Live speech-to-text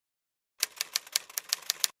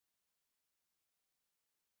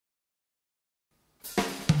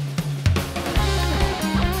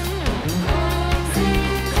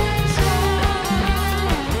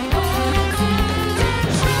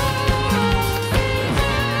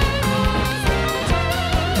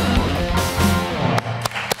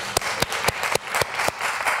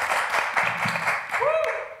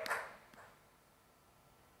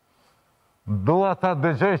ta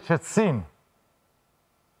dëgjoj qetësinë.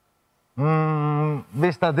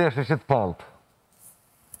 Veç ta desh që të palp.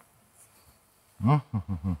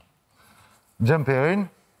 Gjem përin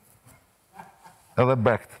edhe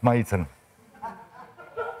bekt, ma icën.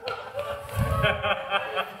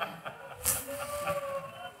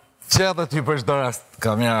 Që edhe ty për shdo rast,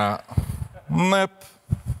 kamera mëp.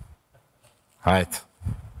 Hajt.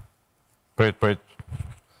 Prit.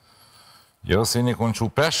 Jo si një konë që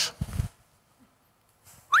pesh.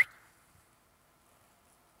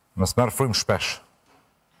 Mësë merë frim shpesh.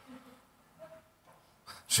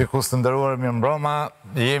 Shikus të ndëruar mirë mbroma,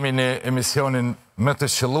 jemi në emisionin më të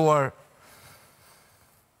qëlluar.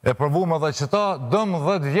 E përbumë edhe që ta,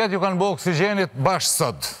 12 vjetë ju kanë bo oksigenit bashkë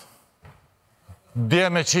sot. Dje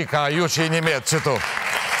me qika, ju që i një metë që tu.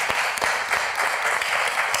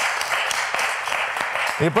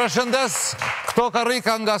 I përshëndes, këto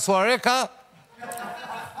karika nga Suareka,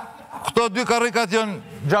 këto 2 karikat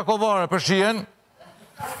jënë Gjakovare për shien,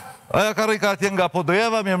 aja karikat jënë nga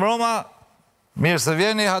Podojeva, mirë mbroma, mirë se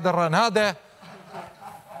vjeni, hade rën hade.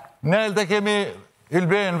 Ne elde kemi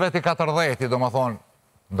Ilberin veti 40, do më thonë,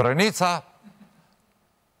 Drenica.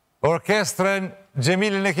 Orkestren,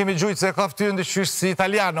 Gjemilin e kemi gjujtë se ka ftyrë në qysh si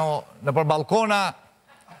italiano në për balkona.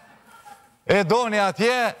 Edoni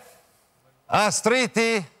atje,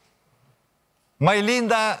 Astriti,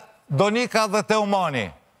 Majlinda, Donika dhe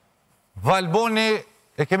Teumani. Valboni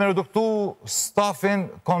e kemi reduktu stafin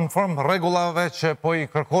konform regullave që po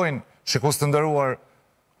i kërkojnë shikus të ndëruar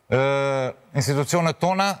institucionet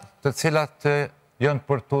tona, të cilat jënë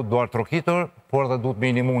për të duar trokitur, por dhe du të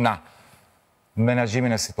minimuna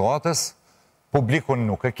menagjimin e situatës. Publikun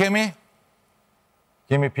nuk e kemi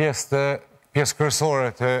pjesë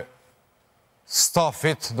kërësore të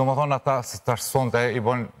stafit, do më thonë ata se të arsonte i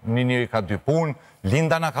bon një njëri ka 2 punë,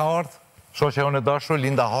 Linda në ka ardhë, shoqe unë e dashur,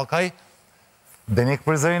 Linda Hakaj, Denik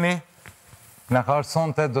Përzeni, në ka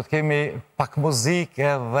arsonte, do të kemi pak muzik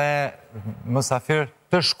edhe Mysafir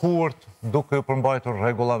të shkurt, duke ju përmbajtur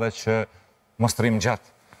regullave që mos trim gjatë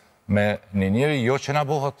me një njëri, jo që na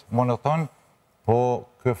bëhet monoton, po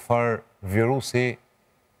këfar virusi,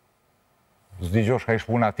 zdigjosh ka i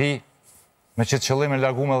shpun ati, me që të qëllim e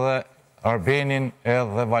largume dhe Arbenin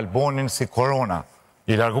edhe Valbonin si korona.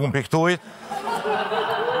 I largume piktuit.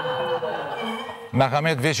 Në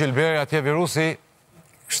kamet veç Ilberi atje virusi,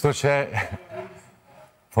 kështu që...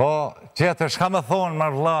 Po, tjetër, shka me thonë,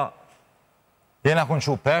 marvla, jena kun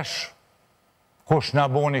që pesh, kush në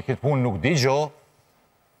boni këtë pun nuk di gjo,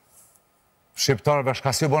 shqiptarve,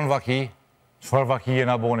 shka si bon vaki, qëfar vaki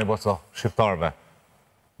jena boni, boco, shqiptarve.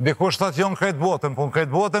 Dikush të të jonë kretë botën, po në kretë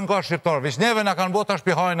botën ka shqiptarve, vish neve në kanë botë është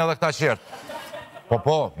pihajnë edhe këta qertë.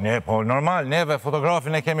 Po, normal, neve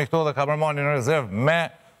fotografin e kemi këto dhe kamermani në rezervë me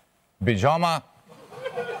bijama,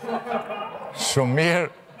 shumë mirë.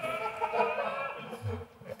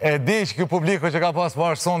 E di që kjo publiku që ka pas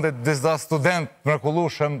parë sonde disda student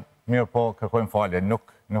mërkullushëm, mirë po kërkojmë falje,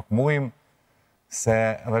 nuk mujmë se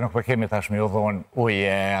dhe nuk për kemi tashmi u dhonë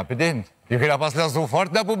uje, apidin, ju kena pas lasu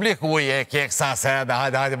fort në publiku, uje, kjeksa se, dhe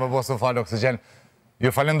hajde më bosu falë oksigen.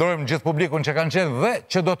 Ju falendrojmë gjithë publikun që kanë qenë dhe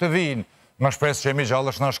që do të vinë, më shpresë që jemi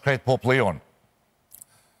gjallësh në shkrejt poplë jonë.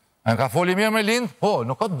 Në ka foli mirë me lindë, po,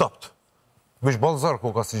 nuk ka dopt. Vish bolëzër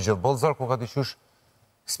ku ka si gjithë, bolëzër ku ka të qysh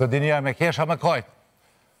spedinia me kesha me kajtë.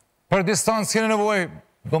 Për distancë kene nevoj,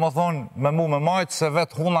 do më thonë, me mu me majtë, se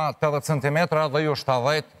vetë huna 80 cm dhe ju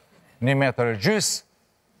 70 1 metër e gjys.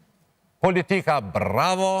 Politika,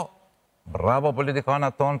 bravo, bravo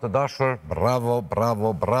politikanat tonë të dashur, bravo,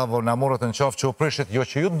 bravo, bravo, në amurët në qafë që u prishit, jo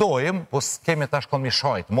që ju dojmë, po s'kemi tash konë mi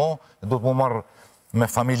shajtë, mo, e du të mu marrë me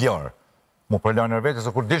familjarë, mu përlanë në vetë,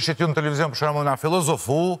 se kur dilshit ju në televizion, për shumë në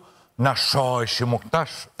filozofu, në shajshi, mu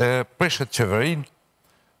këtash, e prishit qeverin,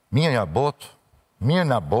 mirë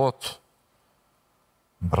në botë,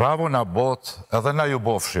 bravo në botë, edhe na ju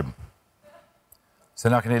bofshim. Se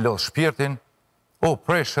na këni lodhë shpirtin, o,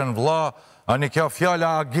 preshen, vla, a një kja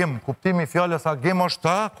fjalla agim, kuptimi fjallës agim është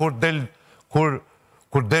ta, kur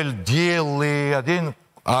del djeli, adin,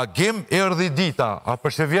 agim, erdi dita, a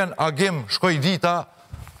përse vjen agim, shkoj dita,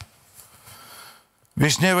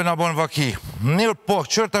 vishnjeve në bon vaki. Njërë po,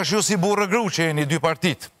 qërë tash ju si burë gru që e një 2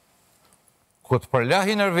 partit. Këtë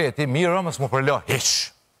përlahi nër veti, mirë mësë mu përlah, heq.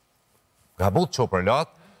 Gabut që o përlat,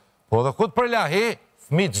 po dhe këtë përlahi,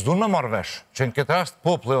 thmit zdu në marvesh, që në këtë rast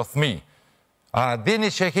poplë o thmi. A dini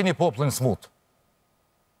që e keni poplën smut?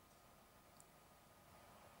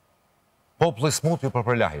 Poplë smut ju për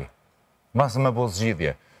përlahi. Masë me bo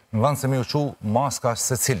zgjidhje. Në vanë se mi uqu maska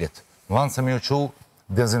se cilit. Në vanë se mi uqu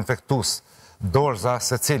dezinfektus, dorza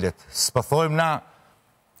se cilit. Spëthojmë na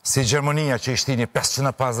si Gjermania që ishtini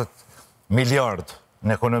 550 miliard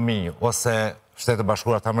në ekonomi, ose Shtetet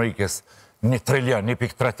Bashkuara të Amerikës 1 trilion,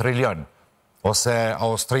 1.3 trilion, ose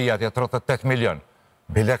Austria tje 38 milion,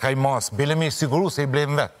 bile ka i mas, bile mi siguru se i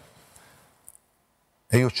blejmë vetë.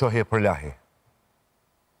 E ju qohje për lahi.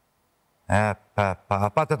 A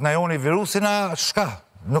patet na joni virusina, shka?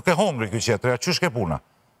 Nuk e hongri kjo qetër, ja qysh ke puna?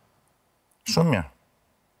 Shumë mirë.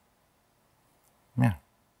 Mirë.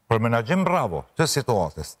 Për menagjim bravo, të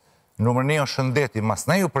situatës. Numër 1 është shëndeti, mas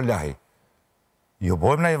ne ju për lahi. Ju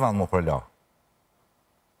bojmë na i vanë mu për lahi.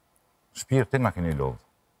 Shpirtin na keni lodhë.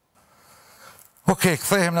 Okej,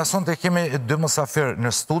 këthehem në sonte kemi 2 Mysafir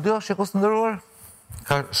në studio, shikus të ndëruar.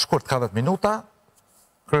 Ka shkurt 10 minuta,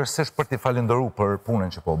 kërësisht për t'i falenderu për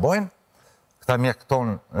punën që po bojnë. Këta mjek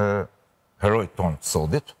tonë, herojt tonë të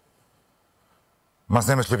sodit. Mas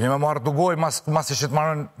ne me shlypni me marrë dugoj, mas i që të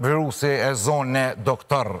marrën virusi e zonë në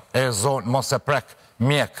doktor, e zonë, mos e prek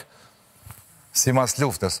mjek, si mas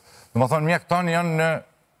luftës. Dhe më thonë, mjek tonë janë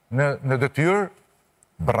në detyrë,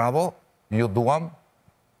 bravo, ju duam,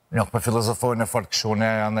 nuk për filozofojnë e fartë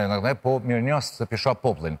këshune, po mirë njësë se pisha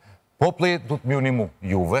poplin. Popli du të mjë një mu,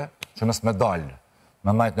 juve, që mës me dalë,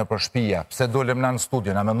 me najtë në përshpija, pse dolem në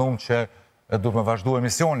studio, në menum që du të me vazhdu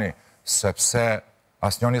emisioni, sepse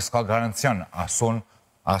as njoni s'ka garancion, as unë,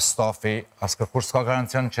 as stafi, as kërkur s'ka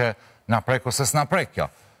garancion që na prek ose s'na prek kjo.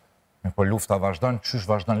 Po lufta vazhdojnë, qysh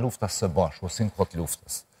vazhdojnë lufta së bashkë, ose në këtë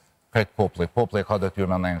luftës. Këtë popli ka detyrë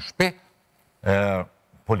me në shpi,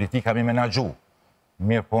 politika mi menagju.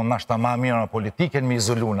 Mirë, po nashta ma mirë në politiken mi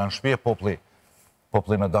izolu në shpi,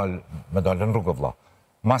 popli me dalë në rrugë vla.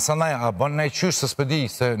 Masanaj, a bën në i qysh së spedi,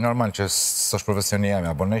 se normal që së është profesioni jemi,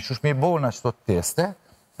 a bën në i qysh mi bo në qëto teste,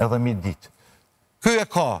 edhe mi ditë. Ky e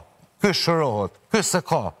ka, ky shërohet, ky se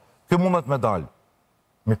ka, ky mundet me dalë.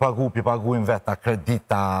 Mi pagujmë veta,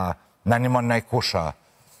 kredita, në animon në i kusha.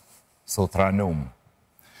 Se u tranum.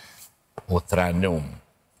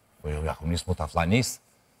 Po jo, ja ku nisë mu të flanis,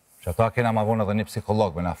 që ato a kena ma vonë edhe një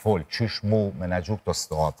psikolog me na folë, qysh mu me na gjuk të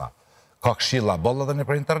situata. Ka këshilla bollë edhe një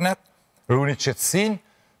për internet, rruni qëtësin,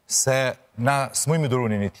 se na s'mujmë i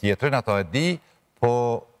duruni një tjetërin, ato e di, po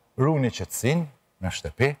rruni qëtësin në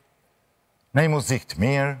shtepi, në i muzik të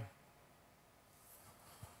mirë,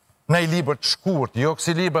 në i liber të shkurt, jo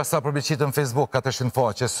kësi libra sa përbiqitë në Facebook 400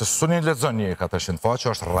 faqe, se sunin lezon një 400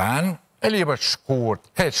 faqe, është rran, e liber të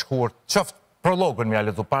shkurt, këtë shkurt, qëftë prologën mi a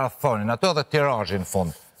lezu para thonin, ato edhe tirajin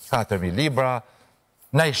fund, 4.000 libra,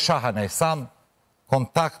 në i shaha, në i sam,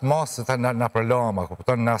 kontakt masët në përloma,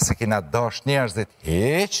 kupton në si kina dasht njerëzit,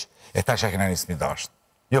 heq, e ta që kina nismi dasht.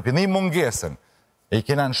 Jo, për një mungesën, e i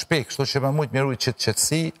kina në shpik, kështu që me mujtë miru i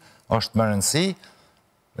qëtësi, është më rëndësi,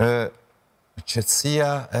 qëtësia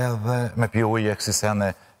edhe me pi ujë, kësi se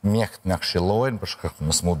janë mjekët në këshilojnë, përshka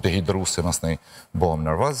mësë mu dehidru si mësë në i bohëm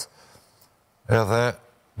nërvëz, edhe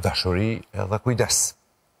dashuri edhe kujdes.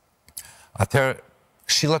 Atëherë,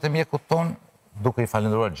 këshillat e mjekët tonë, duke i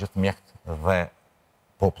falendruar gjithë mjekët dhe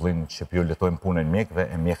poplin që pjo letojnë punën mjekëve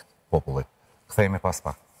e mjekët popullit. Kthejme pas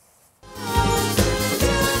pak.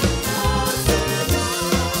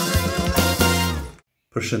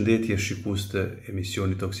 Përshëndetje shikues të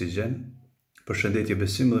emisionit Oksigen, përshëndetje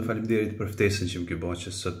besim dhe faleminderit për ftesën që më ke bërë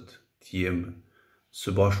që sot të jem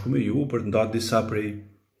së bashku me ju për të ndarë disa prej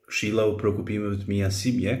këshilla u shqetësimeve të mia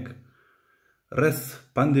si mjek rreth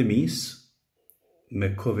pandemisë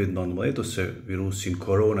me COVID-19 ose virusin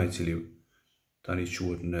korona i cili tani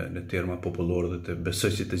quhet në terma popullore dhe të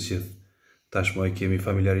besoj që të gjithë tashmë kemi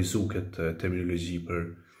familiarizuar këtë terminologji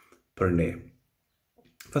për ne.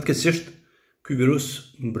 Fatkeqësisht ky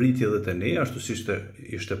virus mbriti edhe te ne, ashtu si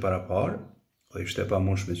ishte para parë, dhe ishte e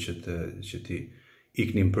pamunshme që ti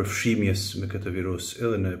iknim përfshimjes me këtë virus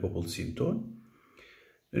edhe në popullsinë tonë.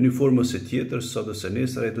 Në një formë ose tjetër, sot ose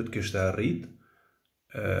nesër ai do të kishte arrit.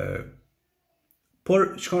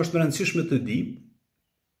 Por çka është më rëndësishme të di,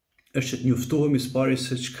 është që të njoftohemi së pari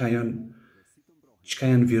se çka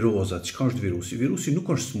janë virozat, çka është virusi. Virusi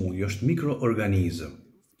nuk është smundje, është mikroorganizëm.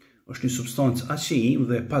 Është një substancë aq e im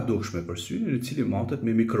dhe pa dukshme për syrin, i cili matet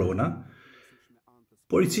me mikrona,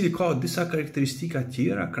 por i cili ka disa karakteristika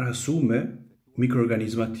tjera krahasu me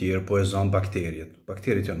mikroorganizma tjerë, po e zanë bakteriet.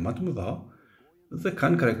 Bakteriet janë më të mëdha dhe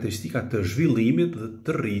kanë karakteristika të zhvillimit dhe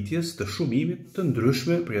të rritjes, të shumimit të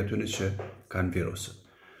ndryshme për atyre që kanë viruset.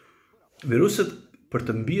 Viruset për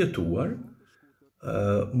të mbijetuar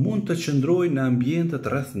mund të qëndrojnë në ambientet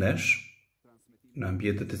rreth nesh, në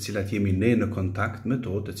ambientet të cilat jemi ne në kontakt me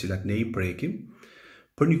to, të cilat ne i prekim,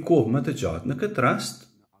 për një kohë më të gjatë. Në këtë rast,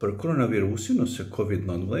 për koronavirusin ose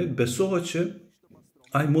COVID-19, besohet që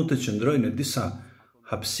ai mund të qëndrojë në disa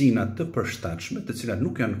hapësina të përshtatshme, të cilat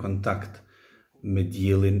nuk janë në kontakt me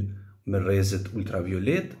diellin, me rrezet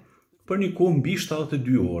ultraviolet, për një kohë mbi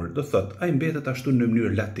 72 orë. Do thotë, ai mbetet ashtu në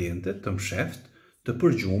mënyrë latente, të msheft, të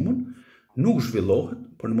përgjumur, nuk zhvillohet,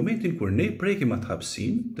 por në momentin kur ne prekim atë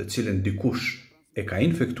hapësinë, të cilën dikush e ka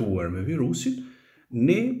infektuar me virusin,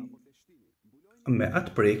 ne me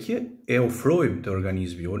atë prekje e ofrojmë të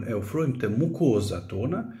organizmi jonë, e ofrojmë të mukozat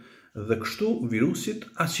tona dhe kështu virusit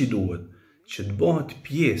acidohet, që të bëhet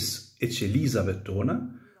pjesë e qelizave tona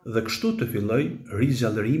dhe kështu të filloj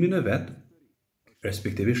rizgjallërimin e vet,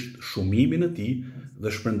 respektivisht shumimin e tij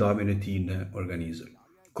dhe shpërndamin e tij në organizëm.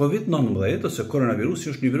 COVID-19 ose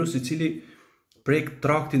koronavirusi është një virus i cili prek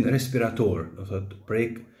traktin respirator, do thotë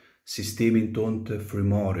prek sistemin ton të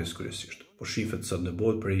frymarrjes kryesisht. Po shihet sot në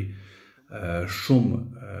botë për shumë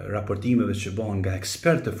raportimeve që bëhen nga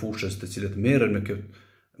ekspertë të fushës të cilët merren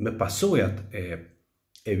me pasojat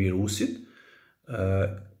e virusit,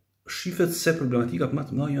 shihet se problematikat më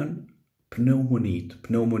të mëdha janë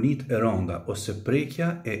pneumonit e rënda ose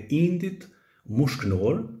prekja e indit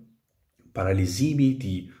mushkënor, paralizimi i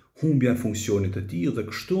tij, humbja e funksionit të tij dhe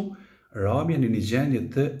kështu ramja në një gjendje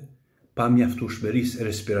të pamjaftueshmërisë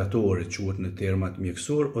respiratore, quhet në termat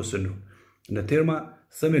mjekësor ose në terma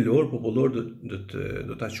themelor popullor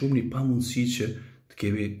do ta quajmë një pamundësi që të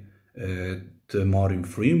kemi të marrim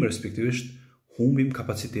frymë, respektivisht humbim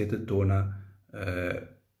kapacitetet tona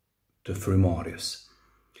të frymarrjes.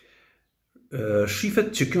 Shihet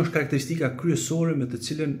që kjo është karakteristika kryesore me të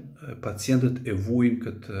cilën pacientët e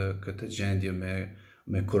vujnë këtë gjendje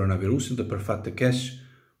me koronavirusin dhe për fat të keq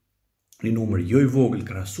një numër jo i vogël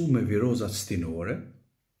krahasuar me virozat stinore,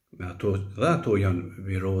 ato janë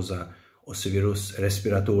viroza ose virus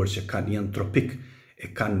respirator që janë tropik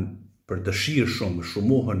e kanë për dëshirë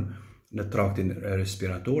shumohen në traktin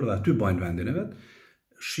respirator dhe aty bajnë vendin e vet.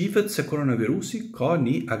 Shihet se koronavirusi ka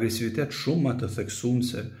një agresivitet shumë më të theksuar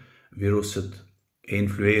se viruset e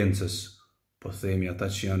influencës, po themi ata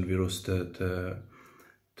që janë virus të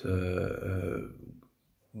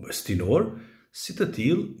stinor, si të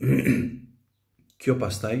tillë, kjo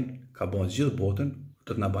pastaj ka bërë gjithë botën,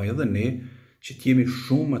 do të na bëjë edhe ne që të jemi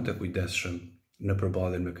shumë të kujdesshëm në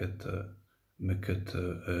përballjen me këtë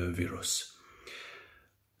virus.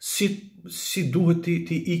 Si duhet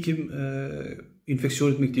të ikim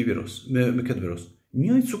infeksionit me këtë virus?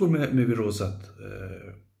 Njëjtë sikur me virozat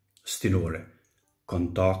stinore.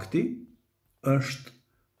 Kontakti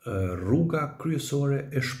është rruga kryesore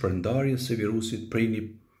e shpërndarjes së virusit prej një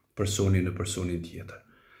personi në personin tjetër.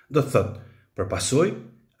 Do të thotë, përpasoj,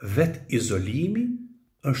 vetë izolimi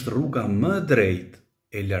është rruga më e drejtë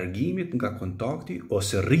e largimit nga kontakti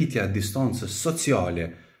ose rritja e distancës sociale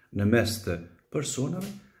në mes të personave,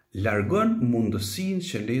 largon mundësinë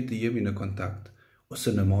që ne të jemi në kontakt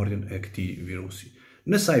ose në marrjen e këtij virusi.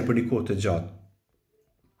 Nëse ai për një kohë të gjatë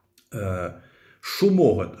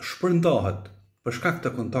shumohet, shpërndahet për shkak të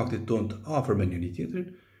kontaktit tonë të afër me njëri tjetrin,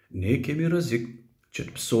 ne kemi rrezik që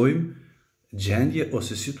të psojmë gjendje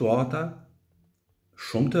ose situata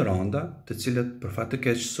shumë të rënda, të cilat për fat të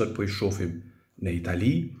keq sot po i shohim në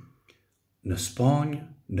Itali, në Spanjë,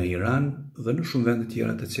 në Iran dhe në shumë vende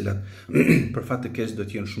tjera të cilat për fat të keq do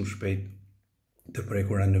të jenë shumë shpejt të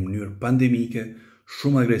prekura në mënyrë pandemike,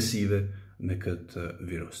 shumë agresive me këtë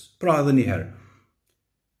virus. Pra edhe një herë,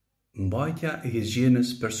 mbajtja e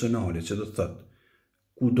higjienës personale, që do të thotë,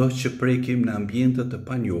 kudo që prekim në ambiente të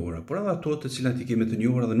panjohura, por edhe ato të cilat i kemi të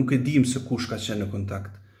njohura dhe nuk e dim se kush ka qenë në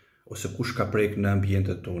kontakt, ose kush ka prek në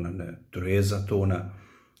ambientet tona, në tryezat tona,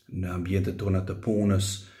 në ambientet tona të punës,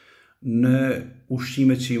 në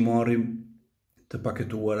ushqimet që i marrim të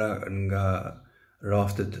paketuara nga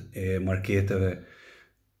raftet e marketeve,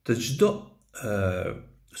 të çdo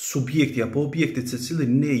subjekti apo objekti se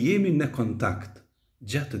cilin ne jemi në kontakt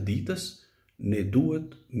gjatë ditës, ne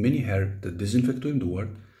duhet me njëherë të dezinfektojmë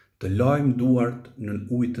duart, të lajmë duart në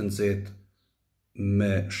ujë të nxehtë me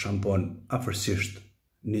shampon afërsisht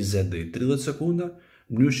 20 deri 30 sekonda,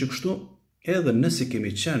 në mënyrë që kështu edhe nëse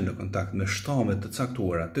kemi qenë në kontakt me shtame të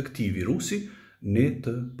caktuara të këtij virusi, ne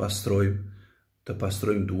të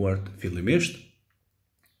pastrojmë duart fillimisht,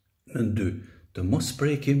 në 2, të mos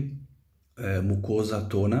prekim mukozat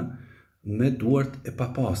tona me duart e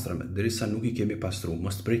papastra, derisa nuk i kemi pastruar.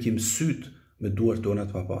 Mos të prekim syt me duart tona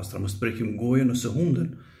të papastra, mos të prekim gojën ose hundën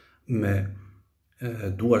me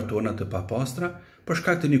duart tona të papastra, për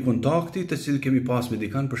shkak të një kontakti të cilin kemi pas me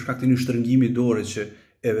dikant, për shkak të një shtrëngimi dore që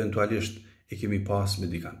eventualisht e kemi pas me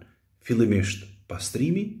dikant. Fillimisht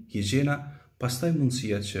pastrimi, higjiena, pastaj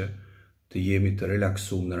mundësia që të jemi të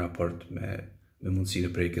relaksuar në raport me mundësinë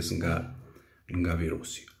e prekjes nga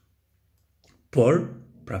virusi. Por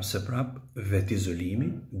prapse vetë izolimi,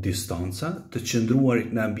 distanca, të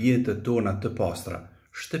qëndruarit në ambientet tona të pastra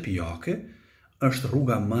shtëpiake, është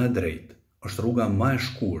rruga më e drejtë, është rruga më e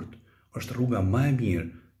shkurt, është rruga më e mirë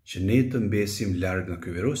që ne të mbesim larg nga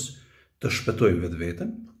ky virus, të shpëtojmë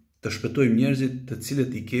vetveten, të shpëtojmë njerëzit të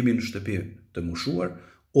cilët i kemi në shtëpi të mushuar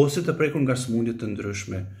ose të prekur nga sëmundje të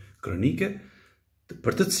ndryshme kronike,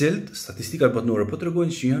 për të cilët statistikat botërore po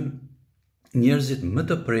tregojnë që janë njerëzit më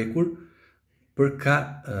të prekur për ka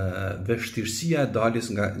vështirësia e daljes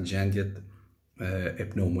nga gjendjet e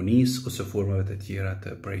pneumonisë ose formave të tjera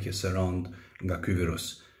të prekjes së rëndë nga ky virus.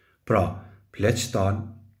 Pra, pleqët tanë,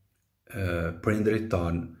 prindërit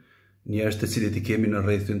tanë, njerëz të cilët i kemi në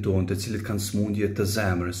rrethin tonë, të cilët kanë sëmundje të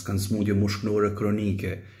zemrës, kanë sëmundje mushkënore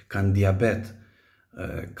kronike, kanë diabet,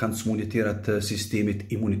 kanë sëmundje tjera të sistemit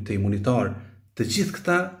imunitar, të gjithë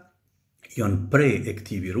këta janë prej e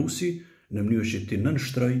këtij virusi në mënyrë që t'i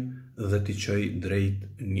nënshtroj dhe t'i çoj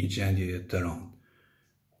drejt një gjendje të rëndë.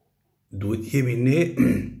 Duhet jemi ne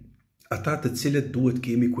ata të cilët duhet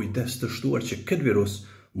kemi kujdes të shtuar që këtë virus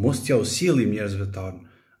mos t'ja u sjellim njerëzve tanë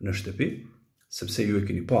në shtëpi, sepse ju e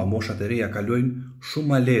keni pa, moshat e reja kalojnë shumë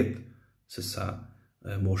ma lehtë se sa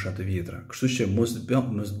moshat e vjetra. Kështu që mos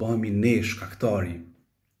bëhemi ne shkaktari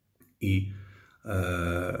i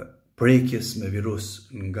prekjes me virus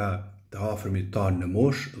nga të afërmit tanë në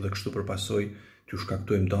moshë dhe kështu përpasoj t'ju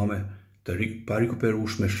shkaktojmë dame të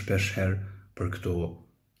parikuperueshme shpesh herë për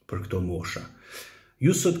këto mosha.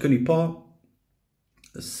 Ju sot keni pa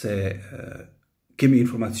se kemi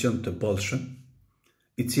informacion të bollshëm,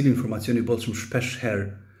 i cili informacion i bollshëm shpesh herë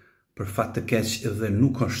për fat të keq dhe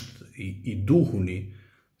nuk është i duhuni,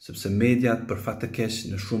 sepse mediat për fat të keq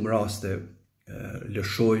në shumë raste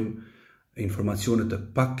lëshojnë informacione të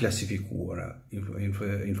pak klasifikuara,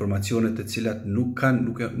 informacione të cilat nuk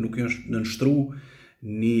janë nënshtruar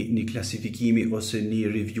një klasifikimi ose një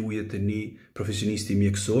reviewje të një profesionisti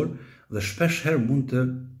mjekësor dhe shpesh herë mund të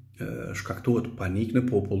shkaktohet panik në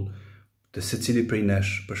popull të secili prej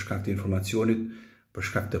nesh për shkak të informacionit, për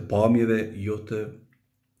shkak të pamjeve jo të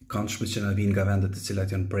këndshme që na vijnë nga vendet të cilat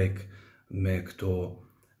janë prek me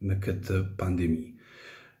këtë pandemi.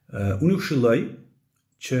 Unë ju këshilloj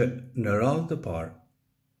që në radhë të parë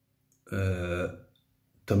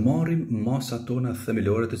të marrim masat tona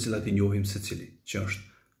themelore të cilat i njohim secili, që është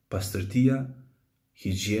pastërtia,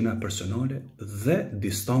 higjiena personale dhe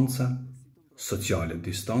distanca sociale,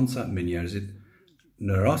 distanca me njerëzit.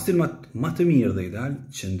 Në rastin më të mirë dhe ideal,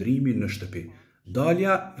 qëndrimi në shtëpi.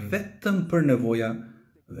 Dalja vetëm për nevoja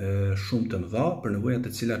shumë të mëdha, për nevoja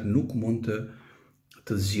të cilat nuk mund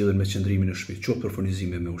të zgjidhen me qëndrimin në shtëpi, qoftë për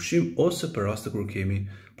furnizime me ushqim ose për raste kur kemi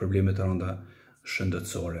probleme të rënda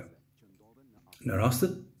shëndetësore. Në raste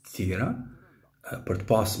të tjera, për të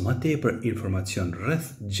pas më tepër informacion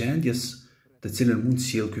rreth gjendjes të cilën mund të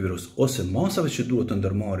sjellë ky virus ose masave që duhet të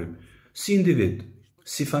ndërmarrim si individ,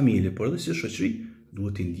 si familje, por edhe si shoqëri,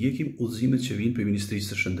 duhet të ndjekim udhëzimet që vijnë prej Ministrisë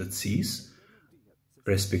së Shëndetësisë,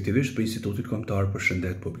 respektivisht për Institutit Kombëtar për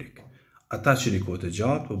Shëndet Publik. Ata që një kohë të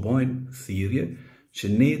gjatë po bëjnë thirrje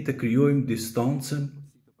që ne të krijojmë distancën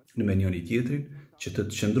në me njëri tjetrin, që të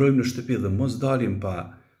qëndrojmë në shtëpi dhe mos dalim pa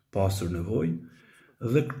pasur nevojë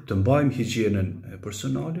dhe të mbajmë higjienën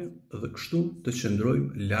personale dhe kështu të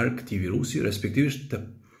qëndrojmë larg këtij virusi, respektivisht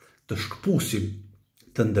të shkpusim,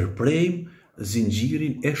 të ndërprejmë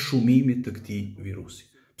zinxhirin e shumimit të këtij virusi.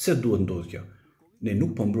 Pse duhet ndodhë kjo? Ne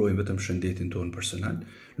nuk po mbrojmë vetëm shëndetin tonë personal,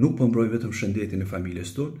 nuk po mbrojmë vetëm shëndetin e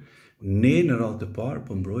familjes tonë, ne në radhë të parë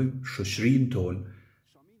po mbrojmë shoqërinë tonë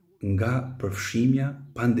nga përfshimja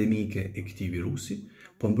pandemike e këtij virusi,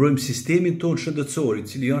 po mbrojmë sistemin tonë shëndetësor, i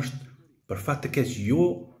cili është për fat të keq jo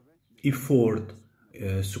i fortë,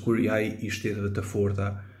 sikur i shteteve të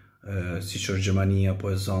forta, siç është Gjermania,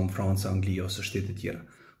 po e zon Franca, Anglia ose shtete tjera,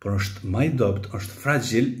 por është më i dobët, është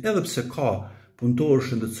fragjil, edhe pse ka punëtorë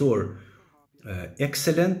shëndetësor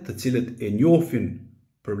excellent, të cilët e njohin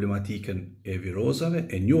problematikën e virozave,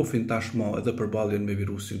 e njohin tashmë edhe përballjen me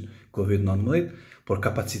virusin COVID-19, por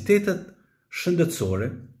kapacitetet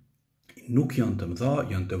shëndetësore nuk janë të mëdha,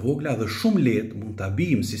 janë të vogla dhe shumë lehtë mund ta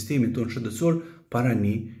bijmë sistemin tonë shëndetësor para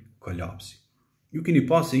një kolapsi. Ju keni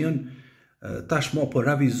pasë se janë tashmë po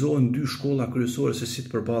ravizohen 2 shkolla kryesore se si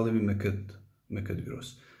të përballemi me këtë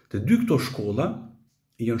virus. Të dy këto shkolla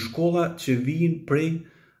janë shkolla që vijnë prej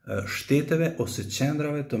shteteve ose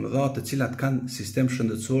qendrave të mëdha të cilat kanë sistem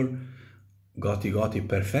shëndetësor gati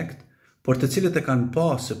perfekt, por të cilët e kanë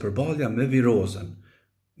pasë përballja me virozën,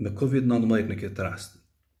 me COVID-19 në këtë rast,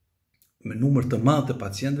 me numër të madh të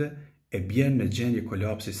pacientëve e bjen në gjendje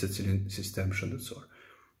kolapsi se cilin sistem shëndetësor.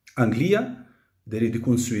 Anglia, deri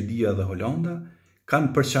diku në Suedia dhe Holanda,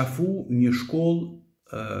 kanë përqafu një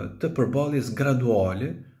shkollë të përballjes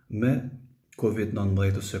graduale me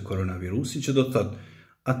COVID-19 ose koronavirusin, që do të thotë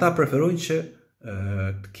ata preferojnë që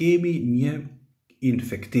të kemi një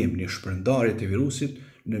infektim, një shpërndarje të virusit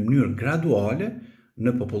në mënyrë graduale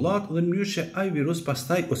në popullat dhe në mënyrë që ai virus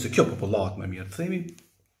pastaj, ose kjo popullat më mirë të themi,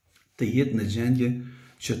 të jetë në gjendje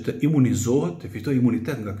që të imunizohet, të fitoj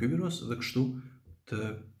imunitet nga ky virus dhe kështu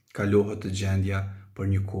të kalohet të gjendja për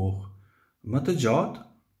një kohë më të gjatë,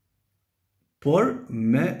 por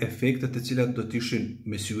me efektet të cilat do të ishin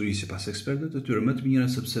me siguri sipas ekspertëve të tyre më të mira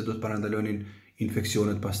sepse do të parandalonin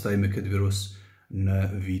infeksionet pastaj me këtë virus në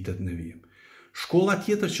vitet në vijim. Shkolla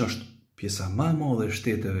tjetër që është pjesa më e madhe e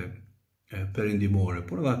shteteve perëndimore,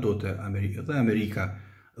 por edhe ato të Amerika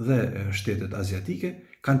dhe shtetet aziatike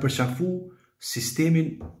kanë përqafuar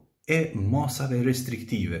sistemin e masave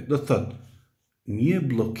restriktive. Do të thotë një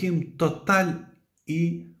bllokim total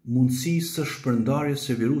i mundësisë së shpërndarjes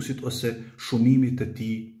së virusit ose shumimit të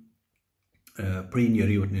tij prej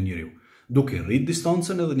njeriu në njeriu. Duke rrit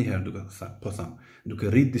distancën edhe një herë duke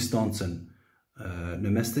rrit distancën në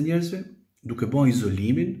mes të njerëzve, duke bën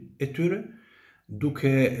izolimin e tyre,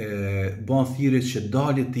 duke bën thirrje që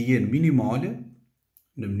daljet të jenë minimale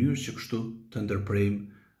në mënyrë që kështu të ndërprejmë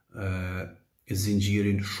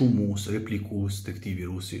zinxhirin shumues, replikues të këtij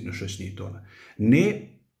virusi në shoqërinë tonë. Ne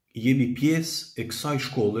jemi pjesë e kësaj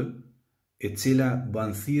shkolle e cila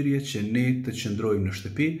bën thirrje që ne të qëndrojmë në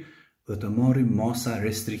shtëpi dhe të marrim masa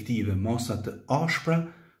restriktive, masa të ashpra,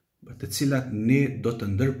 të cilat ne do të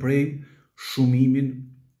ndërprejmë shumimin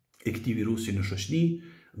e këtij virusi në shoqëri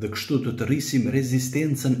dhe kështu të rrisim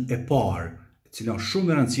rezistencën e parë, e cila është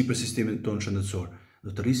shumë e rëndësishme për sistemin tonë shëndetësor.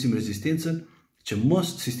 Do të rrisim rezistencën që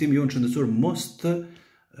sistemi jonë shëndetësor mos të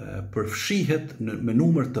përfshihet me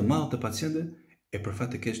numër të madh të pacientëve e për fat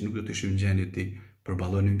të keq nuk do të ishim në gjendje të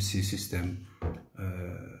përballonim si sistem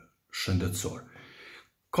shëndetësor.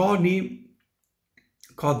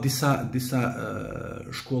 Ka disa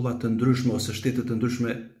shkolla të ndryshme ose shtete të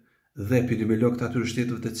ndryshme dhe epidemiologë të atyre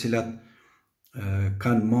shteteve të cilat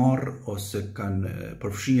kanë marrë ose kanë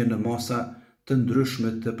përfshirë në masa të ndryshme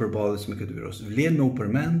të përballjes me këtë virus. Vlen me u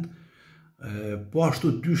përmend po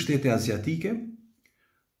ashtu 2 shtete aziatike,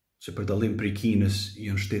 që për dallim prej Kinës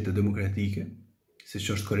janë shtete demokratike, siç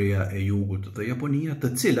është Korea e Jugut dhe Japonia,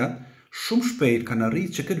 të cilat shumë shpejt kanë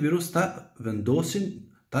arritur që këtë virus ta vendosin,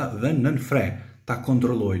 ta vënë nën fre, ta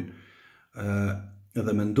kontrollojnë.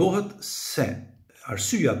 Dhe mendohet se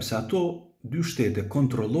arsyeja pse ato 2 shtete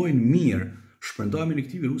kontrollojnë mirë shpërndamin e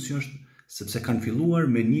këtij virusi është sepse kanë filluar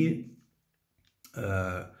me një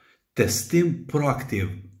testim proaktiv,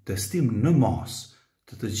 testim në masë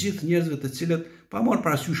të gjithë njerëzve të cilët pa marrë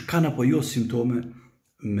parasysh kanë apo jo simptome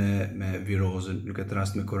me virozën, në këtë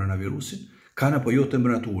rast me koronavirusin, kanë apo jo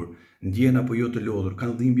temperaturë, ndjen apo jo të lodhur,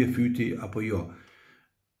 kanë dhimbje fyti apo jo.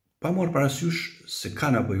 Pa marrë parasysh se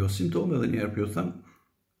kanë apo jo simptome, dhe një herë po ju them,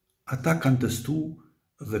 ata kanë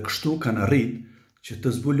testuar dhe kështu kanë arritur që të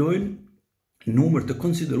zbulojnë numër të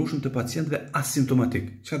konsiderueshëm të pacientëve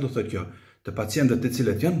asimptomatik. Çfarë do thotë kjo? Të pacientëve të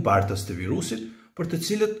cilët janë bartës të virusit, por të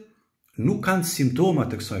cilët nuk kanë simptoma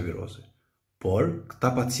të kësaj viroze. Por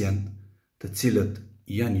këta pacientë të cilët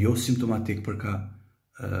janë jo simptomatik për ka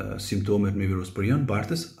simptomet me virus, por janë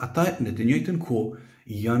bartës, ata në të njëjtën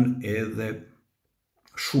kohë janë edhe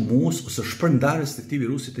shumues ose shpërndarës të këtij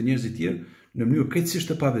virusi të njerëzit tjerë në mënyrë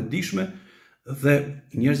krejtësisht të pavetëdijshme dhe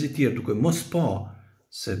njerëzit tjerë duke mos pa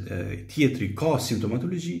se tjetri ka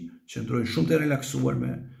simptomatologji, qëndrojnë shumë të relaksuar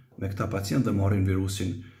me këta pacientë dhe marrin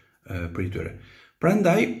virusin prej tyre.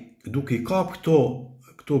 Prandaj, duke i kap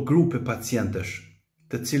këto grupe pacientësh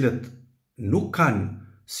të cilët nuk kanë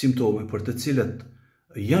simptome, por të cilët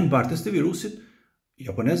janë bartës të virusit,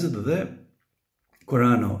 japonezët dhe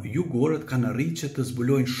koreano-jugorët kanë arritur që të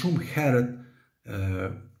zbulojnë shumë herët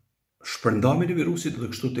shpërndamin e virusit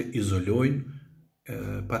dhe kështu të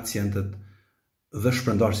izolojnë pacientët dhe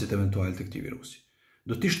shpërndarësit eventual të këtij virusi.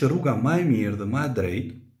 Do të ishte rruga më e mirë dhe më e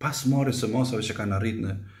drejtë pas marrjes së masave që kanë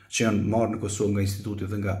arritur që janë marrë në Kosovë nga instituti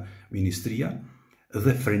dhe nga ministria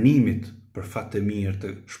dhe frenimit për fat të mirë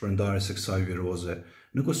të shpërndarjes së kësaj viroze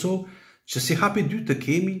në Kosovë, që si hapi 2 të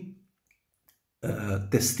kemi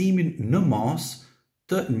testimin në masë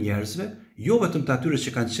të njerëzve, jo vetëm të atyre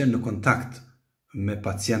që kanë qenë në kontakt me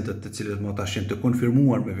pacientët të cilët mund ta shenë të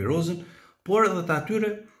konfirmuar me virozën, por edhe të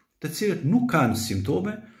atyre të cilët nuk kanë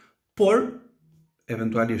simptome, por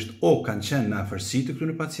eventualisht o kanë qenë në afërsi të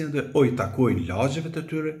këtyre pacientëve, o i takojnë lagjeve të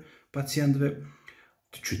tyre pacientëve,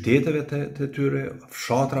 të qyteteve të tyre,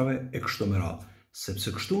 fshatrave e kështu me radhë,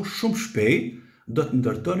 sepse kështu shumë shpejt do të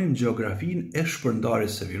ndërtonim gjeografinë e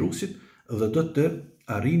shpërndarjes së virusit dhe do të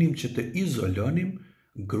arrinim që të izolonim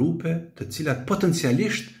grupe të cilat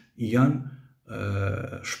potencialisht janë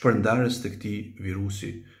shpërndarës të këtij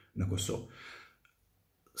virusi në Kosovë.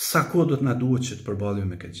 sa kohë do të na duhet që të përballemi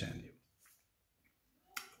me këtë gjendje.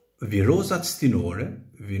 Virozat stinore,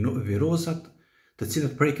 virozat të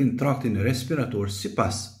cilat prekin traktin respirator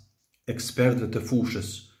sipas ekspertëve të fushës,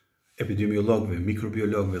 epidemiologëve,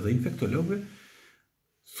 mikrobiologëve dhe infektologëve,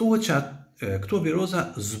 thuhet që këto viroza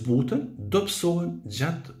zbuten, dobësohen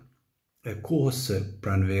gjatë kohës së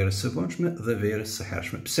pranverës së vonshme dhe verës së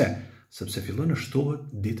hershme. Pse? Sepse fillon të shtohet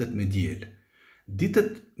ditët me diel.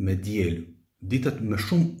 Ditët me diel, ditët me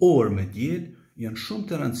shumë orë me diel, janë shumë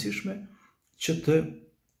të rëndësishme që të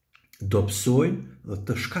dobësojnë dhe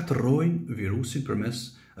të shkatërrojnë virusin përmes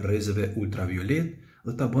rrezëve ultraviolet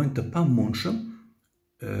dhe ta bëjnë të pamundshëm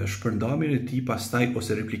shpërndamin e tij pastaj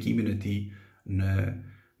ose replikimin e tij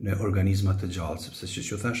në organizma të gjallë, sepse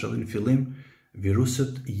siç ju thash edhe në fillim,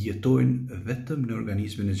 viruset jetojnë vetëm në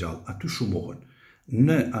organizmin e gjallë, aty shumohen.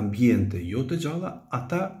 Në ambiente jo të gjalla,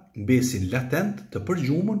 ata mbesin latent të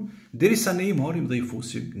përgjumur derisa ne i marrim dhe i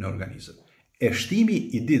fusim në organizëm. E shtimi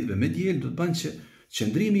i ditëve me diel do të bëjë që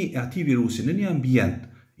qëndrimi e atij virusi në një ambient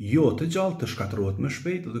jo të gjallë të shkatërrohet më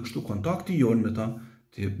shpejt dhe kështu kontakti jon me ta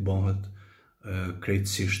të bëhet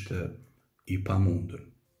krejtësisht i pamundur.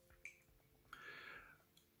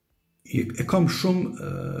 E kam shumë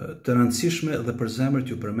të rëndësishme dhe për zemër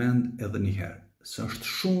t'ju përmend edhe një herë, se është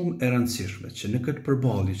shumë e rëndësishme që në këtë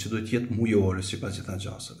përballje që do të jetë mujore sipas që tha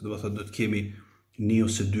Gjasa, do të thotë do të kemi 1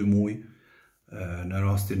 ose 2 muaj në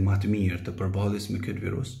rastin më të mirë të përballjes me këtë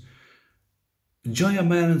virus. Gjaja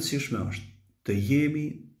më e rëndësishme është të jemi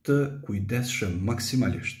të kujdesshëm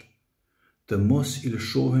maksimalisht, të mos i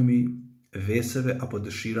lëshohemi veseve apo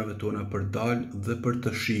dëshirave tona për dalë dhe për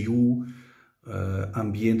të shiju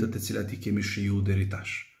ambientet e cilat i kemi shiju deri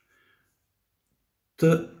tash.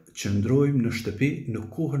 Të qëndrojmë në shtëpi në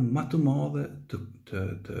kohën më të madhe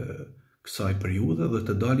të kësaj periudhe dhe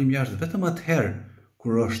të dalim jashtë vetëm atëherë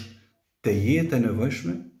kur është të jetë e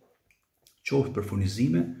nevojshme, qoftë për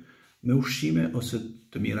furnizime me ushqime ose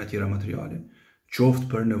të mira tjera materiale, qoftë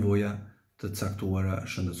për nevoja të caktuara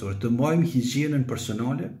shëndetësore. Të mbajmë higjienën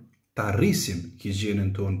personale, të arrisim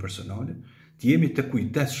higjienën tonë personale, të jemi të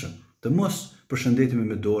kujdesshëm, të mos përshëndetemi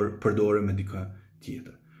me dorë, përdore me dikë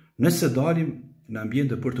tjetër. Nëse dalim në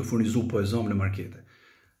ambiente për të furnizuar poezam në markete,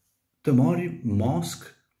 të marrim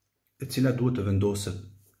maskë e cila duhet të vendoset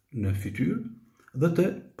në fytyrë dhe të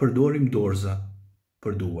përdorim dorza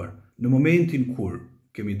për duar. Në momentin kur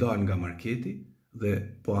kemi dalë nga marketi dhe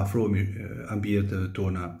po afrohemi ambienteve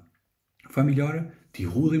tona familjare, t'i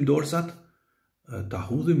hudhim dorzat, ta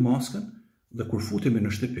hudhim maskën dhe kur futemi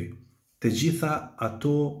në shtëpi, të gjitha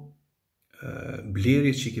ato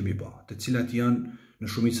blerje që kemi bë, të cilat janë në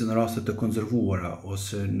shumicën e raste të konzervuara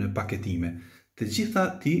ose në paketime, të gjitha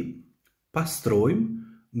ti pastrojmë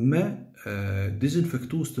me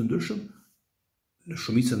dezinfektues të ndryshëm, në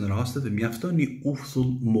shumicën e rasteve mjafton një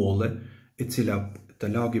ufthull molle e cila të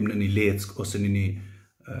lagim në një leck ose në një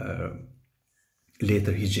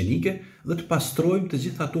letër higjienike dhe të pastrojmë të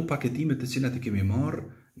gjitha ato paketime të cilat i kemi marrë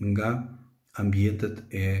nga ambientet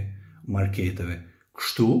e marketeve.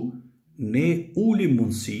 Kështu, ne ulim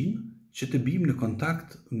mundësinë që të bim në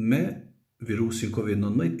kontakt me virusin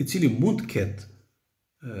COVID-19, i cili mund të ketë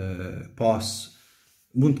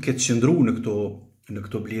mund të ketë qëndruar në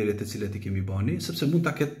këto blerje të cilat i kemi bani, sepse mund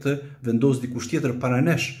ta ketë të vendos dikush tjetër para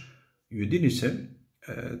nesh. Ju dini se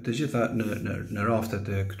të gjitha në raftet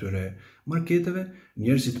e këtyre marketeve,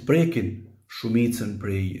 njerëzit prekin shumicën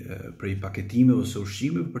prej paketimeve ose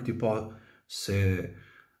ushqimeve për t'i pa se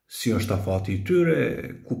si është afati i tyre,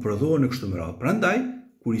 ku prodhohen në kështu me radhë. Prandaj,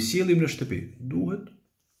 kur i sjellim në shtëpi, duhet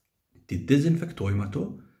t'i dezinfektojmë ato,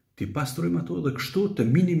 t'i pastrojmë ato dhe kështu të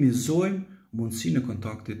minimizojmë mundësinë e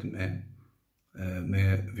kontaktit me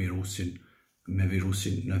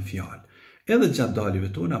virusin në fjalë. Edhe gjatë daljive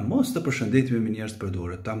tona, mos të përshëndetemi me njerëz të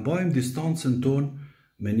përdorur, ta mbajmë distancën tonë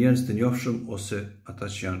me njerëz të njohshëm ose ata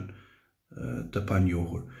që janë të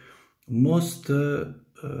panjohur. Mos të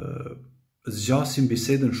zgjasim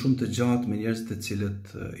bisedën shumë të gjatë me njerëz të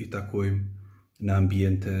cilët i takojmë në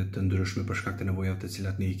ambiente të ndryshme për shkak të nevojave të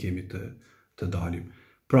cilat ne i kemi të dalim.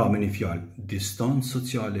 Pra, me një fjalë, distancë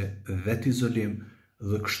sociale, vetë izolim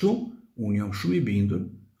dhe kështu unë jam shumë i bindur,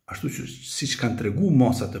 ashtu që siç kanë treguar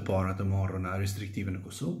masat e para të marrëna restriktive në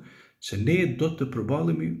Kosovë, që ne do të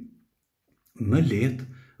përballemi më lehtë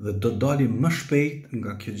dhe do të dalim më shpejt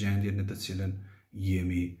nga kjo gjendje në të cilën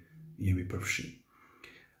jemi përfshirë.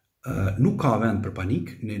 Nuk ka vend për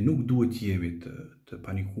panik, ne nuk duhet jemi të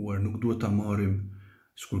panikuar, nuk duhet ta marrim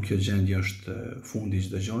sikur kjo gjendje është fundi i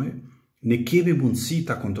çdo gjaje. Ne kemi mundësi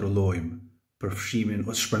ta kontrollojmë përfshimin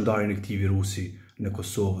ose shpërndarjen e këtij virusi në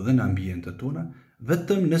Kosovë dhe në ambientet tona,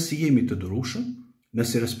 vetëm nëse jemi të durueshëm,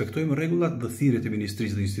 Nëse respektojmë rregullat dhe thirrjet e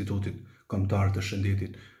Ministrisë dhe Institutit Kombëtar të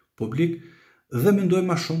Shëndetit Publik dhe mendojmë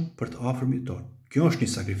më shumë për të afërmit tonë. Kjo është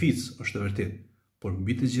një sakrificë, është e vërtetë, por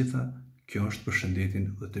mbi të gjitha, kjo është për shëndetin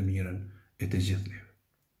dhe të mirën e të gjithë neve.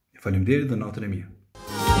 Faleminderit dhe natën e mirë.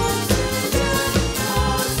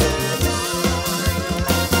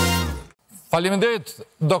 Faleminderit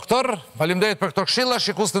doktor, faleminderit për këto këshilla,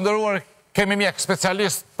 shikues të nderuar, kemi mjek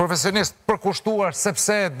specialist, profesionist përkushtuar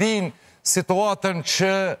sepse din situatën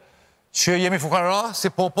që jemi fukara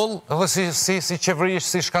si popull dhe si qeveri,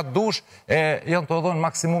 si shkatdush, e janë të dhënë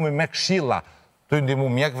maksimumi me këshilla të ndihmu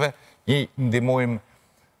mjekve, i ndihmojmë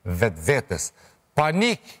vetvetes.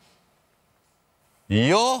 Panik,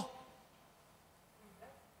 jo,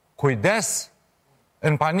 kujdes,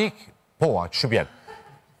 në panik, po, që bjen.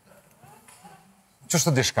 Qështë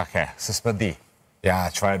të di shka ke, se s'pë di. Ja,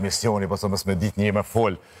 qëfar emisioni, po së mësë me dit një me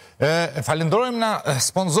full. Falenderojmë na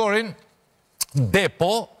sponsorin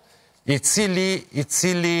Depo, i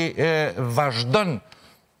cili vazhdon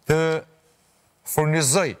të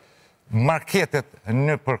furnizoj marketet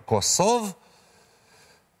në për Kosovë,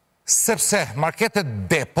 sepse marketet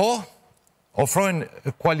Depo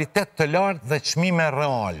ofrojnë kualitet të lartë dhe çmime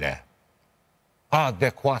reale,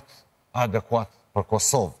 adekuat për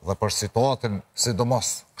Kosovë dhe për situatën,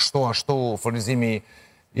 sidomos kështu ashtu furnizimi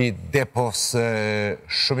i Depos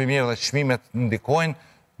shumë i mirë dhe çmimet ndikojnë,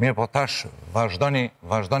 mirë po tash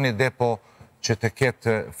vazhdoni Depo që të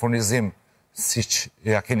ketë furnizim siç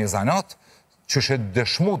ja keni zanat, që është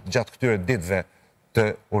dëshmut gjatë këtyre ditëve të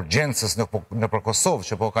urgjencës në për Kosovë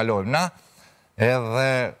që po kalojmë na,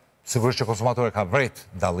 edhe sigurisht që konsumatori ka vrejt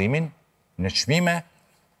dallimin në çmime.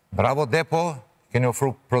 Bravo Depo, keni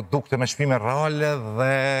ofru produkte me çmime reale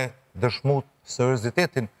dhe dëshmut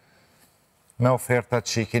seriozitetin me ofertat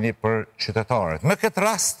që i keni për qytetarët. Me këtë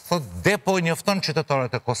rast, thot Depo i njofton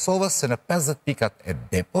qytetarët e Kosovës se në 50 pikat e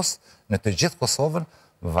Depos në të gjithë Kosovën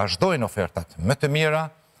vazhdojnë ofertat më të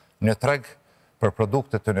mira në treg për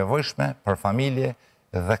produkte të nevojshme, për familje,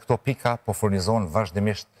 dhe këto pika po furnizohen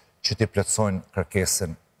vazhdimisht që t'i plotësojnë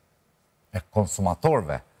kërkesën e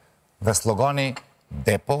konsumatorëve. Dhe slogani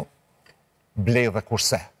Depo, blej dhe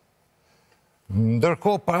kurse.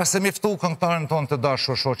 Ndërkohë, para se mi ftu këngëtarën tonë të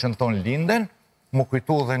dashur shoqen tonë Linden, mu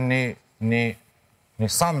kujtu dhe një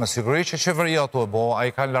samë me siguri që qeveria të bo, a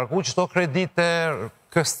i kanë largu qëto kredite,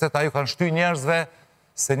 këstet a ju kanë shty njerëzve,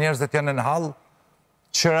 se njerëzvet janë në halë,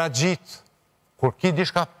 qëra gjitë, kur ki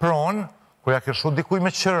dishka pronë, kur ja këshu dikuj me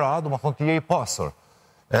qëra, du më thonë t'i je i pasur.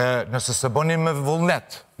 Nëse se boni me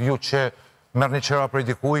vullnet, ju që merë një qëra për i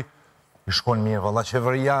dikuj, i shkon mirë, valla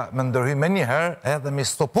qeveria me ndërhy me njëherë edhe mi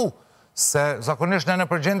stopu, se zakonisht në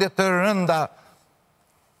përgjendje të rënda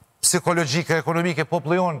psikologjike, ekonomike,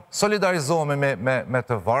 popullion, solidarizohemi me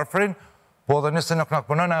të varfrin, po dhe nëse nuk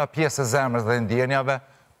nakpunën nga pjesë e zemrës dhe ndjenjave,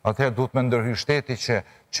 atëherë duhet me ndërhy shteti që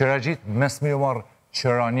qëragjit mes mi u marë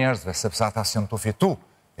qëra njerëzve, sepse ata s'jën të fitu.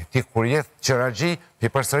 E ti kur jetë qëragji, ti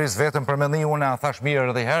përsëris vetëm për mendhi une, a thash mirë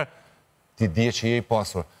edhe herë, ti dje që je i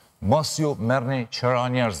pasur. Mos ju merrni qëra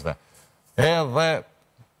njerëzve. Edhe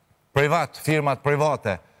privat, firmat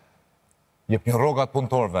private, jep një rrogat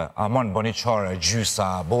punëtorve, amon, bëni qare,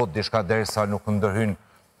 gjysa, bot, dishka derisa nuk ndërhyn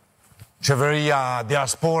qeveria,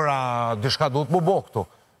 diaspora, dishka duhet mu bo këtu.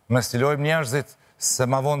 Me stilojmë njerëzit, se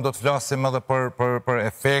ma vonë do të flasim edhe për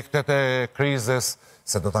efektet e krizës,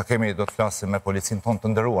 se do të kemi, do të flasim me policinë tonë të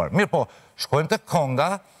ndëruar. Mirë po, shkojmë të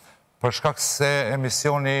konga, për shkak se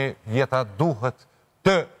emisioni jeta duhet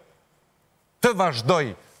të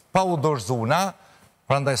vazhdoj pa u dorëzuna,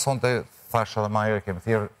 prandaj sonte thasha dhe ma herë kemi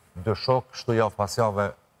thirë dë shok, shtu javë pas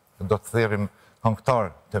jave do të thirim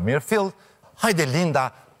këngëtar të mirë fill. Hajde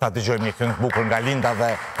Linda, ta dëgjojmë një këngë bukur nga Linda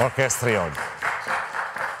dhe orkestri jonë.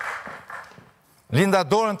 Linda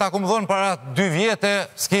dorën ta kumë dhonë para 2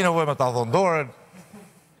 vjete, s'ki nëvoj me ta dhonë dorën,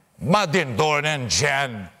 ma din dorën e në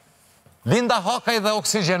gjenë. Linda hakaj dhe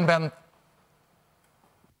oksigen bend.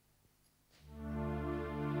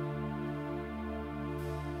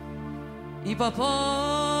 I pasur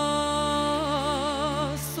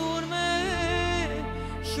me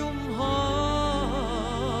shumë hale,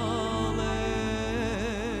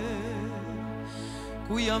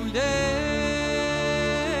 ku jam le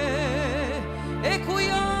e ku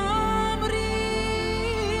jam rit,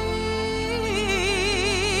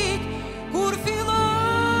 kur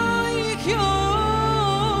filloi kjo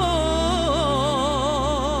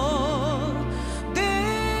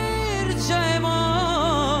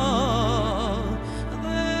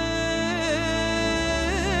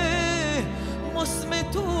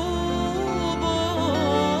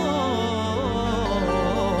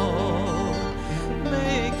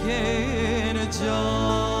Yeah.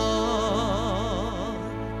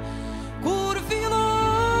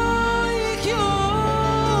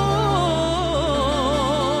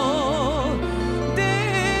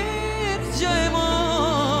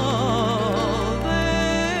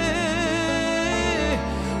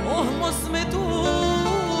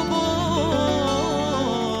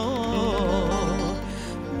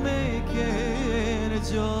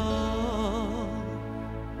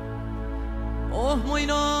 Oh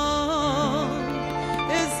mojnan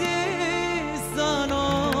e zizanane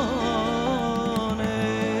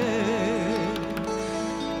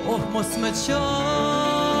Oh mos me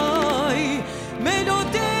qaj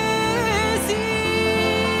melodezi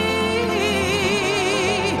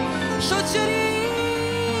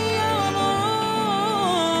Shoqëria moj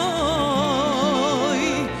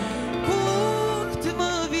Kur të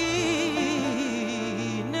më vine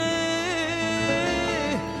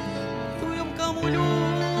Thujëm kam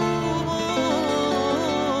ullumoj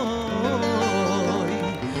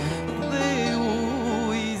Dhe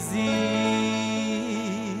ujzi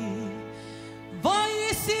Vaj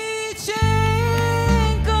si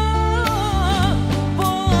qenka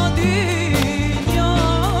Po dynjaja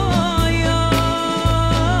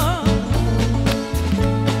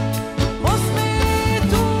Mos me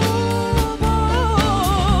tubo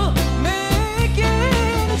Me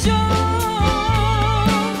kenqa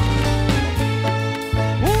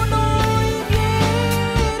Unoj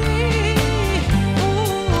vjeri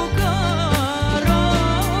Fukaraja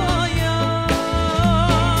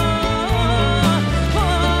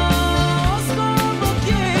Pasko më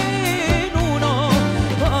tjen uno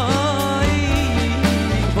Vaj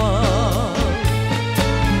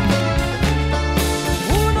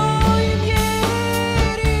Unoj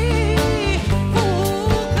vjeri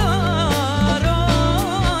Fukaraja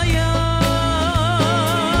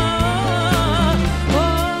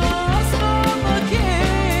Pasko më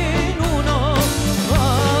tjen uno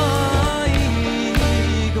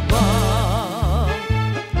Vaj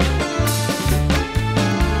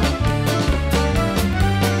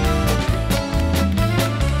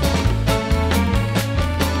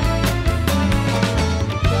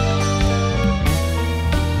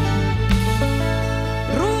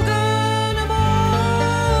Rrugën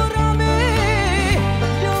mora me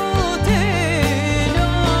lote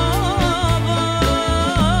lava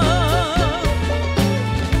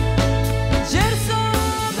Gjersa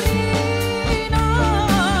brina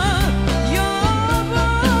java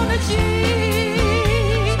në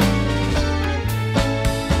qit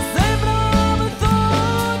Zemra më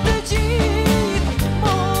thotë gjith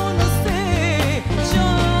Monës te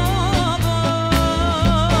qava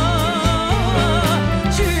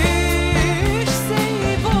Qysh se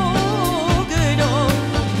i vogëlo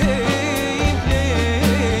dhe i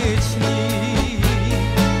pleqni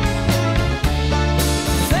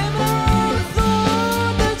Zemra më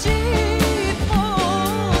thotë gjith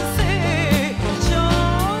monës te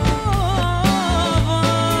qava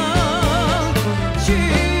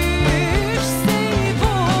Qysh se i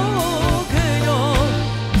vogëlo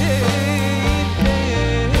dhe i pleqni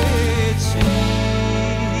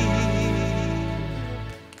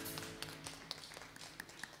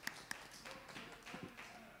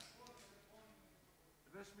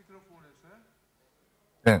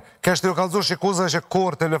Kështë ju kalëzu shikuza që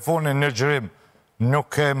kur telefonin në gjërim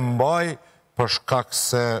nuk e mbaj për shkak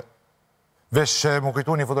se veç që më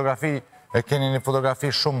kujtu një fotografi, e keni një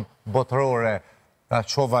fotografi shumë botërore, ta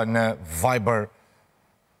qova në Viber,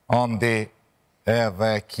 andi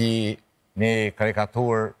edhe ki një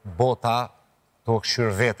karikatur bota të këshyr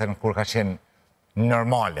vetën kur ka qenë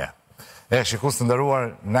normale. Shikus të ndëruar,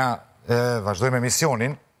 na vazhdojmë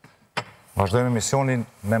emisionin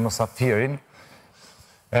me Mysafirin.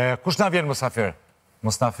 Kush na vjen Mysafir?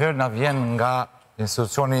 Mysafir na vjen nga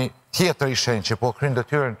institucioni tjetër i shenjtë që po kryen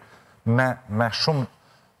detyrën me shumë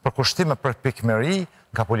përkushtime për pikmëri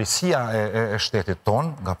nga policia e shtetit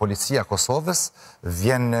ton, nga policia Kosovës,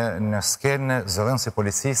 vjen në skenë zëdhënësi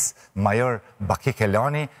policisë major Baki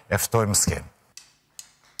Kelani, e ftojmë skenë.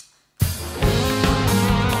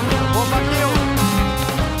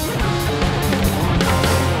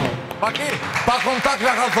 Baki, pa kontakt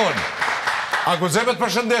nga ka thonë. A guxebet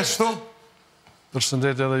përshëndes shtu?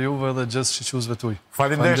 Përshëndet edhe juve edhe gjithë shiquzve tuj.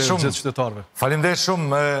 Faleminderit shumë. Gjithë qytetarve. Faleminderit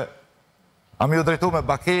shumë. A mi u drejtu me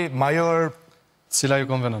Baki, major... Cila ju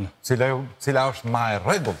konvenon? Cila është ma e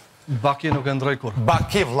rregull? Baki nuk e ndroj kur.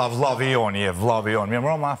 Baki vlavi joni, vlavi joni. Mirë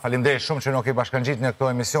mbroma, faleminderit shumë që nuk i bashkangjit në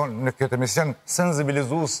këtë emision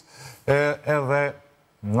sensibilizues edhe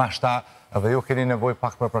nashta edhe ju keni nevojë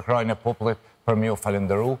pak për përkrajnë e popullit për mi u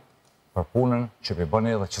falenderu për punën që për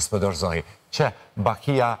bëni dhe që së përdorëzoj. Që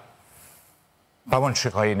Bakia, pa mund që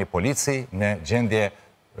ka jeni polici në gjendje,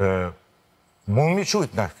 mund mi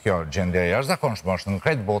qujtë në kjo gjendje jashtëzakonshme, është në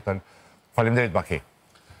krejt botën. Faleminderit Baki.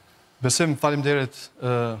 Besim faleminderit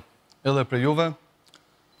edhe për juve.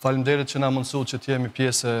 Faleminderit që na mundësu që t'jemi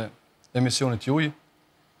pjesë e emisionit juj.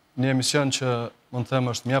 Një emision që mund të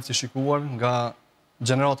them është mjaft i shikuar nga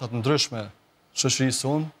gjeneratat ndryshme shoqërisë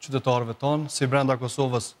sonë, qytetarëve tonë, si brenda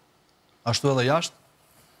Kosovës, ashtu edhe jashtë.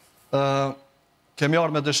 kemi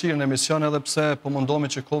ardhur me dëshirë në emision edhe pse po mundohemi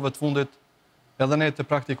që kohëve të fundit edhe ne të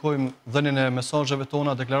praktikojmë dhënien e mesazheve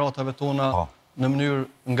tona, deklaratave tona në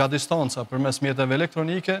mënyrë nga distanca përmes mjeteve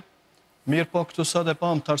elektronike, mirë po këtu sot e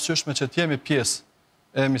pam të arsyeshme që të jemi pjesë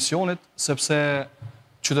e emisionit, sepse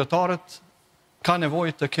qytetarët ka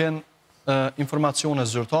nevojë të kenë informacione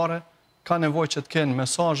zyrtare, ka nevojë që të kenë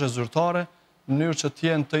mesazhe zyrtare në mënyrë që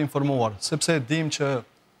të jenë të informuar, sepse dim që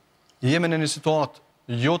jemi në një situatë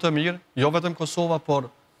jo të mirë, jo vetëm Kosova, por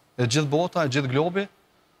e gjithë bota, e gjithë globi,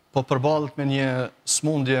 po përballet me një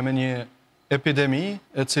smundje, me një epidemi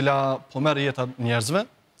e cila po merr jetat njerëzve.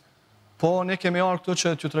 Po ne kemi ardhur këtu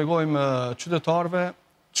që t'ju tregojmë qytetarëve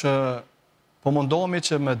që po mundohemi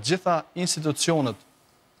që me gjitha institucionet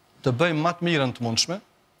të bëjmë më të mirën të mundshme.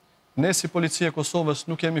 Ne si Policia e Kosovës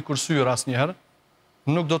nuk kemi kursyer asnjëherë,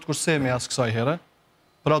 nuk do të kursemi as kësaj here,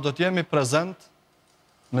 pra do të jemi prezent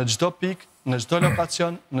në çdo pikë, në çdo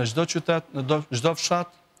lokacion, në çdo qytet, në çdo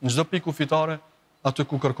fshat, në çdo pikë kufitare aty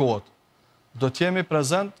ku kërkohet. Do të jemi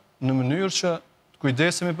prezent në mënyrë që të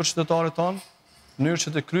kujdesemi për qytetarët tanë, në mënyrë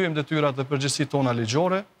që të kryejmë detyrat dhe përgjegjësitë tona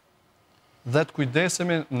ligjore dhe të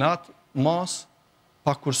kujdesemi në atë mas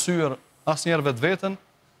pa kursyer asnjëherë vetveten,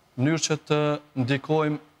 në mënyrë që të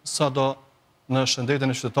ndikojmë sado në shëndetin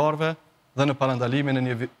e qytetarëve dhe në parandalimin e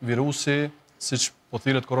një virusi, siç po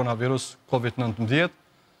thirret koronavirus COVID-19,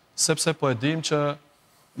 sepse po e dim që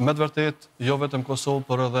me të vërtet jo vetëm Kosovë,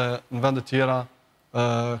 por edhe në vende tjera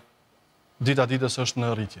dita ditës është në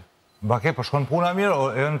rritje. Baki, po shkon puna mirë,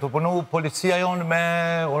 e në të punu policia jonë me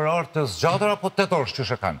orar të zgjatër apo 8 orë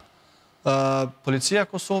që kanë? Policia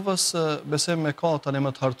Kosovës besem me ka tani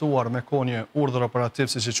më të hartuar me konje urdhër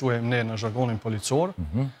operativ, si që quajmë ne në zhargonin policor.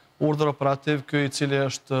 Urdhër operativ ky i cili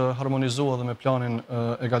është harmonizuar dhe me planin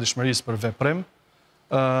e gatishmërisë për veprim.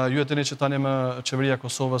 Ju e dini që tani më qeveria e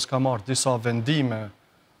Kosovës ka marrë disa vendime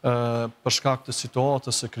për shkak të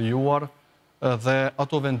situatës së krijuar dhe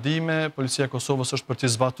ato vendime Policia e Kosovës është për t'i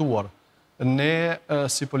zbatuar. Ne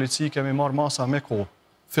si polici kemi marrë masa me kohë.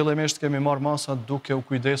 Fillimisht kemi marrë masa duke u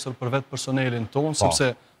kujdesur për vetë personelin tonë,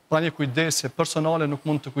 sepse pa një kujdesje personale nuk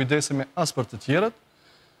mund të kujdesemi as për të tjerët.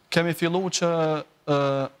 Kemi filluar që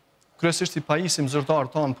kryesisht i pajisim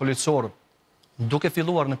zyrtarët tanë policor, duke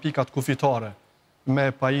filluar në pikat kufitare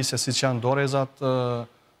me pajisje siç janë dorezat,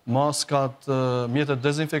 maskat, mjetet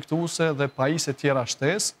dezinfektuese dhe pajisje tjera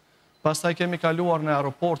shtesë. Pastaj kemi kaluar në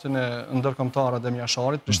aeroportin e ndërkombëtar të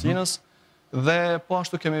Mjasharit, Prishtinës, dhe po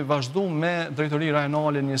ashtu kemi vazhdu me drejtori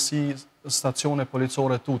rajonale njësi stacione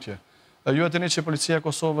policore tutje. Ju e dini që Policia e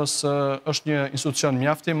Kosovës është një institucion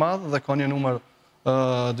mjaft i madh dhe ka një numër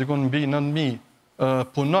dikun mbi 9.000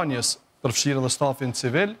 punonjës përfshirë dhe stafin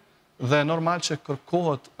civil dhe normal që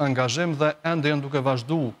kërkohet angazhim dhe ende janë duke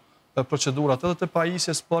vazhdu procedurat edhe të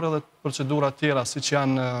pajisjes, por edhe procedurat tjera si që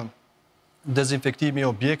janë dezinfektimi i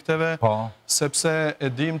objekteve, sepse e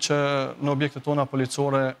dim që në objektet tona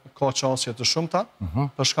policore ka qasje të shumta,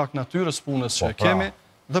 për shkak natyrës punës që kemi,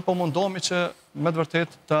 dhe po mundohemi që me të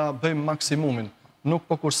vërtet të bëjmë maksimumin. Nuk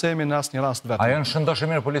po kursemi në asnjë rast vetëm. A janë shëndoshë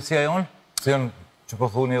mirë policia jonë? Si janë që po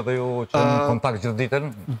thuni edhe ju që në kontakt gjithë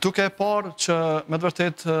ditën? Duke e parë që me të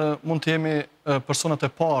vërtet mund të jemi personat e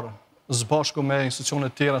parë zbashku me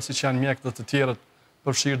institucionet tjera si që janë mjekët dhe të tjerët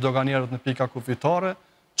përfshirë doganierët në pika kufitare,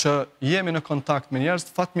 që jemi në kontakt me njerëz,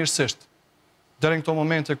 fatmirësisht. Deri në këto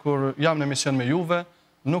momente kur jam në emision me juve,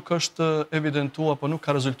 nuk është evidentuar, po nuk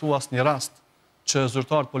ka rezultuar asnjë rast që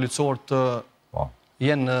zyrtarët policor të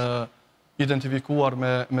jenë identifikuar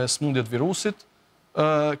me smundjet virusit.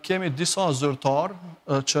 Kemi disa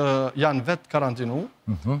zyrtarë që janë vetë karantinu,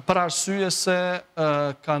 për arsye se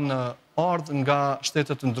kanë ardhë nga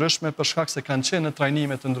shtetet të ndryshme për shkak se kanë qenë në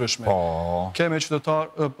trajnime të ndryshme. Kemi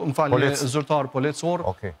zyrtarë policor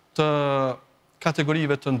të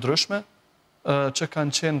kategorive të ndryshme që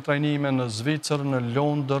kanë qenë trajnime në Zvicër, në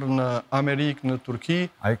Londër, në Amerikë, në Turki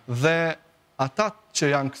dhe ata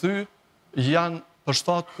që janë kthy janë për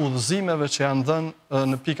shtat udhëzimeve që janë dhënë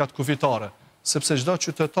në pikat kufitare, sepse çdo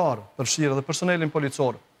qytetar, përfshirë dhe personelin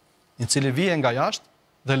policor, i cili vije nga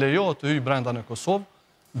jashtë dhe lejohet të hyjë brenda në Kosovë,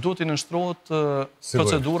 duhet i nënshtrohet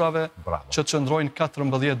procedurave që të qëndrojnë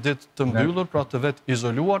 14 ditë të mbyllur, pra të vetë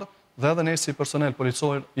izoluar, dhe edhe ne si personel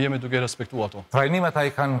policor jemi duke respektuar ato. Trajnimet a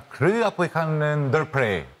i kanë kry apo i kanë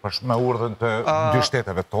ndërprej, me urdhën të dy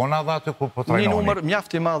shteteve tona dhe aty kur po trajnoni? Një numër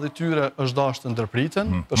mjaft i madh i tyre është dashur të ndërpriten,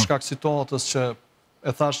 për shkak situatës që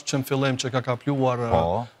e thash që në fillim që ka kapluar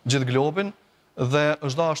gjithë globin, dhe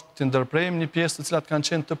është dashur të ndërprejmë një pjesë të cilat kanë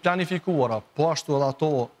qenë të planifikuara, po ashtu edhe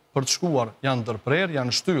ato për të shkuar janë ndërprer,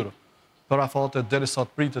 janë shtyrë për afate derisa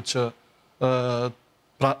të pritet që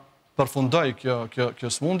përfundoj kjo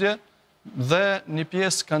smundje. dhe një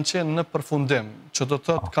pjesë kanë qenë në përfundim, që do të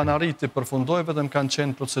thotë kanë arritë të përfundojë, vetëm kanë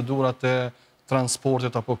qenë procedurat e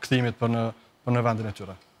transportit apo kthimit për në vendin e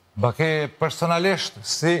tyre. Baki, personalisht,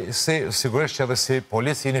 sigurisht që edhe si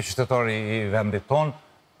polici një qytetari i vendit ton,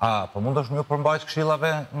 po mund është mjë përmbajt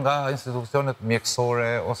këshillave nga institucionet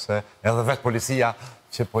mjekësore ose edhe vetë policia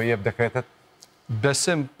që po jep dekretet?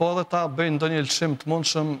 Besim, po dhe ta bëjnë ndonjë lëshim të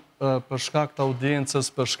mundshëm për shkak të audiencës,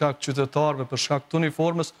 për shkak të qytetarëve, për shkak të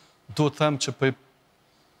uniformës, duhet them që po i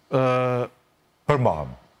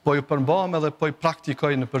përmbahem edhe po i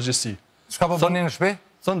praktikoj në përgjithësi. Çka po bëni në shtëpi?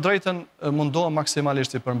 Thënë drejtën, mundohem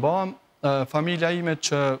maksimalisht i përmbahem. Familja ime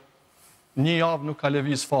që një javë nuk ka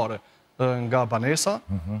lëviz fare nga banesa,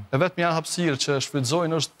 e vetmja hapësirë që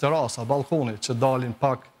shfrytëzojnë është terasa, balkoni, që dalin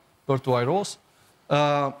pak për të ajros.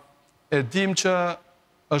 E dim që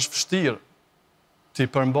është vështirë të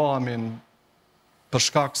i përmbahemin për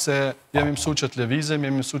shkak se jemi mësu që të lëvizim,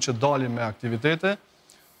 jemi mësu që dalim me aktivitete.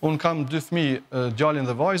 Unë kam 2 fëmijë, djalin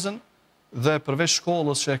dhe vajzën, dhe përveç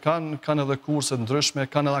shkollës që e kanë edhe kurset ndryshme,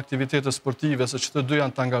 kanë edhe aktivitete sportive, se që të dy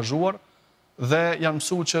janë të angazhuar, dhe janë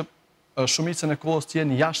mësu që shumicën e kohës të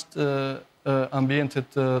jenë jashtë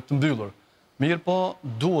ambientit të mbyllur. Mirë po,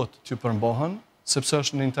 duhet të përmbahen, sepse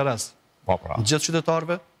është në interes në gjithë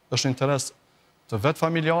qytetarëve, është në interes të vetë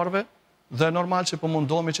familjarëve, dhe normal që po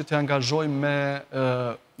mundohemi që të angazhojmë me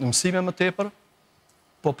mësime më tepër,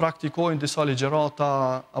 po praktikojnë disa ligjërata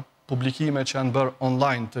publikime që janë bërë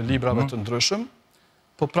online të librave të ndryshëm,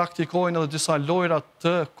 po praktikojnë edhe disa lojra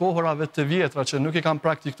të kohërave të vjetra që nuk i kam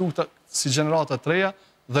praktikuar si gjenerata të reja,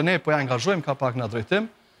 dhe ne po ja angazhojmë ka pak në drejtim,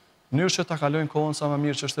 mënyrë që ta kalojnë kohën sa më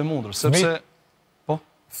mirë që është e mundur. Sepse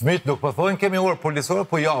fëmijët nuk po thonë kemi orë policore,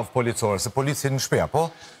 po javë policore, se polici në shtëpi, po?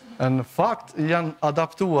 Në fakt, janë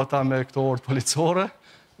adaptuar ata me këto orë policore,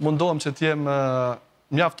 mundohem që t'jem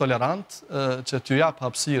mjaft tolerant, që t'ju jap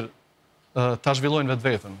hapësirë ta zhvillojnë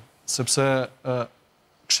vetën, sepse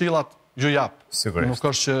këshillat ju jap. Sigurisht. Nuk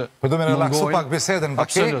është që po do me relaksu pak bisedën,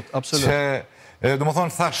 Baki, absolut. Që do më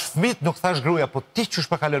thonë thash fëmijët, nuk thash gruaja, po ti që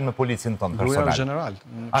shpëkalon me policin tonë personal? Gruaja general.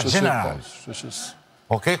 General?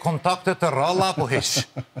 Okej, kontakte të ralla, po hish.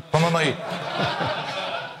 Po më mëj.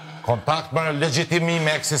 Kontakt me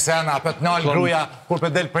legjitimime, eksisena, apet nalë gruja, kur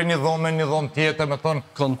për del për një dhomë tjetër, me thonë,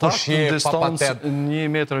 kontakt në distancë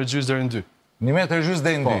 1,5 metra deri në 2. 1,5 metra deri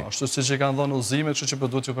në 2? Po, ashtu si që kanë dhënë udhëzime, kështu që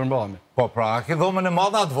po duhet ju përmbahemi. Po, pra, a ki dhomën e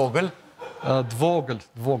madhe atë vogël? Dvogël.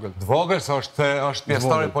 Dvogël, se është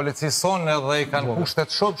pjesëtari policisë sonë edhe i kanë kushtet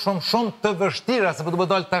shumë të vështira, se po të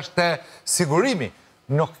dalë tash të sigurimi.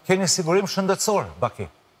 Nuk keni sigurim shëndetësor, Baki.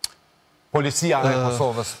 Policia e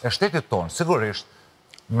Kosovës, e shtetit tonë, sigurisht,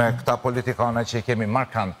 me këta politikane që i kemi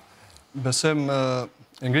markant. Besem,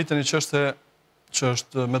 ngritën një çështje që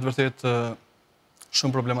është me të vërtet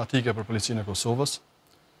shumë problematike për policinë e Kosovës,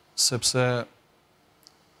 sepse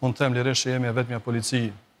mund të them lirisht që jemi e vetmja polici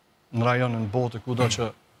në rajonin botë kudo që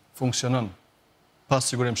funksionon pas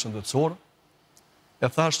sigurim shëndetësor. E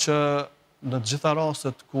thash që në gjitha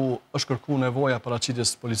rastet ku është kërku nevoja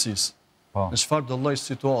paraqitjes së policisë, në çfarë do lloj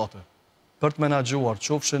situate, për të menaxhuar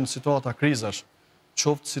qofshin situata krizash,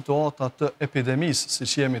 qoftë situata të epidemisë, si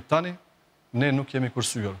që jemi tani, ne nuk jemi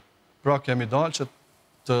kursyer. Pra kemi dalë që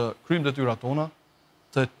të kryjmë detyrat tona,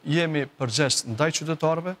 të jemi përgjegjës ndaj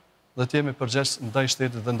qytetarëve dhe të jemi përgjegjës ndaj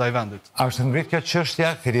shtetit dhe ndaj vendit. A është ngrit kjo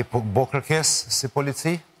çështja, keni bo kërkesë si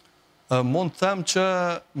polici? Mund të them që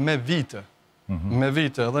me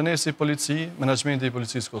vite, edhe ne si polici, menaxhmenti i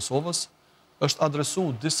Policisë Kosovës, është adresu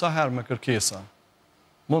disa herë me kërkesa.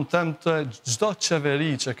 Mund të them të çdo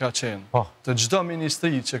qeveri që ka qenë, të çdo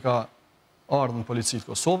ministri që ka ardhur në Policinë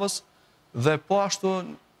Kosovës, dhe po ashtu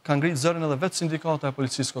ka ngritë zërin edhe vetë sindikata e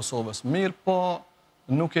Policisë Kosovës. Mirë po,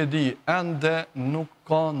 nuk e di, ende nuk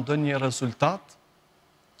ka ndonjë rezultat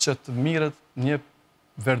që të mirët një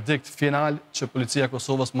verdikt final që Policia e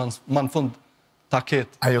Kosovës më në fund ta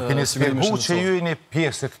ketë. Ajo keni shpjegu që ju jeni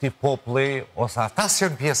pjesë e këtij populli, ose ata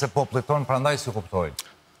janë pjesë e popullit tonë, prandaj si kuptojnë?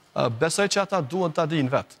 Besoj që ata duhet ta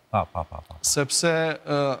dinë vetë. Sepse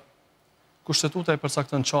kushtetuta i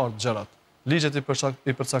përcakton qartë gjërat. Ligjet i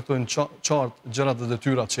përcaktojnë qartë gjërat dhe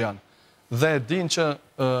detyrat që janë. Dhe dinë që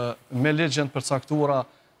me ligjen përcaktuara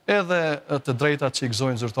edhe të drejtat që i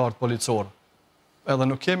gëzojnë zyrtarët policorë. Edhe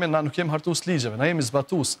nuk kemi hartues ligjeve, na jemi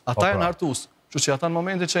zbatues. Ata janë hartues. Kështu që ata në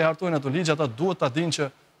momentin që i hartojnë ato ligje, ata duhet ta dinë që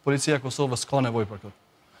Policia e Kosovës ka nevojë për këtë.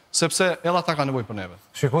 Sepse edhe ata ka nevojë për neve.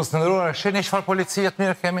 Shikues të nderuar, shihni çfarë policie të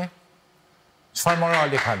mirë kemi? Çfarë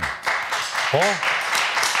morali kanë? Po?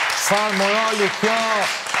 Çfarë morali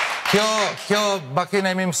kjo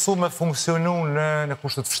Bakina jemi mësu me funksionu në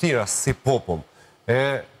kushtet vështira si popull.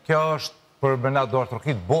 Kjo është për bëna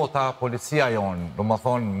duartrokit bota, policia jonë, do më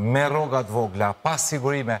thonë, me rogat vogla, pas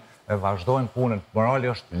sigurime, e vazhdojnë punën, morali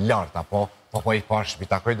është lartë, apo i parë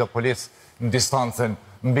shpitakoj do policë në distancën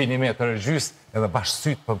mbi 1 metër e gjys, edhe bashkë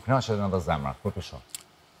sytë për knaqet në dhe zemra. Kur pisho?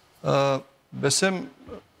 Besim,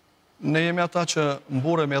 ne jemi ata që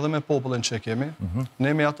mburemi edhe me popullin që kemi,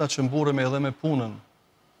 ne jemi ata që mburemi edhe me punën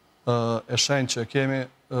e shenjë që kemi,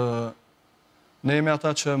 ne jemi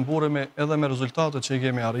ata që mburemi edhe me rezultatet që i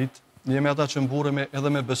kemi arrit, ne jemi ata që mburemi edhe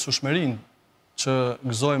me besueshmërinë që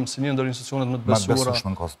gëzojmë si një ndër institucionet më të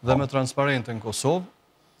besuara dhe më transparente në Kosovë.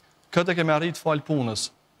 Këtë kemi arrit falë punës,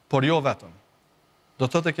 por jo vetëm. Do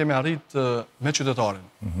të kemi arrit me qytetarin.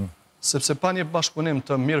 Sepse pa një bashkëpunim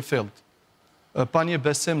të mirë fillt, pa një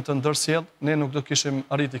besim të ndërsjellë, ne nuk do kishim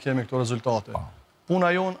arrit të kemi këto rezultate. Puna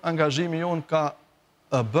jonë, angazhimi jonë ka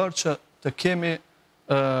bërë që të kemi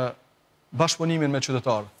bashkëpunimin me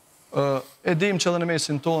qytetarë. E dim që edhe në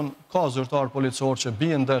mesin tonë ka zyrtar policor që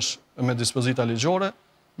bie ndesh me dispozita ligjore,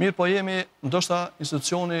 mirë po jemi ndoshta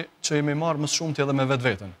institucioni që jemi marrë më shumë të edhe me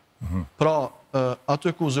vetveten. Pra,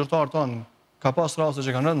 aty ku zyrtar tonë ka pas raste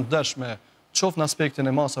që kanë rënë ndesh me qoftë në aspektin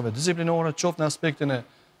e masave disiplinore, qoftë në aspektin e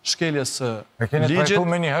shkeljes ligjit. E keni trajtu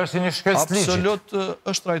me një herë si një shkeljes ligjit? Absolut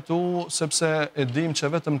është trajtu, sepse e dim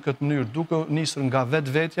që vetëm këtë mënyrë duke nisur nga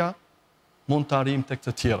vetvetja, mund të arrijmë tek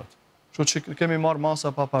të tjerët. Kështu që kemi marrë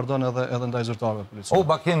masa pa pardon edhe ndaj zyrtarëve policisë. O,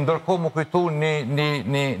 Baki, ndërkohë më kujtu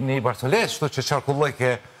një Barcolet, shtu që qarkulloj ke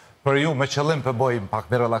për ju me qëllim për bojmë pak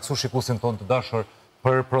me relaksu shikusin tonë të dashur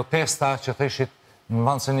për protesta që theshit në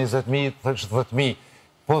vanë se 20.000, theshit 10.000.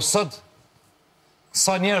 Po sot,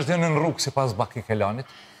 sa njerëz janë në rrugë si pas Baki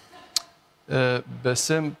Kelanit?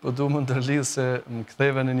 Besim, po du më ndërlidhë se më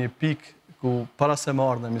ktheve në një pikë ku para se më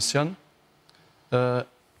ardhë në emision,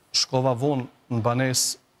 shkova vonë në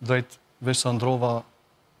banesë drejt veç sa ndrova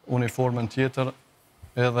uniformën tjetër,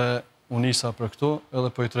 edhe unisa për këto, edhe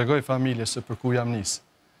po i tregoj familje se për ku jam nisë.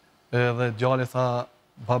 Edhe djali tha,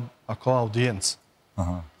 bab, a ka audiencë?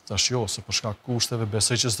 Thash jo, se për shkak kushteve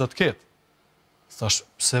besoj që s'do të ketë. Thash,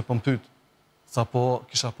 pse po m'pyet? Tha po,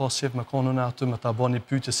 kisha pas qef me konën e aty me ta bë një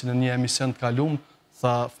pyetje si në një emision të kalum,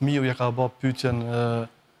 tha fëmiu ja ka bë pyetjen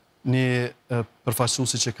një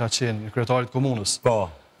përfaqësuesi që ka qenë, një kryetarit komunës. Po.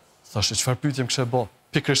 Thash, çfarë pyetje më kishte bë?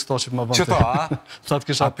 Pikërisht këto që më bën. Çto, a? Tha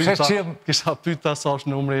kisha pyeta sa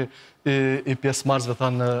është numri i pjesëmarrësve tha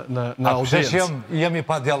në audiencë. Që jam i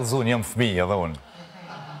pa djallëzun, jam fëmijë edhe unë.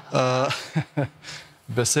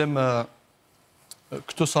 Besim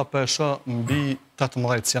këtu sa për e shë mbi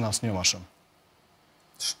 18 si janë asë një ma shumë.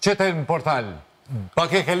 Qëtë në portal,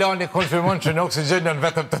 Baki Kelani konfirmon që në oksigen janë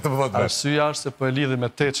vetëm 18 vetë. Arsyeja është se po e lidhi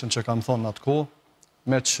me teqen që kam thonë në atë kohë,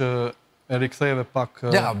 me që e riktheve pak...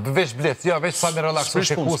 Ja, veç blec, ja, veç sa me relaksu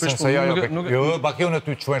shikusin, se jo, Baki unë e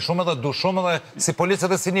ty quen shumë edhe du shumë edhe si policë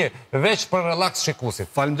edhe si një, veç për relaks shikusit.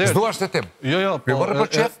 Falemderit. Zdu ashtë të tim. Jo,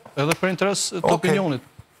 edhe për interes të opinionit.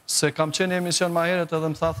 Se kam qenë emision ma heret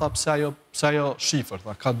edhe më tha pse ajo shifër,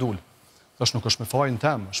 ka dull. Thash nuk është me fajnë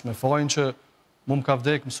temë, është me fajnë që mu më ka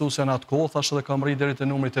vdek mësusja në atë kohë, thash edhe kam rri deri te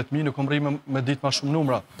numri 8.000, nuk kam rri me ditë ma shumë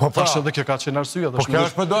numra. Thash edhe kjo ka qenë arsye. Po kjo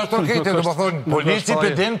është me do ashtë orkete, dhe më thonë, polici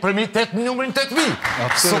për din për mi numrin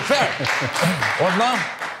 8.000. Super! Odna?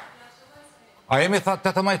 A jemi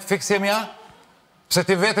 18 fix jemi ja? Pse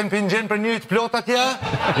ti vetën për një gjenë për një të plot atja?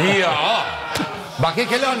 Ja! Baki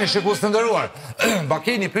Kelani, shikus të ndëruar.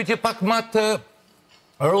 Baki, një pyetje pak ma të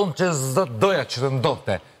rrumë që zdo të doja që të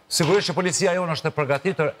ndodhte. Sigurisht që policia jonë është e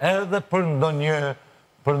përgatitër edhe për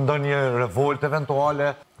ndonjë revolt eventuale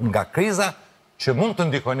nga kriza që mund të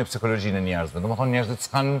ndikojnë në psikologjinë e njerëzve. Do më thonë njerëzit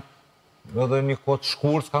s'kanë edhe një kohë të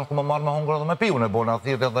shkurtë, s'kanë ku më marrë me hongër edhe me pi. Unë e bona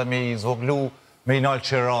thirë edhe me i zvoglu, me i nalë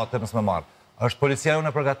qërate, mësë me marrë. Është policia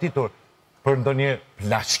jonë e përgatitur për ndonjë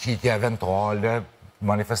plaçkitje eventuale,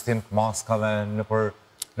 manifestim të maskave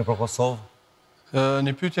në Kosovë?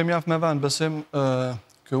 Një pyetje mjaft me vend, besim,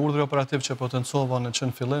 kjo urdhri operativ që potencova në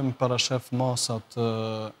qenë fillim parashef masat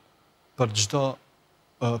për çdo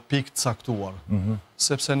pikë të caktuar.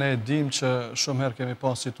 Sepse ne dim që shumë herë kemi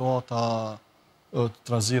pas situata të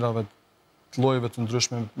trazirave të llojeve të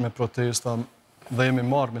ndryshme me protesta dhe jemi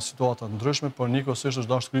marrë me situata të ndryshme, por njëkohësisht është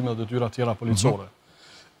dashur krimi dhe detyra tjera policore.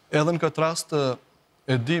 Edhe në këtë rast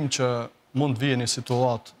e dim që mund të vijë një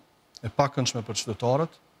situatë e pakëndshme për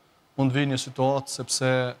qytetarët, mund të vijë një situatë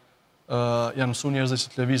sepse janë mësuar njerëzit që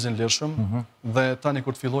të lëvizin lirshëm dhe tani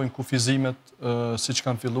kur të fillojnë kufizimet siç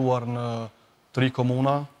kanë filluar në 3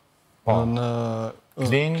 komuna, në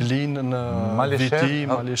Klin, në Viti,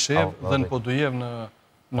 Malishev dhe në Podujev në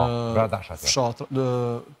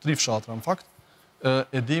 3 fshatra në fakt.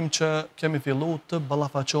 e dim që kemi fillu të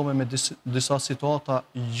ballafaqohemi me disa situata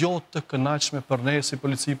jo të kënaqshme për ne si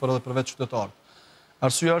polici, por edhe për vetë qytetarët.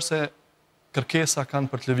 Arsyeja është se kërkesa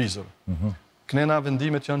kanë për televizor. Kënena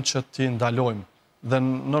vendimet janë që ti ndalojmë. Dhe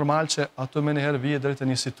normal që ato me njëherë vije drejt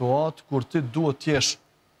e një situatë kur ti duhet t'jesh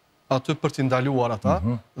aty për t'i ndaluar ata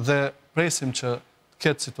dhe presim që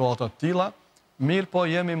ketë situatat tilla, mirë po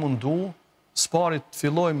jemi mundu sparit të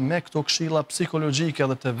fillojmë me këto këshilla psikologjike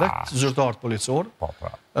dhe të vetë zyrtarët policor,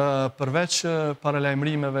 përveç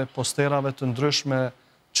paralajmërimeve, posterave të ndryshme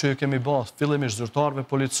që kemi bërë fillimisht zyrtarëve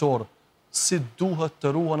policor, si duhet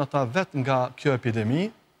të ruhen ata vetë nga kjo epidemi,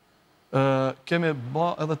 kemi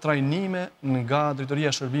bërë edhe trajnime nga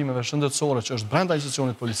Drejtoria e Shërbimeve Shëndetësore që është brenda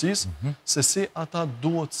institucionit policisë, se si ata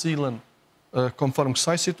duhet sillen konform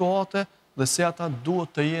kësaj situate dhe si ata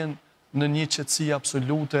duhet të jenë në një qetësi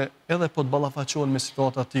absolute edhe po të ballafaqohen me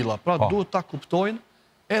situata të tilla. Pra duhet ta kuptojnë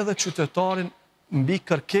edhe qytetarin mbi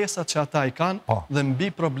kërkesat që ata i kanë dhe mbi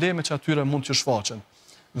problemet që atyre mund të shfaqen.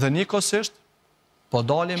 Dhe njëkohësisht po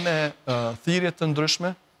dalim me thirrje të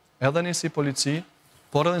ndryshme edhe ne si polici,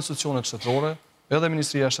 por edhe institucionet shtetërore, edhe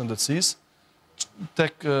Ministria e Shëndetësisë,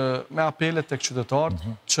 me apele tek qytetarët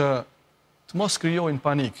që të mos krijojnë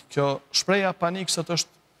panik. Kjo shpreha panik sot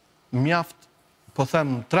është mjaft, po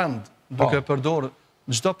them, trend, duke përdorë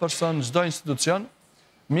çdo person, çdo institucion,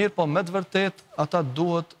 mirë po me të vërtet ata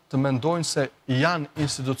duhet të mendojnë se janë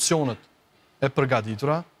institucionet e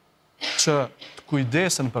përgatitura që të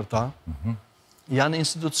kujdesen për ta, janë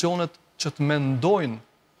institucionet që të mendojnë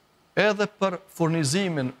edhe për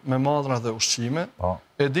furnizimin me madhra dhe ushqime,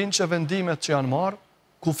 e din që vendimet që janë marrë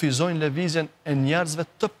kufizojnë lëvizjen e njerëzve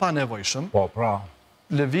të panevojshëm,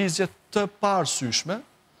 lëvizje të parësyshme,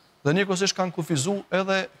 dhe njëkohësisht kanë kufizu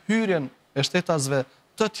edhe hyrjen e shtetasve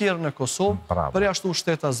të tjerë në Kosovë, përjashtu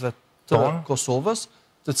shtetasve të Kosovës,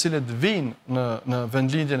 të cilët vinë në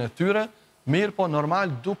vendlindjen e tyre, mirë po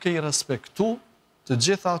normal duke i respektu të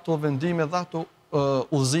gjitha ato vendime dhe ato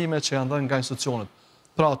udhëzime që janë dhënë nga institucionet.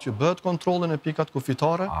 Pra t'ju bëhet kontrollin e pikat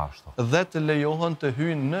kufitare dhe të lejohen të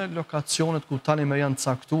hyjnë në lokacionet ku tani më janë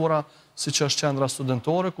caktuara, siç është qendra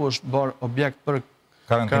studentore, ku është bërë objekt për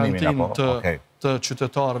karantinë të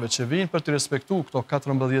qytetarëve që vinë për të respektuar këto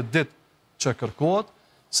 14 ditë që kërkohet,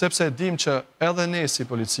 sepse dim që edhe ne si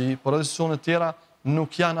polici, por edhe institucionet tjera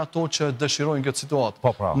nuk janë ato që dëshirojnë këtë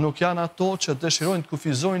situatë. Nuk janë ato që dëshirojnë të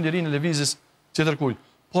kufizojnë lirinë e lëvizjes tjetërkujt,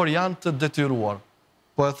 por janë të detyruar.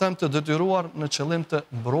 Po e them të detyruar në qëllim të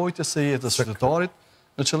mbrojtjes së jetës qytetarit,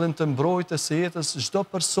 në qëllim të mbrojtjes së jetës çdo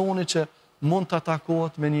personi që mund të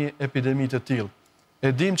atakohet me një epidemi të tillë.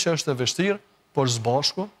 E dim që është e vështirë, por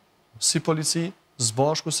zbashku, si polici,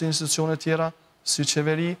 zbashku si institucione tjera, si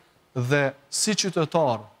qeveri dhe si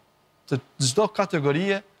qytetar të çdo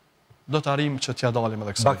kategorie, do të arrijmë që t'ja dalim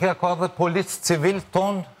edhe kësaj. Baki ka dhe policë civil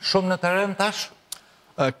ton shumë në teren tash?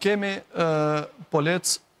 Kemi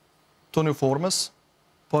policë të uniformës,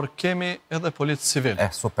 por kemi edhe policë civil.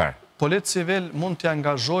 Super. Policë civil mund t'ja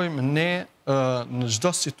angazhojmë ne në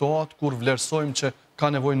çdo situatë kur vlerësojmë që ka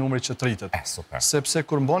nevojë numri që të rritet. Sepse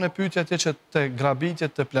kur mbane pyetja atje që të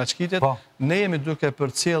grabitjet, të plaçkitjet, ne jemi duke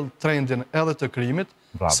përcjell trendin edhe të krimit,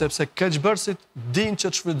 sepse keqbërësit dinë që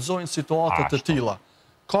të shfrytëzojnë situata të tilla.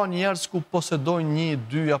 Ka njerëz ku posedojnë 1,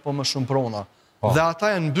 2 apo më shumë prona, dhe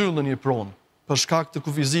ata e mbyllën një pronë për shkak të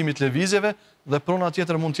kufizimit lëvizjeve dhe prona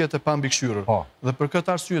tjetër mund të jetë e pambikëqyrur. Dhe për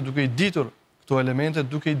këtë arsye, duke i ditur këto elemente,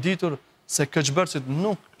 duke i ditur se keqbërësit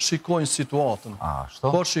nuk shikojnë situatën,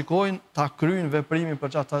 por shikojnë ta kryjnë veprimin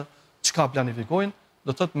për ata çka planifikojnë,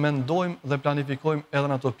 do të mendojmë dhe planifikojmë edhe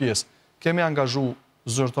në ato pjesë. Kemi angazhu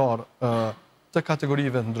zyrtar të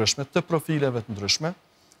kategorive të ndryshme, të profileve të ndryshme,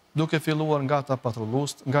 duke filluar nga ata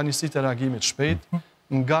patrullust, nga njësitë e reagimit shpejt,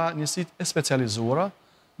 nga njësitë e specializuara,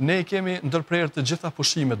 ne kemi ndërprerë të gjitha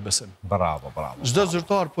pushimet besim. Bravo. Çdo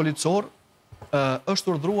zyrtar policor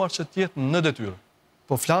është urdhëruar që të jetë në detyrë.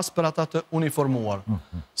 Po flasë për ata të uniformuar.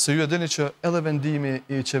 Se ju e dini që edhe vendimi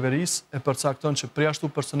i qeverisë e përcakton që përjashtu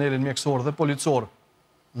personelin mjekësor dhe policor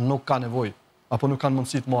nuk ka nevojë apo nuk kanë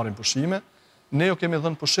mundësi të marrin pushime. Ne jo kemi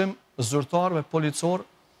dhënë pushim zyrtarëve policor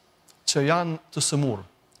që janë të sëmurë,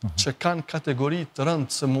 që kanë kategori të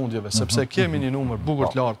rëndë sëmundjeve, sepse kemi një numër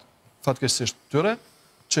bukur të lartë fatkeqësisht tyre,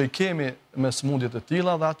 që i kemi me sëmundje të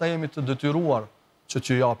tilla dhe ata jemi të detyruar që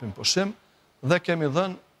t'ju japim pushim dhe kemi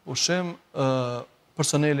dhënë pushim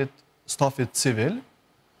personelit stafit civil,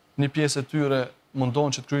 një pjesë e tyre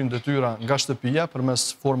mundon që të kryejnë detyra nga shtëpia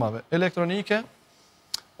përmes formave elektronike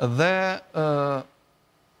dhe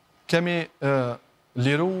kemi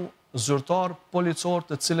liru zyrtar policor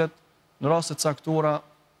të cilët në raste caktuara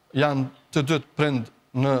janë të dytë prind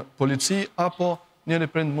në polici apo njëri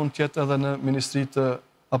prind mund të jetë edhe në ministritë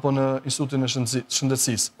apo në institutin e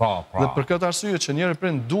shëndetësisë. Dhe për këtë arsye që njëri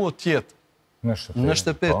prind duhet të jetë në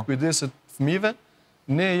shtëpi kujdeset fëmijëve,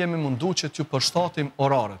 ne jemi mundu që t'ju përshtatim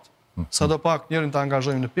oraret. Sadopak njërin të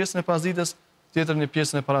angazhojmë në pjesën e pasdites, tjetër në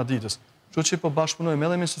pjesën e paraditës. Kështu që po bashkëpunojmë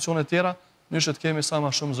edhe me institucione tjera, që të kemi sa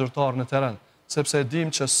më shumë zyrtarë në teren, sepse e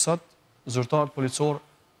dim që sot zyrtarët policor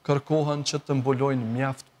kërkohen që të mbulojnë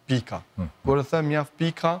mjaft pika. Kur e them mjaft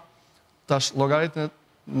pika, tash llogaritën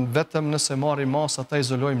vetëm nëse marrim masa ta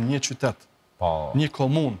izolojmë një qytet, një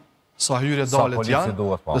komunë, sa hyrje dalet janë,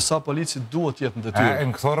 dhe sa polici duhet jetë në detyrë.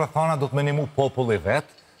 Në këto rrethana do të minimu populli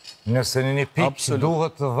vetë, nëse në një pikë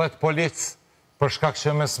duhet 10 policë, për shkak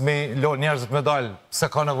që mes me lo njerëzit me dalë, pse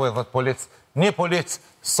ka nevojë 10 policë, një policë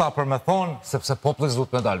sa për me thonë, sepse populli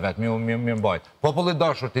duhet me dalë vetë, mi mbajt. Populli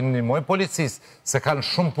dashur të ndihmojë policisë, se kanë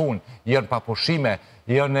shumë punë, janë pa pushime,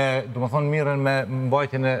 janë, do të thonë, mirën me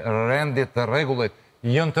mbajtjen e rendit të rregullit,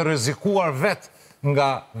 janë të rrezikuar vetë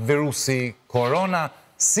nga virusi korona,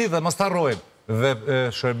 si dhe mos harrojmë dhe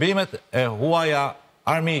shërbimet e huaja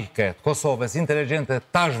armike të Kosovës, inteligjente,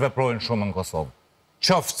 tash veprojnë shumë në Kosovë.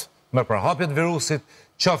 Qoftë me përhapjet virusit,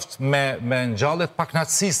 qoftë me ngjallet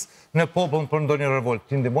paknaqësisë në popull për ndonjë revolt,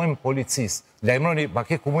 të ndihmojmë policisë. Lajmëroni,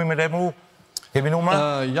 Baki, ku mujmë lajmëru? Kemi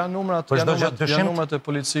numra? Janë numrat e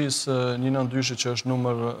policisë 192 që është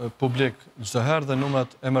numër publik çdo herë dhe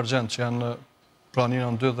numrat emergjent që janë pra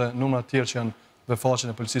 192 dhe numrat tjerë që janë dhe faqen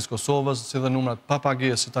e Policisë Kosovës, si dhe numrat pa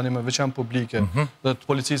pagesë, si tani me veçanë publike, dhe të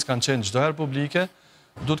policisë kanë qenë çdo herë publike.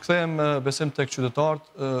 Du të kthehem besim tek qytetarët,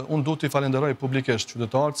 unë du t'i falenderoj publikisht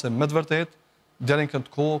qytetarët, se me të vërtet, deri në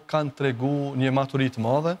këtë kohë kanë tregu një maturit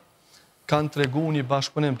madhe, kanë tregu një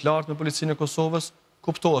bashkëpunim të lartë me Policinë e Kosovës,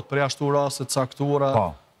 kuptohet përjashtu raste të caktuara,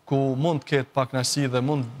 ku mund të ketë pakënaqësi dhe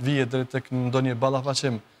mund të vihet deri tek ndonjë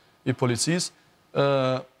ballafaqim i policisë.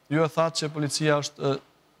 Ju e thatë që policia është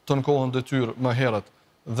të në kohën detyrë më herët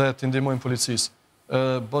dhe të ndihmojnë policisë.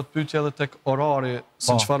 Bët pyetje edhe tek orari,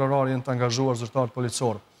 si çfarë orari janë të angazhuar zyrtarët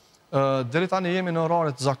policor. Deri tani jemi në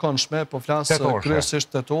orare të zakonshme, po flas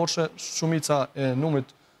kryesisht tetorshe, shumica e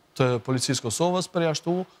numrit të Policisë Kosovës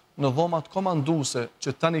përjashtu në dhomat komanduese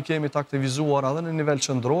që tani kemi të aktivizuar edhe në nivel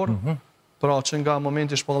qendror, pra që nga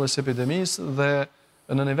momenti i shpalljes së epidemisë dhe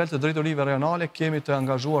në nivel të drejtorive rajonale kemi të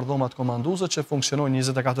angazhuar dhomat komanduese që funksionojnë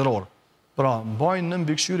 24 orë. Pra, mbajnë në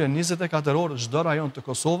mbikëqyrje 24 orë çdo rajon të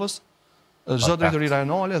Kosovës, çdo drejtori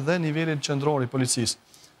rajonale dhe nivelin qendror i policisë,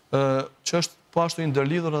 që është po ashtu i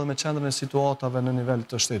ndërlidhur edhe me qendrën e situatave në nivel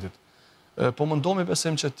të shtetit. Po mundohemi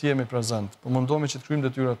besim që të jemi prezent, po mundohemi që të kryejmë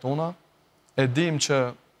detyrat tona. E dim që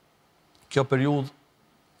kjo periudhë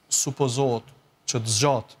supozohet që të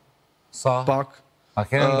zgjat pak. A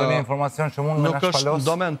keni ndonjë informacion që mund më na shpalos? Nuk është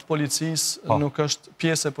domen të policisë, nuk është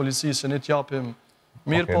pjesë e policisë që ne t'japim.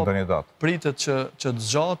 Mirë po, pritet që të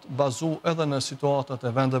zgjat, bazu edhe në situatat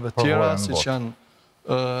e vendeve tjera, si që janë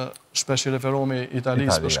shpesh i referomi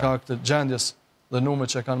Italisë për shkak të gjendjes dhe numrit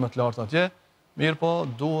që kanë më të lartë atje. Mirë po,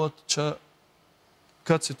 duhet që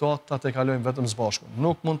këtë situatë ta tejkalojmë vetëm së bashku.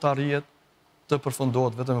 Nuk mund të arrihet të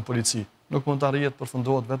përfundohet vetëm me polici, nuk mund të arrihet të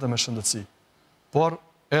përfundohet vetëm me shëndetësi. Por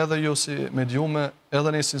edhe ju si mediume,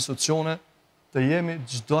 edhe në institucione, të jemi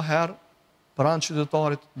çdo herë pranë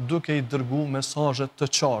qytetarit duke i dërgu mesazhe të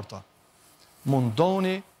qarta.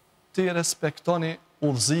 Mundoni të respektoni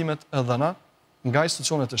udhëzimet e dhëna nga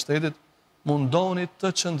institucionet të shtetit, mundoni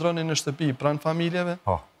të qëndroni në shtëpi pranë familjeve,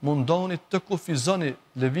 mundoni të kufizoni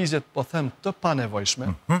lëvizjet, po them, të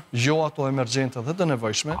panevojshme, jo ato emergjente dhe të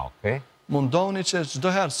nevojshme, mundoni që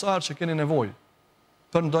çdo herë sa herë që keni nevojë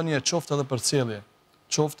për ndonjë qoftë edhe për cjellje,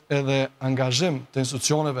 qoftë edhe angazhim të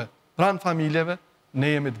institucioneve pranë familjeve, ne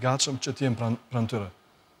jemi të gatshëm që t'jem pranë tyre.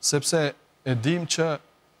 Sepse e dim që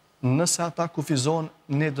nëse ata kufizon,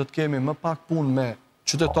 ne do të kemi më pak punë me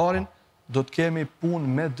qytetarin, do të kemi punë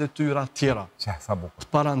me detyra tjera. Të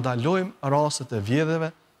parandalojmë rastet e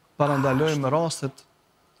vjedhjeve, parandalojmë rastet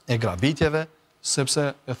e grabitjeve,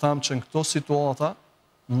 sepse e thamë që në këto situata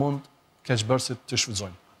mund keqbërësit të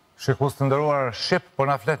shfrytëzojnë. Shikus të nderuar Shqip, po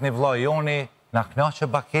na flet një vëlla joni, na knaqe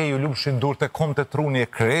Baki, ju lupshin dur të kom të truni e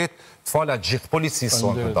kret, të fala gjithë policisë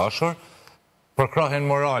sonë të dashur, për krahen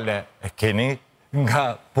morale e keni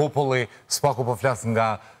nga populli, s'paku po flas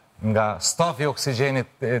nga stafi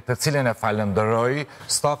oksigjenit të cilin e falenderoj,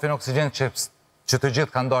 stafin oksigjenit që të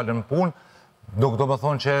gjithë kanë dalën në punë, nuk do më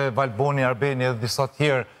thonë që Valboni, Arbeni edhe disa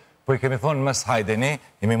tjerë, po i kemi thonë mes hajdeni,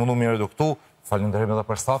 jemi mundu mi reduktu, falenderojmë edhe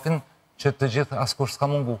për stafin, që të gjithë askush s'ka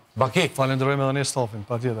mungu. Baki. Falenderojmë edhe një stafin,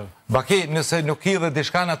 pa tjetër. Baki, nëse nuk i dhe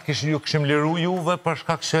dishkanat ju këshim liru juve për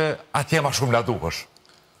shkak që atje ma shumë la dukesh.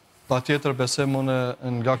 Pa tjetër, besem unë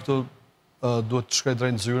nga këtu duhet të shkoj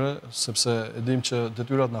drejt zyre, sepse e dim që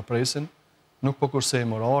detyrat na presin, nuk po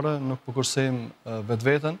kursejmë orare, nuk po kursejmë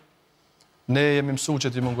vetveten. Ne jemi mësuar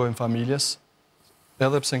që t'i mungojmë familjes,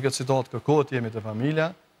 edhe pse në këtë situatë kërkohet jemi të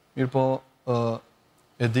familja, mirë po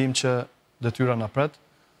e dim që detyra na pret.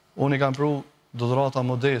 Unë i kam pru dodorata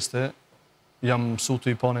modeste, jam mësu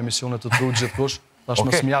të i pa në emisionet të tru gjithkush, tash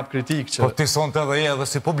mos m'jap kritik që... Po ti sonte edhe je edhe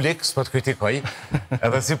si publik, s'po të kritikoj,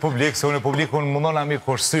 edhe si publik, se unë e publiku në mundon a mi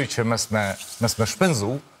kursy që mes me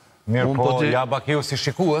shpenzu, mirë po ja Bakiu si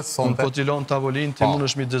shikues, sonte... Unë po t'i lonë tavolin, ti mund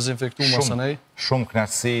është mi dezinfektu masanej. Shumë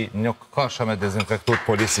knatësi, nuk kasha me dezinfektu të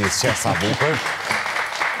policisë, Pjesa bukër.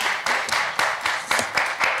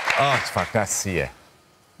 Çfarë knatësi e.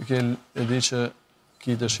 E di që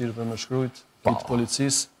ki dëshirë për me shkrujt, ki të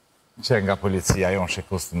policisë. Që nga policia jonë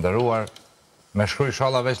shikus të ndëruar, me shkruj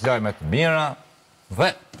shala veç lajmet mira dhe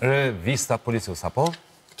revista Policisë, apo?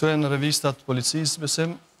 Këto e në revistat Policisë,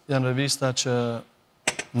 besim, janë revista që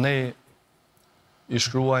ne i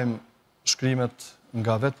shkruajmë shkrimet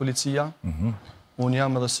nga vetë policia. Unë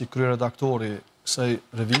jam edhe si kryeredaktori kësaj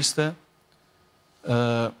reviste.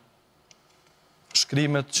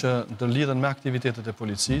 Shkrimet që ndërlidhen me aktivitetet e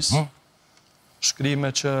policisë,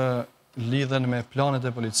 shkrimet që lidhen me planet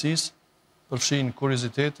e policisë, përfshin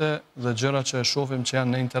kuriozitete dhe gjëra që e shohim që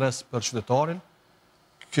janë në interes për qytetarin.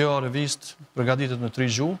 Kjo revist përgatitet në 3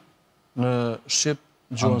 gjuhë, në shqip,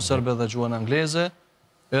 gjuhën serbe dhe gjuhën angleze,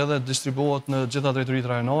 edhe distribuohet në gjitha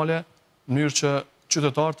drejtoritë rajonale, në mënyrë që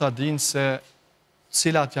qytetarët ta dinë se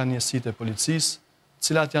cilat janë njësitë e policisë,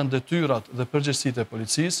 cilat janë detyrat dhe përgjegjësitë e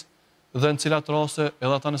policisë, dhe në cilat raste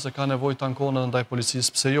edhe ata nëse ka nevojë të ankohen edhe ndaj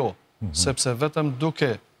policisë, pse jo? Sepse vetëm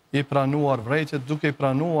duke i pranuar vrejtjet, duke i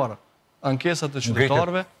pranuar ankesat e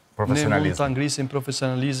qytetarëve, ne mund të ngrisim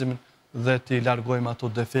profesionalizmin dhe t'i largojmë ato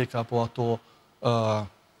defekte apo ato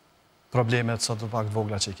problemet sa të pak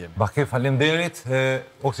vogla që i kemi. Baki, faleminderit.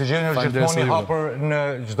 Oksigeni është gjithmonë i hapur në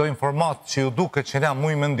çdo informat që ju duket që na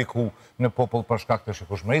mund më ndiku në popull për shkak të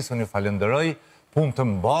shikueshmërisë. Unë ju falenderoj, punë të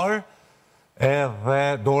mbar. Edhe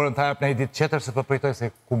dorën ta jap në një ditë tjetër se po pritoj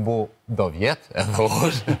se ku mbu do vjet,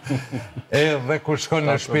 edhe kur shkon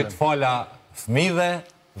në shtëpi të fala fëmijëve,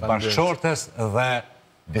 bashkëshortes dhe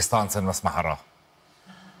distancën mos më harro.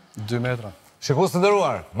 2 metra. Shikues të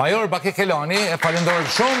nderuar, Major Baki Kelani, e falenderoj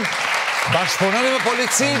shumë. Bashkëpunoni me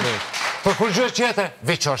policinë për kur gjë tjetër,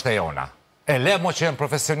 veç është e jona. E le mo që janë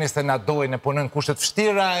profesionistë na dojnë, e punën kushtet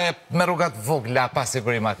vështira, e me rrugat vogla, pa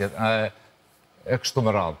sigurim atje, e kështu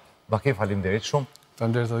me radhë. Baki, faleminderit shumë.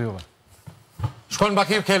 Faleminderit edhe juve. Shkon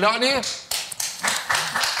Baki Kelani.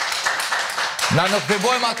 Na nuk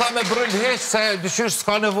përbojmë ata me bryll heq, se dyqysh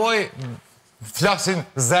s'ka nevoj, flasin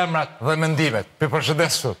zemrat dhe mendimet. Për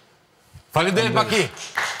përshëndes shumë. Faleminderit Baki.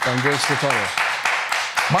 Faleminderit qytetare.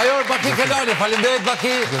 Major Baki Kelani, faleminderit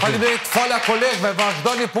Baki, faleminderit fala kolegëve,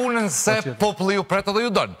 vazhdoni punën se populli ju pret edhe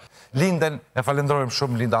ju don. Linden e falenderojmë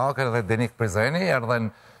shumë Linda Aker dhe Denik Prizeni, erdhen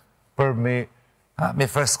për mi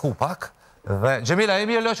fresku pak. Dhe Gjemila, e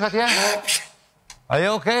mirë loqë atje? Aje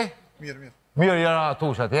okej? Mirë. Mirë jera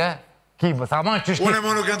atush atje? Kimë, ta manë që shki... Unë e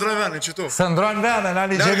më nuk e ndroj venin, qëtu. Se ndrojnë venin, a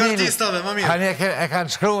një Gjemili... Lërgë artistave, ma mirë. E kanë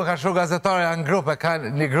shkru gazetare, janë grupe,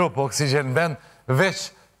 kanë një grupë Oksigen në bend,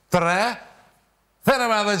 veç 3, thene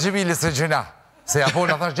me edhe Gjemili se gjuna. Se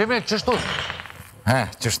Japona thash, Gjemil, qështu?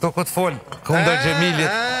 Qështu këtë folë, kundër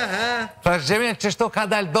Gjemilit. Thash, Gjemil, qështu ka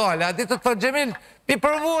dal dole, a ditë të thonë, Gjemil, pi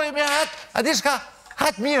përvojmë ja hatë, a di shka,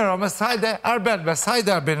 hatë miro, mes hajde Arben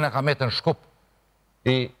në ka metën shkup.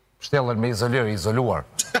 I shtellën me izoluar.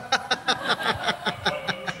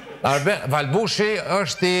 Valbushi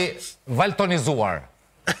është i valtonizuar.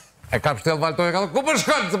 E kam shtellë valtoni, ka ku për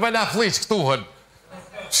shkën, se për la fliq këtuhën.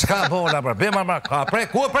 Shka bona, bërë, bima mërë, ka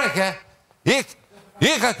prek, ku e prek,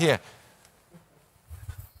 Ik atje.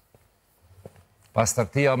 Pas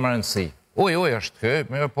tërtia më rëndësi. Uj, është kë,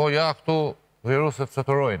 mirë po ja këtu viruset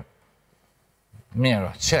fëtërojnë. Mirë,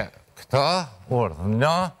 që, këta, urdhë,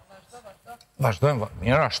 në, vazhdojmë,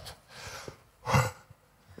 mirë është.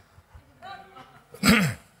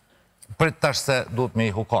 Prit tash se duhet me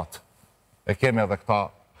i hukat. E kemi edhe këta.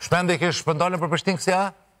 Shpendi i kishë shpëndalën për pështin kësja?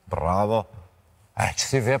 Bravo. Që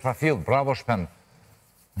si vepra fillë, bravo shpend.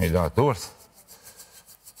 Mi da turth.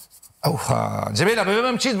 Gjemila, për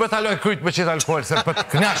me më qitë bërë taloj kryt me qitë alkohol, se për të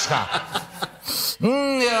knashka.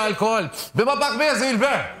 Njërë alkohol. Bëma pak mezi,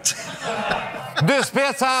 Ilber. 2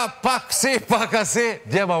 speca, pak si, pak asi.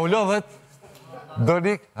 Djema u lodhet.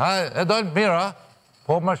 Donik, e dojnë mira.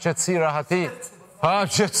 Po më qëtësira hati.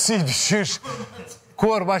 Qëtësi, dëshysh.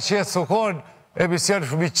 Kur ma qëtë sukon, emision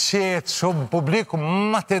shumë i qëtë, shumë publiku,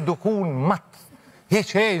 mat edukun, mat.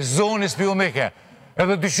 Hiq, hej, zoni s'pi u meke.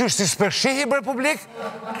 Edhe dyqysh si s'përshihi bre publik?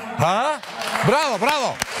 Ha? Bravo,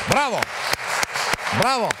 bravo, bravo.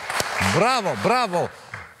 Bravo, bravo, bravo.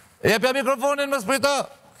 Jepja mikrofonin më sprito.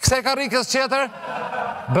 Këse karikës qeter?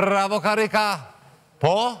 Bravo, karika.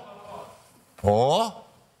 Po? Po?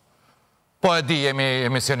 Po e di, jemi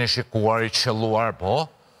emisioni shikuar, i qëlluar, po?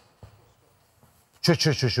 Që.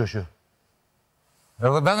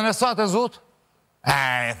 Edhe bendën e sot e zut?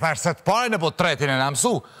 Thash se të pare në po tretin e në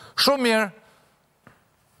mësu. Shumë mirë.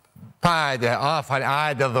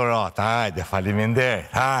 Hajde dhurat, hajde, faliminderit,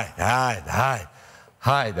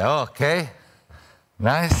 hajde, okej.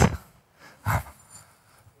 Nice.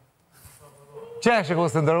 Që,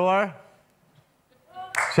 shikus të ndëruar?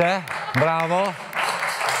 Që, bravo.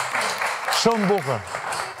 Shumë bukur.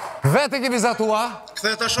 Vete ki vizatua?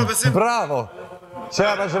 Këthe ta shoh besim? Bravo. Që,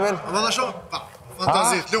 ata shëvel? Ama ta shoh?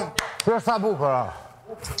 Fantazi, t'lum. Që sa bukur,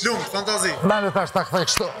 T'lum, fantazi. Mene tash ta këthej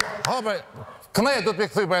kështu. Hope, kënej du t'pi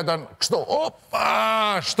këthuj për e dënë kështu.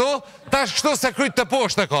 Opa, shtu. Tash kështu se kryt të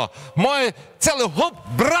poshtë e ka. Moj, cëllë, hop,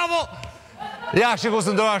 bravo. Ja, shikus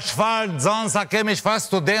të ndërua, shfar, zonsa, kemi shfar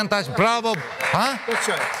studenta, bravo. Ha?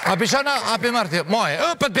 A pishana, a pi marti. Moj,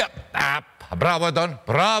 pëtë pja. Bravo e donë,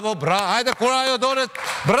 bravo, ajde kura jo donit.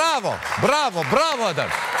 Bravo e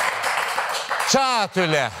donë. Qa ty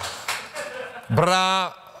le.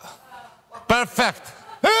 Perfekt.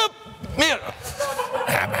 Mirë.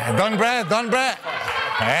 Don bre.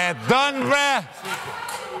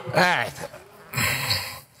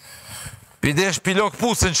 Pidesh pilok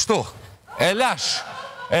pucën qëtu. E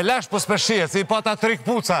lash po s'përshie, si i pata trik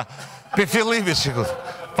puca pi fillimit qikut.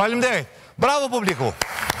 Faleminderit. Bravo publiku.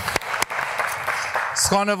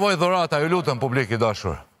 S'ka nevoj dhurata, ju lutëm publik i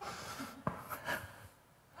dashur.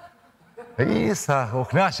 Isa, u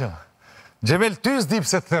knaqëm. Gjemel, ty s'dip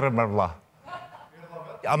se të thërëm mërë vla.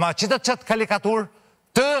 Ama qitët qëtë karikatur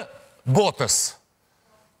të botës.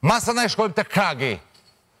 Masë në i shkojmë të kragi.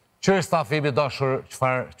 Qërë stafi i dashur,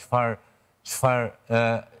 qëfar...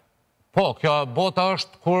 Po, kjo bota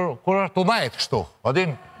është kur është të najtë kështu.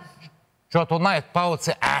 Odin, që të najtë pa u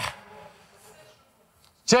që...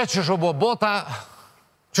 Që shu bo bota,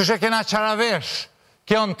 që shë kena qaravesh,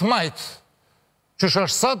 kjo në të majtë, që shë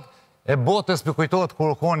është sot, e botës për kujtojtë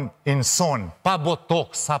kur u konë inson, pa bot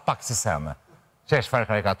tokë, sa pak si seme. Që e shfarë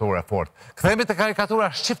karikaturë e fort. Këthemi të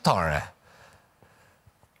karikatura shqiptare.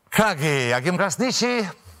 Kragi, Agim Krasniqi,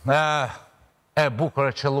 e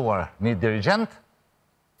bukur e qëlluar, një dirigent,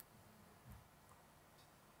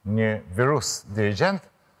 një virus dirigent,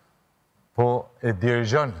 po e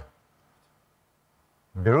dirigjon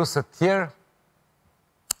viruset tjerë,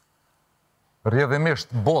 rjedhimisht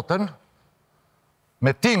botën,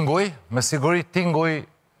 me tinguj, me siguri tinguj,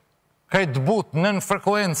 krejt but në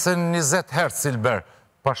frekuencën 20 Hz silber,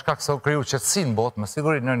 pa shkak se u kriju qetësin bot, me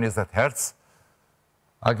siguri në 20 Hz,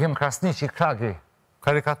 Agim Krasniqi, Kragi,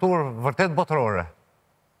 karikatur vërtet botërore.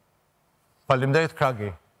 Faleminderit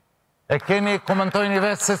Kragi. E keni komentojni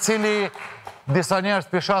vetë se cili disa njerës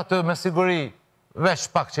pishatë me siguri, veç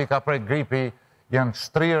pak që i ka prej gripi, janë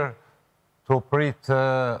shtrirë të prit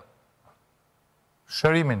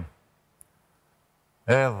shërimin.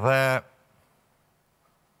 Edhe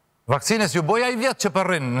vakcines ju boja i vjetë që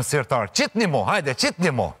përrinë në sirtar. Qitë një mo, hajde, qitë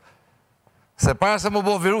një mo. Se para se mu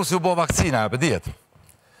bo virus, ju bo vakcina, për djetë.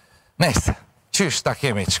 Nese, qysh ta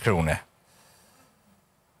kemi të shkrune?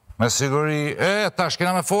 Me siguri, tash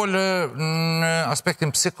kena me folë në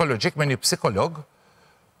aspektin psikologjik me një psikolog,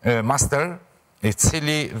 master, i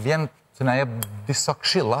cili vjen të na jep disa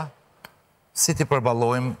këshilla, si ti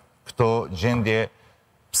përballojmë këto gjendje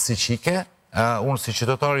psiqike. Unë si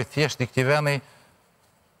qytetari thjesht i këtij vendi,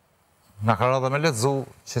 na ka radhë me lexu,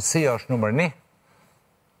 qetësia është numër 1.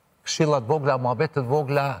 Këshillat vogla, muhabetet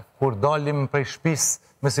vogla, kur dalim prej shtëpisë,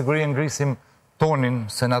 me siguri ngrisim tonin,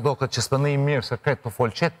 se na do këtë që s'pëndij mirë se kretë të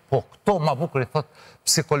folqet, po këto ma bukur i thot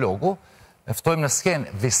psikologu, e ftojmë në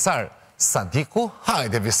skenë Visar Sadiku.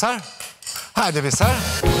 Hajde Visar, hajde Visar.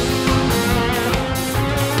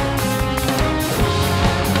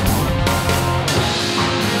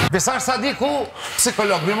 Visar Sadiku,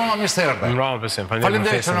 psikolog, mirë ma mirë se erdhe. Bravo, besim.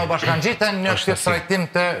 Faleminderit që në bashkan gjiten, një këtë trajtim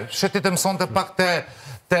të shëtit e mëson të pak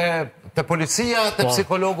të policia, të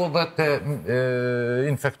psikologu dhe të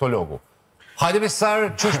infektologu. Hajde Visar,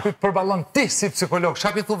 që është përballon ti si psikolog,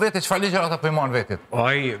 shapi thu vete që fa ligjërat apo i manë vetit?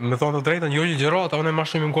 Aj, me thonë të drejtën, jo ligjërat, unë e ma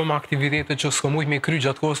shumë më konë me aktivitetet që s'ko mujtë me kry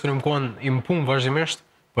gjatë kohës kërë më konë i më punë vazhdimisht,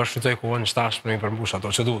 po shfrytoj kohën shtash për mi përmbush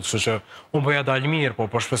ato që duhet. Kështu që unë po ja dal mirë,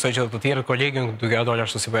 po shpresoj që të tjerë kolegën duke ja dalë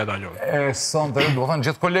ashtu si po ja dalë. Sonte, do të thonë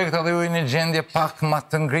gjithë kolegët edhe ju në gjendje pak më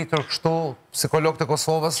të ngritur kështu, psikolog të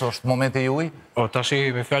Kosovës, është momenti juaj? Tash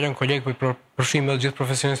me fjalën koleg po përfshim edhe gjithë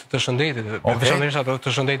profesionistët të shëndetit, veçanërisht ato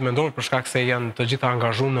të shëndetit mendor, për shkak se janë të gjitha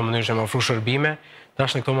angazhuar në mënyrë që më ofrojnë shërbime.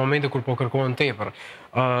 Tash në këto momente kur po kërkohen tepër.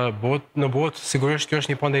 Në botë sigurisht kjo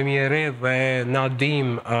është një pandemi e re dhe na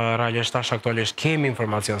dim realisht tash aktualisht kemi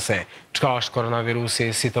informacion se çka është koronavirusi,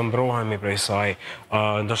 si të mbrohemi prej saj,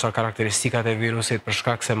 ndoshta karakteristikat e virusit për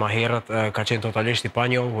shkak se më herët ka qenë totalisht i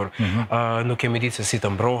panjohur, nuk kemi ditë se si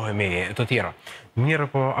të mbrohemi të tjera. Mirë,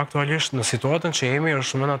 po aktualisht në situatën që jemi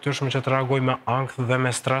është shumë e natyrshme që të reagojmë me ankth dhe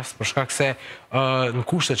me stres për shkak se në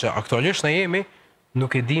kushtet që aktualisht ne jemi,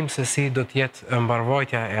 nuk e dim se si do t'jetë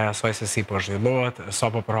mbarvajtja e asaj se si po zhvillohet, sa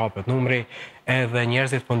po përhapet numri, edhe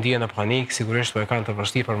njerëzit po ndihen në panik, sigurisht po e kanë të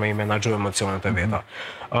vështirë për me i menaxhu emocionet e veta.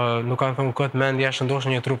 Nuk kanë thënë këtë mendje shëndosh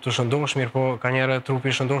një trup të shëndosh, mirë po ka njerë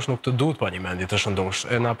trupi shëndosh nuk të duhet pa një mendje të shëndosh.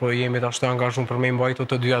 Na po jemi të ashtu angazhuar për me i mbajtur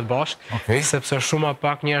të dyja bashkë, sepse shumë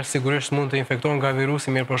pak njerëz sigurisht mund të infektohen nga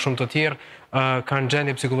virusi, mirë po shumë të tjerë kanë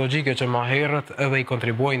gjendje psikologjike që më herët edhe i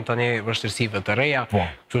kontribuojnë tani vështirësive të reja,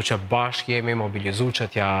 kështu që bashkë jemi mobilizuar që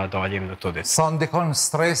t'ja dalim në këto ditë. Sa ndikon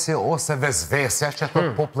stresi ose vezvesja, që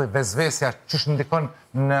thot populli vezvesja, ç'është ndikon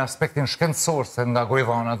në aspektin shkencor, se nga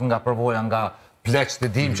gojvanat, nga përvoja, nga pleqt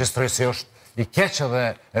e dim që stresi është i keq edhe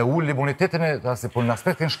e ul imunitetin por në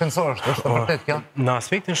aspektin shkencor është e vërtet kjo? Në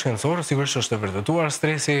aspektin shkencor sigurisht është e vërtetuar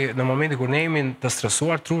stresi në momentin kur ne jemi të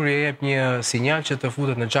stresuar, truri jep një sinjal që të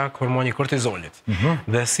futet në gjak hormoni kortizolit.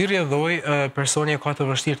 Dhe si rrjedhoj personi ka të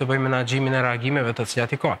vështirë të bëjë menaxhimin e reagimeve të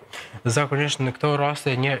cilat i ka. Zakonisht në këto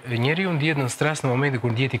raste njeriu ndihet në stres në momentin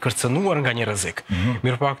kur ndihet i kërcënuar nga një rrezik.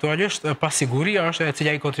 Mirëpo aktualisht pasiguria është e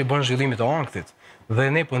cila i kontribon zhvillimit të ankthit. Dhe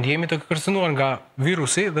ne po ndjehemi të kërcënuar nga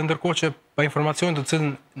virusi dhe ndërkohë që pa informacion të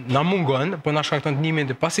cilën na mungon, po na shkakton të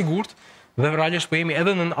ndjemin të pasigurt dhe realisht po jemi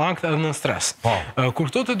edhe në ankth edhe në stres. Kur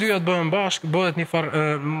këto të dyja të bëhen bashkë, bëhet një farë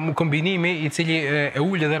kombinimi i cili e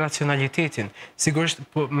ul edhe racionalitetin. Sigurisht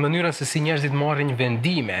mënyra se si njerëzit marrin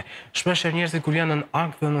vendime. Shpesh njerëzit kur janë në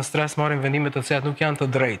ankth dhe në stres marrin vendime të cilat nuk janë të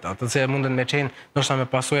drejta, të cilat munden me qenë ndoshta me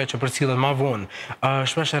pasoja që përcillen më vonë.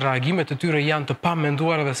 Shpesh reagimet e tyre janë të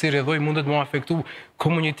pamenduara dhe si rrjedhoj mundet më afektu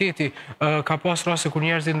komuniteti. Ka pas raste kur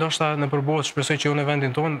njerëzit ndoshta në përballë, shpresoj që në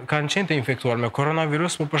vendin tonë kanë qenë të infektuar me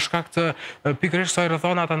koronavirus, por për shkak të pikërisht kësaj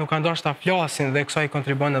rrethana ata nuk kanë dashur ta flasin dhe kësaj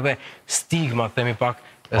kontribon edhe stigma, themi pak,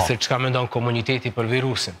 se çka mendon komuniteti për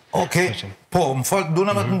virusin. Po, më fal,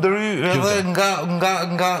 duna me të ndëry edhe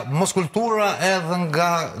nga moskultura edhe nga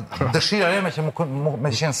dëshira eme që me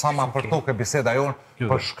qenë sa ma për tokë biseda jonë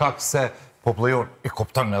për shkak se populli jonë i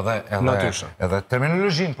kupton edhe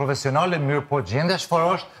terminologjinë profesionale, mirë po gjendja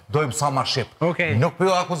çfarë është, dojmë sa ma shqip. Nuk po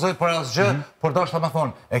ju akuzoj për asgjë, por dashur me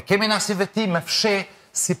thonë, e kemi na si veti me fshe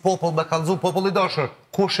si popull me kallëzu, popull i dashur,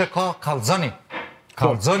 kush e ka kallëzoni.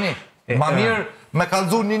 Kallëzoni. Ma mirë me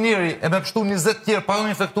kallëzu një njeri e me pështu 20 tjerë pa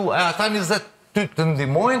u infektu, e ata 20 ty të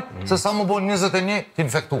ndihmojnë, se sa më bojnë 21 të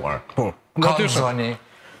infektuar. Kallëzoni.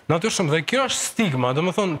 Natyrisht, dhe kjo është stigma, do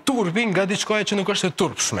më thonë turpi nga diçkaja që nuk është e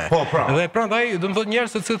turpshme. Dhe prandaj, do më thonë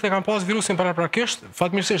njerëz të cilët e kanë pas virusin paraprakisht,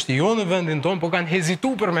 fatmirësisht jo në vendin tonë, po kanë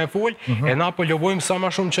hezituar për me fol, e na po lëvojmë sa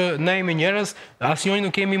më shumë që ne jemi njerëz, asnjëri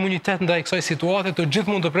nuk kemi imunitet ndaj kësaj situate, të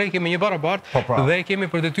gjithë mund të prekim me një barabartë dhe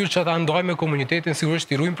kemi për detyrë që ta ndajmë me komunitetin,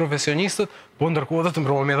 sigurisht i ruajmë profesionistë, po ndërkohë edhe të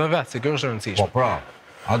mbrohemi edhe vetë, se kjo është e rëndësishme.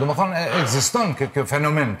 A do më thonë, ekziston kjo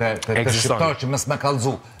fenomen të shqiptarë që mes me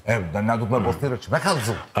kallëzu, na du të me bostirë që me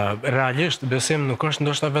kallëzu. Realisht, besim nuk është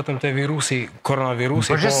ndoshta vetëm të virusi,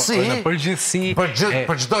 koronavirusi, po në përgjithësi. Për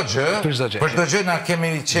çdo gjë, për çdo gjë na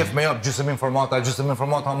kemi qef me jap gjysmë informata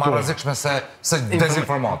më rrezikshme se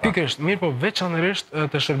dezinformata. Pikërisht, mirë po veçanërisht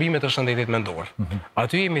të shërbimet të shëndetit mendor.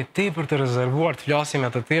 Aty jemi tepër të rezervuar të flasim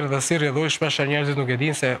me të tjerë dhe si rrjedhoj shpesh njerëzit nuk e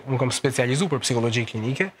dinë se unë kam specializuar për psikologji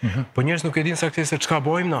klinike, po njerëzit nuk e dinë se çka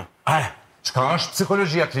bëjmë na. Çka është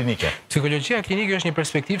psikologjia klinike? Psikologjia klinike është një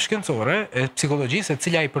perspektivë shkencore e psikologjisë e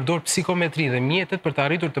cila i përdor psikometri dhe mjetet për të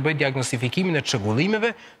arritur të bëjë diagnostifikimin e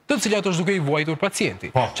çrregullimeve, të cilat është duke i vuajtur pacienti.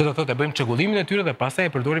 Që do thotë bëjmë çrregullimin e tyre dhe pastaj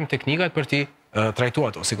e përdorim teknikat për t'i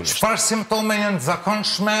trajtuar ato sigurisht. Çfarë simptome janë të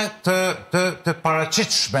zakonshme, të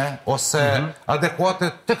paraqitshme ose adekuate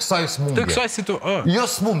të kësaj smundje? Të kësaj situatë. Jo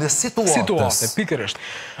smundje, situate, pikërisht.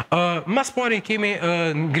 Mas pari kemi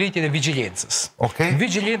ngritjen e vigjilencës.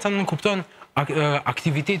 Vigjilenca nuk kupton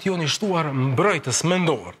aktiviteti jonë i shtuar mbrojtës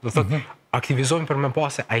mendor. Do thotë aktivizojmë për me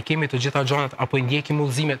pase, a i kemi të gjitha gjanat, apo i ndjekim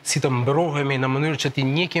udhëzimet, si të mbrohemi në mënyrë që ti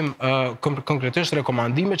ndjekim konkretisht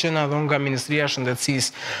rekomandime që na dhon nga Ministria e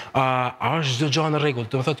Shëndetësisë, a është çdo gjë në rregull,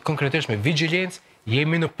 do të thotë konkretisht me vigjilencë,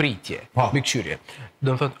 jemi në pritje, mbikëqyrje.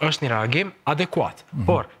 Do të thotë është një reagim adekuat,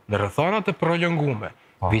 por në rrethana të prolongume,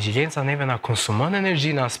 vigjilenca neve na konsumon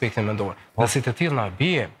energji në aspektin mendor. Dhe si të tillë na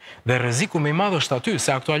bie dhe rreziku më i madh është aty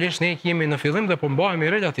se aktualisht ne jemi në fillim dhe po mbahemi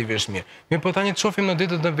relativisht mirë. Mirë, po tani të shohim në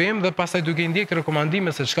ditët e VM dhe pastaj duke i ndjekë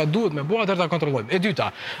rekomandime se çka duhet me bëu atëherë ta kontrollojmë. E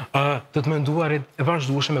dyta, të menduarit e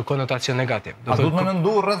vazhdueshëm me konotacion negativ. Do të më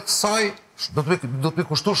menduar rreth kësaj do të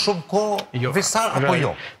kushtu shumë kohë Visar apo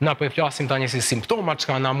jo? Na po e flasim tani si simptoma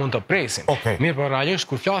çka na mund të presin. Mirë, por realisht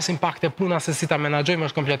kur flasim pak te puna se si ta menaxhojmë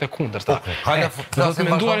është komplet e kundërta. Do të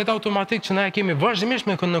menduarit automatik që na e kemi vazhdimisht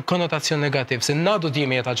me konotacion negativ, se na do të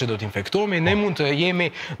jemi ata që do të infektohemi, ne mund të jemi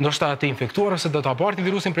ndoshta të infektuar ose do ta bartim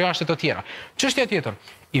virusin për jashtë të tjera. Çështja tjetër,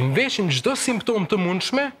 i mbeshim çdo simptom të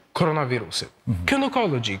mundshme koronavirusit. Kjo nuk ka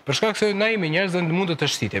logjik, për shkak se na jemi njerëz dhe mund të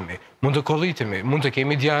shitemi, mund të kollitemi, mund të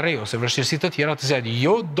kemi diare ose vështirësi të tjera të cilat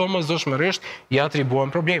jo domosdoshmërisht i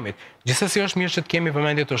atribuohen problemit. Gjithsesi është mirë që të kemi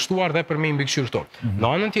vëmendje të shtuar dhe për me mbikëqyr këto.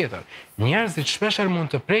 Në anën tjetër, njerëzit shpeshherë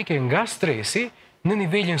mund të preken nga stresi në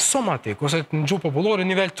nivelin somatik, ose në gjuhë popullore,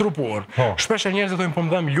 nivel trupor. Shpeshherë njerëzit thonë po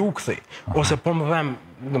më dhem lukthi, ose po më dhem,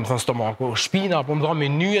 domethënë stomaku, shpina, po më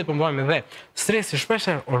dhem nyjet, po më dhem dhe. Stresi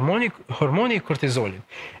shpeshherë hormoni i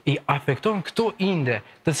kortizolit i afekton këto inde,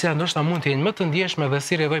 të cilat ndoshta mund të jenë më të ndjeshme dhe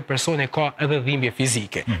si rrethoj personi ka edhe dhimbje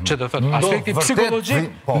fizike. Që do thotë aspekti psikologjik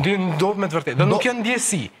ndodh me të vërtetë. Do nuk janë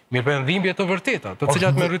ndjesi, mirë po janë dhimbje të vërteta, të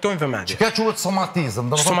cilat meritojnë vëmendje. Çka quhet somatizëm?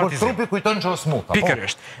 Domethënë kur trupi kujton që është smuta.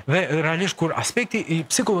 Pikërisht. Dhe realisht kur aspekti i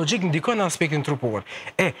psikologjik ndikon në aspektin trupor.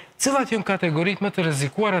 Cilat janë kategoritë më të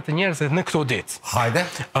rrezikuara të njerëzve në këto ditë? Hajde.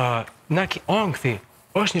 Ankthi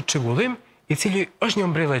është një çrregullim i cili është një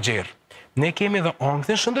ombrellë e gjerë. Ne kemi edhe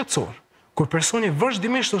ankthin shëndetësor, kur personi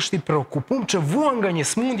vazhdimisht është i preokupuar që vuan nga një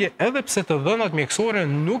smundje edhe pse të dhënat mjekësore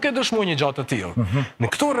nuk e dëshmojnë një gjatë të tillë.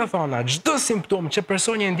 Në këto rrethana çdo simptom që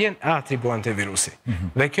personi e ndjen e atribuohen te virusi.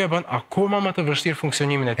 Dhe kjo e bën akoma më të vështirë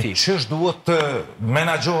funksionimin e tij. Ç'është duhet të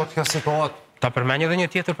menaxhohet kjo situatë? Ta përmendje edhe një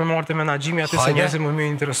tjetër për marrë të menaxhimi aty se njerëzit më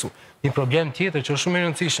mirë interesu. Një problem tjetër që është shumë i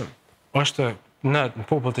rëndësishëm është në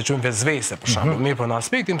popull të quajmë vezvese për shembull. Mirë, po në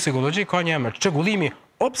aspektin psikologjik ka një emër, çrregullimi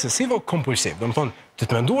obsesivo-kompulsiv, do të thonë të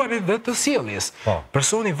menduarit dhe të sjelljes.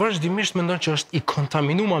 Personi vazhdimisht mendon që është i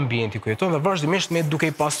kontaminuar ambienti ku jeton dhe vazhdimisht me duke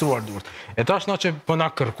i pastruar durt. E tash na që po na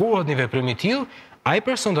kërkohet një veprim i tillë, ai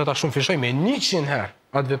person do ta shumëfishoj me 100 herë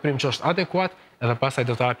atë veprim që është adekuat edhe pastaj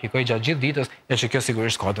do ta aplikoj gjatë gjithë ditës, e që kjo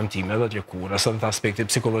sigurisht ka dëmtime edhe të lëkurës, edhe të aspektit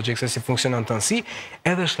psikologjik se si funksionon tënësi,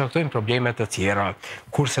 edhe shkaktojnë probleme të tjera.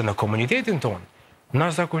 Kurse në komunitetin tonë, na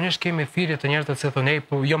zakonisht kemi thirrje të njerëzve që thonë,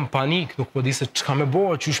 po jam panik, nuk po di se çka më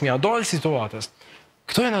bëj, çysh më dal situatës.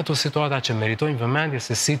 Këto janë ato situata që meritojnë vëmendje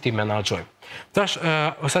se si ti menaxhojmë. Tash,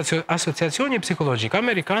 Asociacioni Psikologjik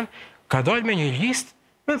Amerikan ka dalë me një listë,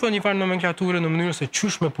 me thonë një farë nomenklature në mënyrë se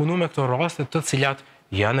çysh me punu me këto raste të cilat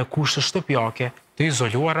janë në kushte shtëpiake, të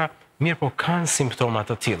izoluara, mirë po kanë simptoma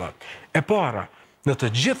të tilla. E para, në të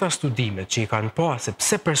gjitha studimet që i kanë pasur se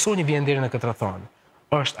pse personi vjen deri në këtë rrethon,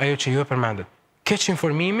 është ajo që ju e përmendet. Keq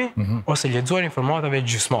informimi ose lexuar informatave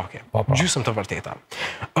gjysmake, gjysmë të vërteta.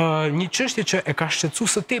 Një çështje që e ka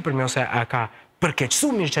shqetësuar së tepërmi ose e ka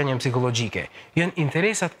përkeqësuar mirëqenien psikologjike janë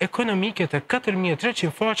interesat ekonomike të 4300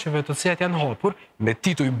 faqeve të cilat janë hapur me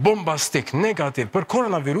titull bombastik negativ për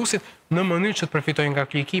koronavirusit në mënyrë që të përfitojnë nga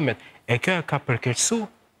klikimet. E kjo ka përkeqësuar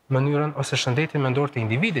mënyrën ose shëndetin mendor të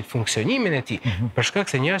individit, funksionimin e tij, për shkak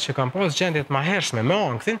se njerëz që kanë pasur gjendje të mëhershme me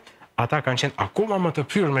ankthin, ata kanë qenë akoma më të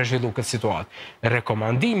pyrë me zhvillu këtë situatë.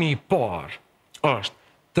 Rekomandimi i parë është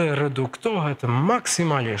të reduktohet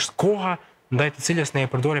maksimalisht koha ndaj të cilës ne e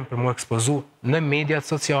përdorim për mu ekspozu në mediat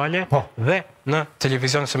sociale dhe në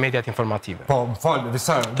televizion së mediat informative. Po, më falë,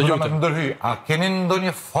 Visar, do të ndërhy, a keni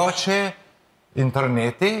ndonjë faqe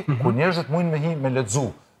interneti ku njerëzit mundin me hi me lexu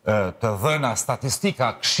të dhëna statistika,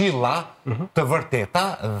 këshilla të vërteta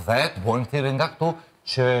dhe të bojnë thirrje nga këtu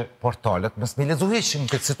që portalet mes me lexu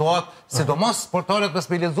heqin këtë situatë, sidomos portalet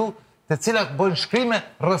mes me lexu të cilat bëjnë shkrime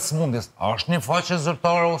rreth smundjes. A është një faqe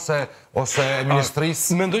zyrtare ose e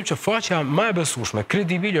ministrisë? Mendoj që faqja më e besueshme,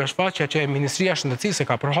 kredibile është faqja që e Ministria e Shëndetësisë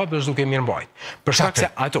ka përhapur është duke mirëmbajtur. Për shkak se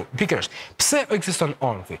ato, pikërisht, pse ekziston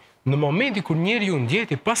ankthi? Në momenti kur njeriu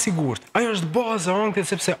ndjeti pasigurt, ajo është baza e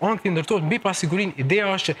ankthit sepse ankthi ndërtohet mbi pasigurinë.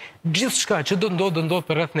 Ideja është që gjithçka që do ndodh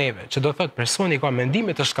për rreth neve, që do thotë personi ka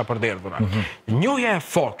mendime të shkapërderdhura. Njohja e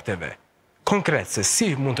fakteve konkret se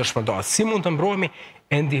si mund të shpërndahet, si mund të mbrohemi,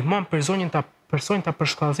 e ndihmon personin ta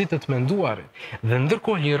përshkallëzitë të menduarit dhe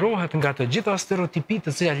ndërkohë lirohet nga të gjitha stereotipit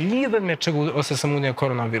të cilat lidhen me çrregull ose sëmundjen e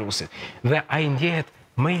koronavirusit dhe ai ndjehet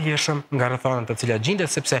më i lirshëm nga rrethanat të cilat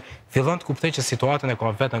gjendet sepse fillon të kuptojë që situatën e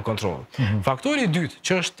ka vetë në kontroll. Faktori i dytë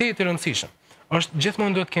që është tetë i rëndësishëm është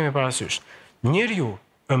gjithmonë duhet kemi parasysh njeriu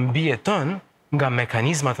mbijeton nga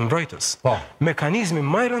mekanizmat mbrojtës. Mekanizmi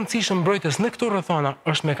më i rëndësishëm mbrojtës në këto rrethana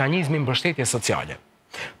është mekanizmi mbështetje sociale.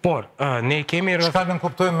 Por, ne kemi... Çka ne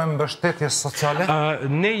kuptojmë me mbështetje sociale?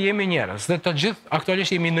 Ne jemi njerëz dhe të gjithë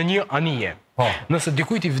aktualisht jemi në një anije. Nëse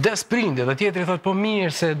dikujt i vdes prindi dhe tjetri thotë po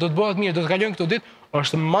mirë se do të bëhet mirë, do të kalojnë këto ditë,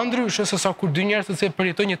 është më ndryshe se sa kur dy njerëz që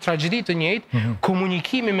përjetojnë një tragjedi të njëjtë,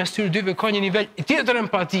 komunikimi mes tyre dyve ka një nivel tjetër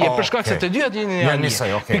empatie për shkak se të dyja jeni në një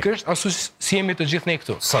anije. Pikërisht ashtu si jemi të gjithë ne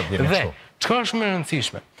këtu. Dhe çka është më e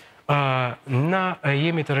rëndësishme? Na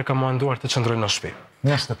jemi të rekomanduar të qëndrojmë në shtëpi.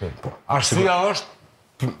 Në shtëpi. Arsyeja është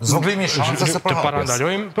zvoglimi i shanseve së të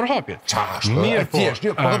parandalojmë përhapjet. Mirë po,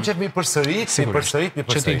 po them që mi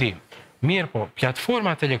përsërit. Mirë po,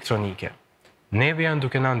 platformat elektronike neve janë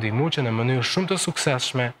duke na ndihmuar që në mënyrë shumë të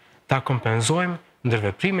suksesshme ta kompenzojmë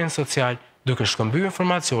ndërveprimin social, duke shkëmbyer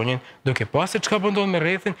informacionin, duke pasur çka po ndodh me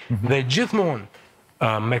rrethin dhe gjithmonë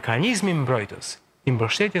mekanizmi mbrojtës, i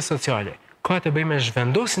mbështetjes sociale, ka të bëjë me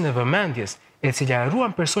zhvendosin e vëmendjes, e cila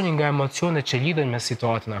ruan personin nga emocionet që lidhen me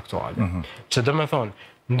situatën aktuale. Që do të thonë,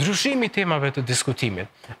 ndryshimi i temave të diskutimit,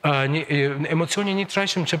 emocioni një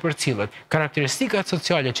trajshëm që përcillet, karakteristikat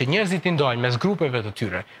sociale që njerëzit i ndajnë mes grupeve të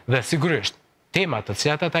tyre, dhe sigurisht temat të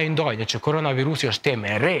cilat ata i ndajnë, që koronavirusi është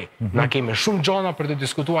temë e re, na kemi shumë gjëra për të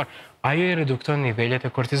diskutuar, ajo i redukton nivelet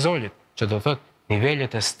e kortizolit, që do thotë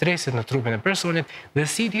nivelet e stresit në trupin e personit dhe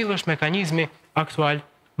si i tillë është mekanizmi aktual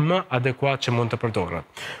më adekuat që mund të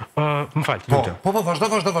përdoret. Më falë, lutem. Po,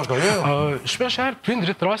 vazhdo. Shpesh herë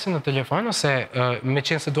prindrit thrasin në telefon ose me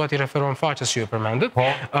qenë se dua t'i referohem faqes që ju përmendët,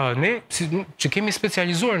 ne që kemi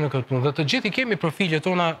specializuar në këtë punë dhe të gjithë i kemi profilet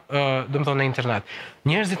tona, domethënë në internet.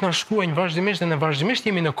 Njerëzit na shkruajnë vazhdimisht dhe ne vazhdimisht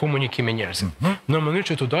jemi në komunikim me njerëzit, në mënyrë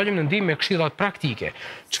që t'u dalim në ndihmë me këshillat praktike.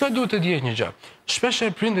 Çka duhet të dihet një gjë? Shpesh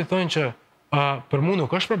herë prindrit thonë që për mua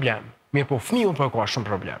nuk është problem. Mirë po, fëmiu po ka shumë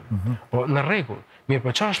problem. Po, në rregull, mirë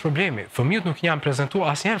po çfarë është problemi? Fëmijët nuk janë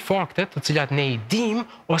prezantuar asnjëherë faktet të cilat ne i dimë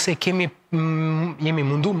ose jemi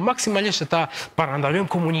mundu maksimalisht të ta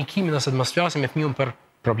parandalojmë komunikimin ose të mos flasim me fëmijën për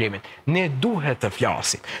problemin. Ne duhet të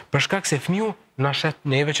flasim, për shkak se fëmiu na shet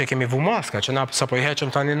neve që kemi vu maska, që na sapo i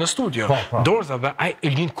heqëm tani në studio. Dorza dhe ai e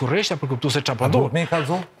lind kurreshta për kuptuar se çfarë do. Me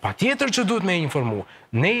kallzu? Patjetër që duhet me informu.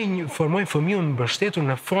 Ne informojmë fëmijën mbështetur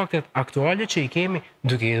në faktet aktuale që i kemi,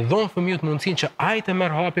 duke i dhënë fëmijët mundësinë që ai të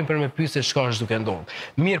merr hapin për me pyetë çka është duke ndodhur.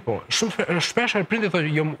 Mirë po, shumë shpesh prindërit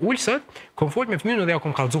thonë jo ulsat, kom fol me fëmijën dhe ja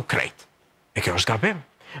kom kallzu krejt. E kjo është gabim.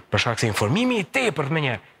 Për shkak se informimi i tepërt më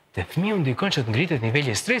njëherë te fëmiu ndikon që të ngritet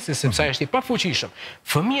niveli i stresit sepse ai është i pafuqishëm.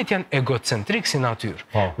 Fëmijët janë egocentrik si natyrë.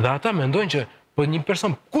 Dhe ata mendojnë që po një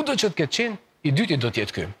person kudo që të ketë qenë, i dyti do të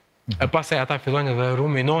jetë ky. E pastaj ata fillojnë dhe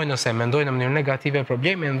ruminojnë ose mendojnë në mënyrë negative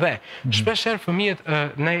problemin dhe shpesh herë fëmijët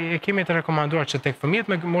ne e kemi të rekomanduar që tek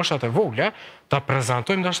fëmijët me moshat e vogla ta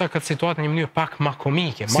prezantojmë ndoshta këtë situatë në një mënyrë pak më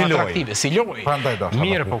komike, më atraktive, si lojë.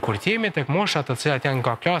 Mirë, po kur jemi tek moshat të cilat janë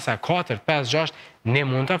nga klasa 4, 5, 6, ne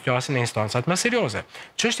mund ta flasim në instancat më serioze.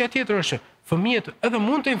 Çështja tjetër është që fëmijët edhe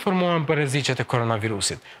mund të informohen për rreziqet e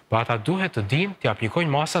koronavirusit, po ata duhet të dinë të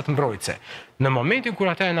aplikojnë masat mbrojtëse. Në momentin kur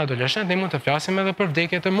ata janë adoleshent, ne mund të flasim edhe për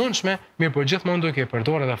vdekje të mundshme, mirë po gjithmonë duhet të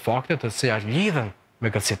përdorë edhe fakte të cilat lidhen me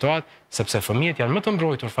këtë situatë, sepse fëmijët janë më të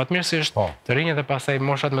mbrojtur fatmirësisht, të rinjët dhe pastaj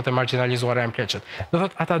moshat më të marginalizuara janë pleqët. Do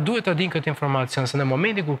thotë ata duhet të dinë këtë informacion se në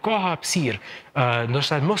momentin kur ka hapësirë,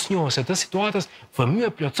 ndoshta mosnjohëse të situatës, fëmia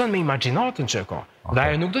plotson me imagjinatën që ka. Dhe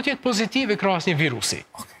ajo nuk do të jetë pozitive krahas një virusi.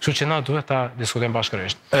 Kështu që na duhet ta diskutojmë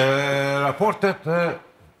bashkërisht. Raportet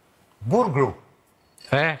burgru.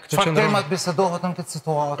 Çfarë temat bisedohet në këtë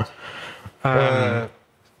situatë?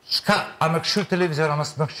 A me këshyr televizor, a me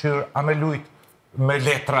s'me këshyr, a me lujt me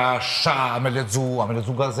letra, a me lexu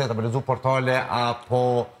gazeta, a me lexu portale,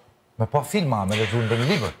 apo me pa filma, a me lexu në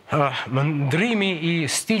libër? Ndrimi i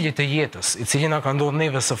stilit të jetës, i cili na ka ndodhur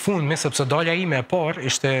neve së fundmi, sepse dalja ime e parë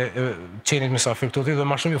ishte qenit Mysafir këtu dhe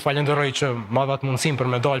më shumë ju falenderoj që ma dhat mundësinë për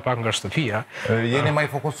me dalë pak nga shtëpia. Jeni më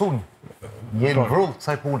i fokusuar. Jeni vrull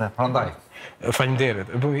kësaj pune, prandaj.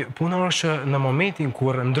 Faleminderit. Puna është që në momentin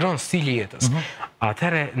kur ndron stili jetës,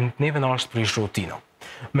 atëherë neve na është prish rutina.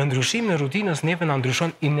 Me ndryshimin e rutinës neve na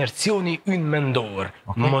ndryshon inercioni ynë mendor,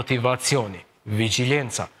 motivacioni,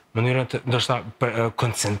 vigjilenca, mënyrën të ndoshta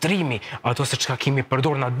koncentrimi, ato se çka kemi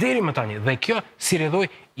përdorur na deri më tani dhe kjo si rrjedhoj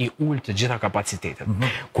i ul të gjitha kapacitetet.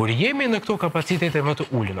 Kur jemi në këto kapacitete më të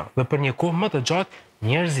ulura dhe për një kohë më të gjatë,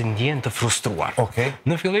 njerëzit ndjen të frustruar.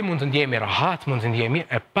 Në fillim mund të ndjemi rahat, mund të ndjemi,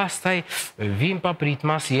 e pastaj vim pa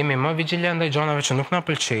pritmas, jemi më vigjilant ndaj gjërave që nuk na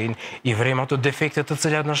pëlqejnë, i vrem ato defekte të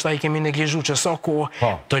cilat ndoshta i kemi neglizhuar që sa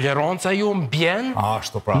kohë, toleranca ju mbjen,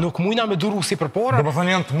 nuk mujna me duru si përpara.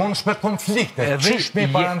 Domethënë janë të mundshme konfliktet. Çish me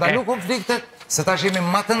parandalu konfliktet, se tash jemi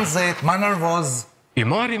më të nxehtë, më nervoz. I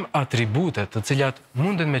marrim atribute të cilat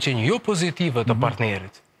munden me qenë jo pozitive të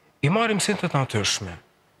partnerit. I marrim si të natyrshme.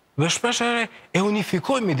 Dhe shpeshherë e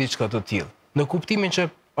unifikojmë diçka të tillë, në kuptimin që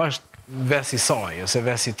është vesi saj, ose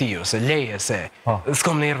vesi ti, ose leje se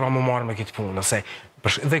s'kam nerva më marr me këtë punë, ose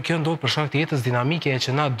dhe kjo ndodh për shkak të jetës dinamike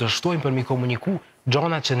që na dështojmë për mi komuniku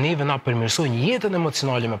gjëra që neve na përmirësojnë jetën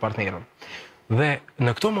emocionale me partnerin. Dhe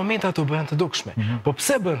në këto momente ato bëhen të dukshme. Po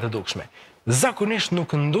pse bëhen të dukshme? Zakonisht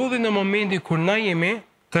nuk ndodhin në momenti kur na jemi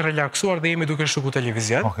të relaksuar dhe jemi duke shikuar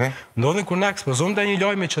televizion. Ndodhin kur na ekspozojmë ndaj një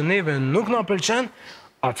lajmi që neve nuk na pëlqen,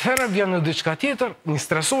 atëherë vjen në diçka tjetër, një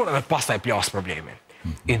stresor dhe pastaj plas problemin.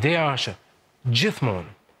 Ideja është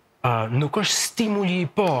gjithmonë nuk është stimuli i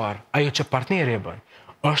parë ajo që partneri e bën,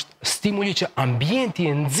 është stimuli që ambienti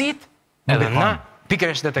e nxit edhe na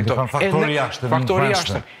pikërisht detektojmë. Faktori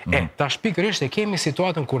jashtëm. Tash pikërisht e kemi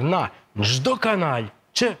situatën kur na në çdo kanal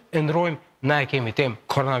që e ndrojmë, na e kemi temë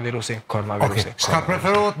koronavirusi. Çka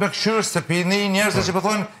preferohet me këshyrë, se për një njerëzve që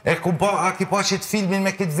pëthojnë, a ki pa qitë filmin me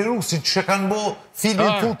këtë virusin, që kanë bo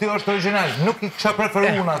filmin tuti është original, nuk i kësha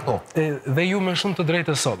preferu në ato. Dhe ju me shumë të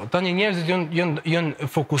drejtë sot. Tani njerëzit jënë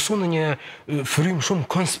fokusu në një frym shumë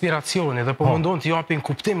konspiracioni, dhe po mundon të japin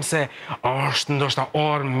kuptim se është ndoshta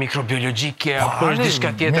armë mikrobiologjike, apo është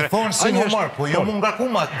diçka tjetër. Me thonë si humor, po jo mu nga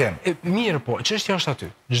kuma të temë. Mirë po, çështja është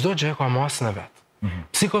aty. Çdo gjë ka masën e vet.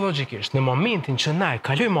 Psikologjikisht, në momentin që na e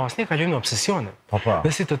kalojmë masën, ne kalojmë në obsesionin.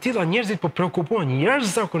 Dhe si të tilla njerëzit po preokupohen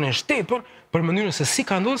jashtëzakonisht tepër për mënyrën se si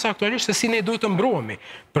ka ndodhur se aktualisht se si ne duhet të mbrohemi.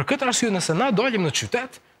 Për këtë arsye, nëse na dalim në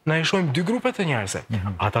qytet, na i shohim dy grupe të njerëzve.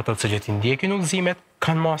 Ata të cilët i ndjekin udhëzimet,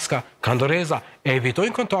 kanë maska, kanë doreza, e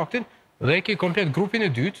evitojnë kontaktin, dhe ke komplet grupin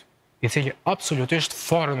e dytë, i cili absolutisht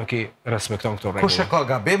fare nuk i respekton këto rregulla. Kush e ka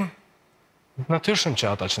gabim? Natyrshëm që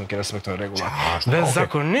ata që nuk i respektojnë rregullat. Dhe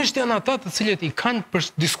zakonisht janë ata të cilët i kanë për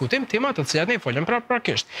diskutim tema të cilat ne folëm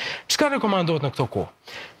praktikisht. Çka rekomandohet në këto kohë?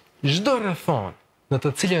 Çdo rrethon në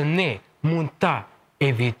të cilën ne mund ta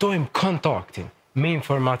evitojmë kontaktin me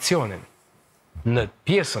informacionin në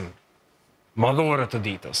pjesën madhore të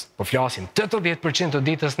ditës, po flasim 80% të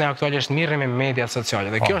ditës ne aktualisht mirremi me mediat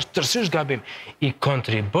sociale, dhe kjo është tërësisht gabim, i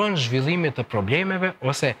kontribon zhvillimit të problemeve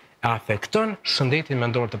ose e afekton shëndetin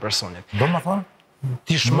mendor të personit. Do më thonë?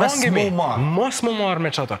 Ti shmangemi, mos më marrë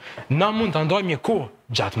me qëta. Na mund të ndojmë një kohë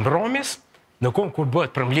gjatë mbrëmjes, në kohë kur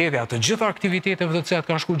bëhet përmbledhja të gjitha aktiviteteve të cilat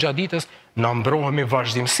kanë shkuar gjatë ditës, na mbrohemi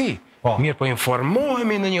vazhdimsi. Mirë po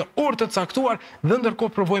informohemi në një orë të caktuar dhe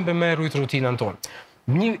ndërkohë provojmë me rujt rutinën tonë.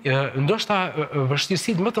 Ndoshta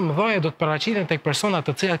vështirësitë më të mëdha do të paraqiten tek persona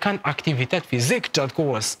të cilat kanë aktivitet fizik gjatë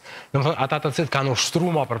kohës. Domethënë ata të cilët kanë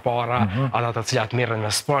ushtruar më përpara, ata të cilat merren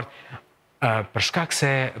me sport, për shkak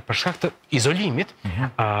të izolimit,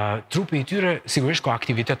 trupi i tyre sigurisht ka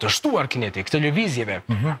aktivitet të shtuar kinetik, televizjeve.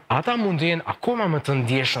 Ata mund të jenë akoma më të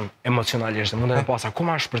ndjeshëm emocionalisht, mund të pas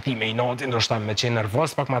akoma shpërtime i natit, ndoshta me qenë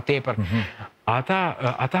nervoz pak më tepër.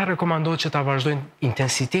 Ata rekomandohet që ta vazhdojnë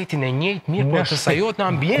intensitetin e njëjtë, mirë po të sajot në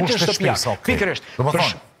ambientin shtëpiak. Pikërisht.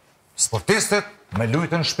 Sportistët me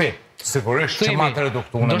lujtën shtëpi, sigurisht që ma të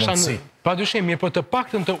reduktu në mundësi. Pa dyshim, mirë po të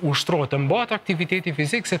paktën të ushtrohet, të mbat aktiviteti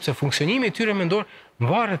fizik, sepse funksionimi i tyre mendor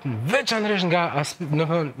varet veçanërisht nga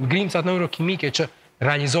grimcat neurokimike që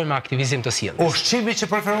realizojnë me aktivizim të sjelljes. Ushqimi që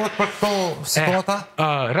preferohet për këto situata?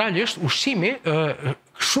 Realisht, ushqimi,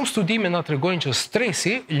 shumë studime na tregojnë që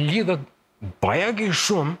stresi lidhet bajagi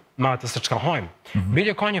shumë me atë se çka hajmë.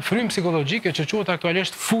 Bile ka një frym psikologjike që quhet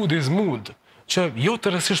aktualisht food is mood, që jo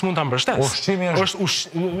të rësisht mund të mbështes. Ushqimi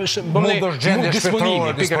është mund është gjendje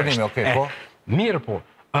shpirtërore disponime, po. Mirë po,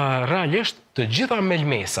 realisht të gjitha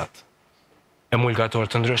melmesat emulgatorë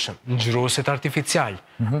të ndryshëm, ngjyruesit artificial,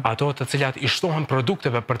 ato të cilat i shtohen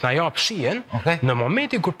produkteve për të na japë shijen, në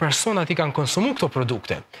momentin kur personat i kanë konsumuar këto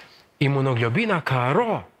produkte, imunoglobina ka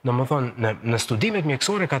ra, në studimet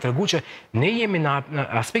mjekësore ka treguar që ne jemi në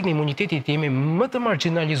aspekt në imunitetit jemi më të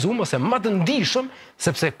marginalizuar ose më të ndihshëm,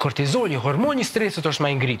 sepse kortizoli, hormoni i stresit është më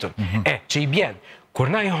i ngritur. Që i bjen, kur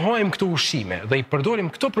na i hajmë këto ushqime dhe i përdorim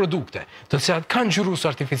këto produkte, të cilat kanë ngjyrues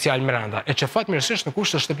artificial brenda, e që fatmirësisht në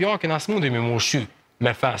kushte shtëpiake na smundemi me ushqy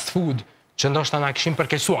me fast food, që ndoshta na kishin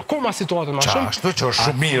përkeqësuar akoma situatën më shumë. Ashtu që është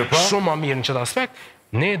shumë mirë, po. Shumë më mirë në çdo aspekt,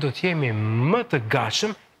 ne do të jemi më të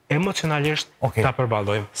gatshëm emocionalisht ta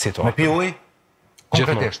përballojmë situatën. Me pi ujë?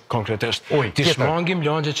 Konkretisht. Konkretisht. Ti tjetër. shmangim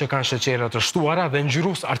lëngje që kanë sheqera të shtuara dhe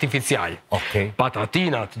ngjyrus artificial.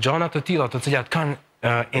 Patatinat, gjana të tilla të cilat kanë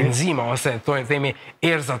enzima ose themi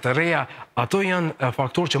erza të reja, ato janë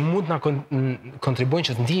faktorë që mund na kontribuojnë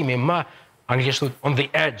që të ndihemi më anglisht on the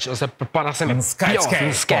edge ose përpara se me në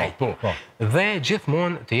skaj. Dhe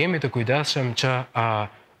gjithmonë të jemi të kujdesshëm që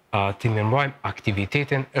të mirëmbajmë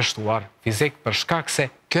aktivitetin e shtuar fizik për shkak se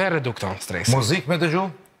kjo e redukton stresin. Muzikë me dëgju?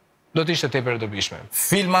 Do të ishte tepër e dobishme.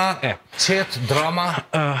 Filma, qet, drama?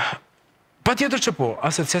 Patjetër që po,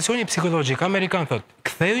 Asociacioni Psikologjik Amerikan thot,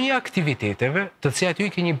 ktheu një aktiviteteve të cilat ju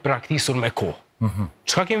i keni praktisur me kohë.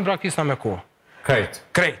 Çka kemi praktisur me kohë?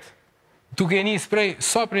 Krejt. Duke nis prej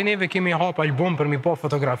sa prej neve kemi hap album për mi po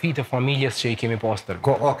fotografitë e familjes që i kemi pas tërë.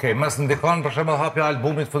 Okej, mes ndikon për shembull hapja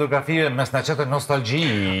albumit fotografive, mes na çetë nostalgji,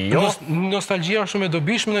 jo? Nostalgjia është shumë e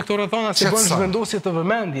dobishme në këto rrethana si bën zhvendosje të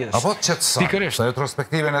vëmendjes. Apo çetsa. Sa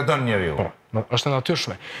retrospektiven e don njeriu. Po, është e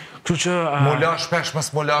natyrshme. Kështu që Mola shpesh,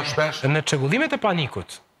 mos mola shpesh. Në çrregullimet e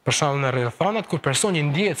panikut, për shembull në rrethanat kur personi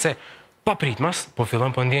ndihet se pa pritmas, po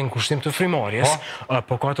fillon po ndjen kushtim të frymarrjes,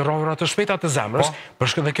 po ka të rrovura të shpejta të zemrës,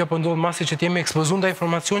 për shkak të kjo po ndodh masi që të jemi ekspozuar ndaj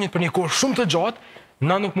informacionit për një kohë shumë të gjatë,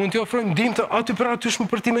 na nuk mund t'i ofrojmë ndihmë të aty për atyshme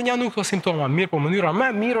për t'i menjanu këto simptoma. Mirë, po mënyra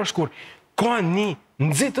më mirë është kur ka një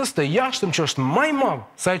nxitës të jashtëm që është më i madh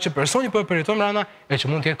se ai që personi po e përjeton brenda e që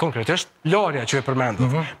mund të jetë konkretisht larja që e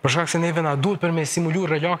përmendët. Për shkak se neve na duhet për me simulu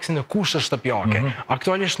relaksin në kushte shtëpiake.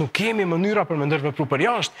 Aktualisht nuk kemi mënyra për me ndërvepru për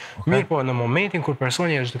jashtë, mirë po në momentin kur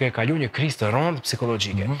personi është duke kaluar një krizë të rëndë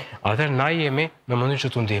psikologjike, atëherë na jemi në mënyrë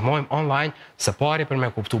që t'u ndihmojmë online, së pari për me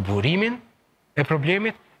kuptu burimin e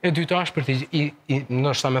problemit, e dyta është për të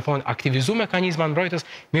ndoshta me thonë aktivizuar mekanizma mbrojtës,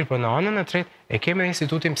 mirë po në anën e tretë e kemi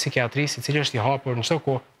institutin psikiatrisë i cili është i hapur në çdo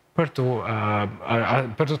kohë për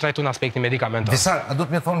të trajtuar në aspektin medikamentos. Visar, a duhet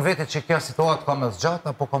më thonë vetë që kjo situatë ka më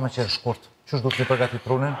zgjatë apo ka më qenë shkurt? Ç'është duhet të përgatit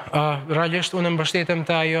prunin? Realisht unë mbështetem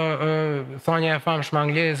te ajo thënia e famshme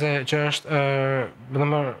angleze që është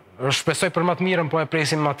shpresoj për më të mirën, po e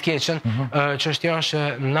presim më të keqen, çështja është që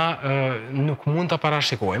na nuk mund ta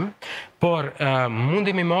parashikojmë, por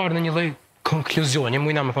mundemi marrë në një lloj konkluzioni,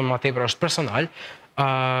 mundna më thonë më tepër është personal.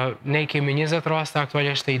 Ne kemi 20 raste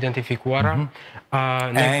aktualisht të identifikuara.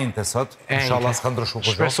 Të sot, inshallah s'ka ndryshuar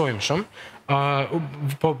kurrë. Shpresojmë shumë.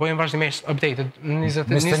 Po jem vazhdimisht updated.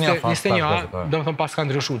 21 do të them pas ka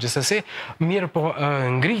ndryshuar, gjithsesi, mirë po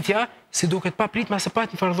ngritja si duket pa pritma se pa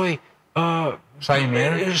një farë lloj shaj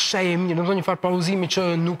mirë, do të thonë një farë pauzimi që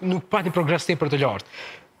nuk pati progres tepër të lartë.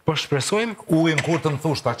 Po shpresojmë ujin kur të më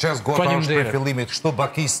thush ta qes gota është për fillimit, kështu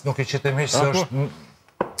Bakis nuk e qetem hiç se është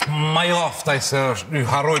ma joftaj se është, ju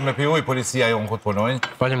harrojnë me pijoj policia jo në këtë punojnë.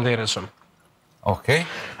 Faleminderit shumë. Okej.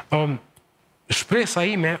 Shpresa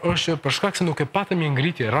ime është që për shkak se nuk e patëm një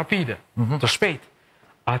ngritje rapide, të shpejt,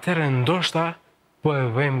 atëherë ndoshta po e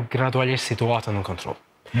vëjmë gradualisht situatën në kontroll.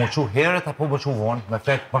 Më çu herët apo më çu vonë, me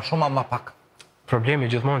flet më shumë ama pak. Problemi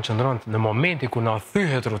gjithmonë qëndron në momenti kur na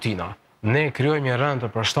thyhet rutina, ne krijojmë një rënd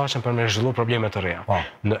të përshtatshëm për me zhvilluar probleme të reja.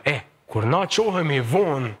 Kur na qohemi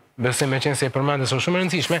vonë, besoj me qenë se e përmendës është shumë e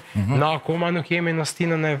rëndësishme, na akoma nuk jemi në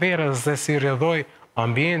stinën e verës dhe si rrjedhoj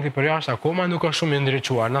ambienti për jashtë akoma nuk është shumë i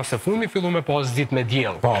ndriçuar. Nëse fundi fillu me pas ditë me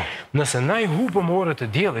diell. Nëse na i hupëm orët e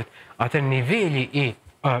diellit, atë niveli i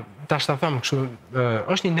tash ta them kështu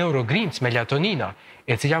është një neurogrimc melatonina,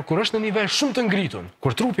 e cila kur është në nivel shumë të ngritun,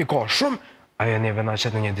 kur trupi ka shumë, ajo neve na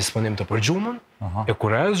qet në një disponim të përgjumën, e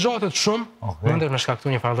kur ajo zgjatet shumë, mundet me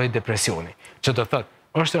shkaktuar një farë lloj depresioni. Që do thotë,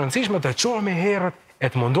 është e rëndësishme të çohemi herët, e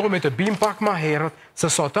të mundohemi të bim pak më herët, se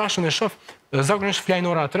sot tash unë shoh zakonisht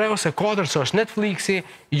flajnora 3 ose 4 që është Netflixi,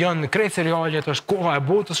 janë krejt serialet, është koha e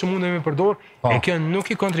botës që mundemi përdor, e kjo nuk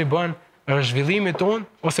i kontribon zhvillimit ton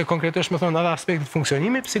ose konkretisht më thonë edhe aspektit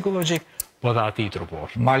funksionimit psikologjik, po dhe atij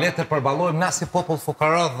trupor. Ma le të përballojmë na si popull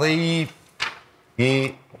fukara dhe i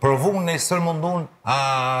provun në sërmundun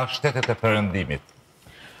a shtetet e perëndimit.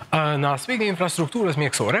 Në aspektin e infrastrukturës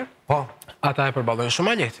mjekësore, ata e përballojnë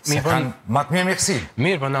shumë lehtë. Se kanë më të mirë mjekësi.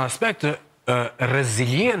 Mirë, po në aspekt të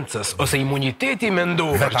reziliencës ose imuniteti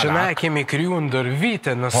mendor që na e kemi krijuar ndër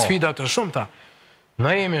vite në sfida të shumta,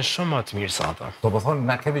 na jemi shumë më të mirë se ata. Do të thonë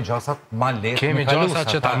na kemi gjasat më lehtë. Kemi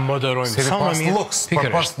gjasat që ta moderojmë sa më mirë.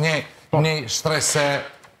 Për pas një strese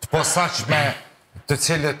të posaçme të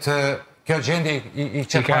cilët kjo gjendje i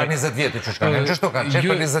qenë para 20 vjetë që shkanë. Qështu ka qenë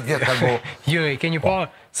për 20 vjetë ka bo? Jo, e keni pa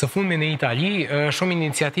së fundmi në Itali, shumë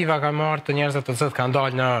iniciativa ka marrë të njerëzët të cëtë kanë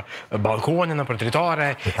dalë në balkone, në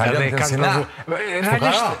përtritare. Italian të sina.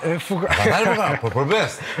 Fukara. Po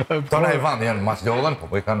përbes. Tona i vandë janë maslodhen,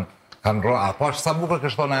 po i kanë ro... A po është sa bukër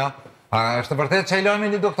kështona ja? A është vërtet që i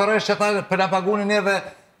lojme një doktoresh që ta për na pagunin edhe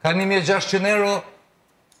ka 1.600 euro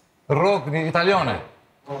rrogë një italiane.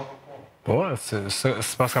 Po,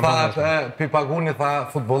 s'pas kam Tha, pi paguni, tha,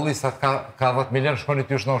 futbolistat, ka 10 milion, shkoni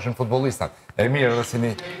t'ju shnoshin futbolistat. E mirë, dhe si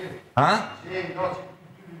një... Ha?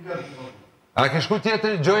 A ke shku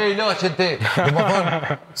tjetër, Gjoja Ilaqin ti, dhe më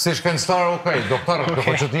thonë, si shkencëtar, okej, doktor, dhe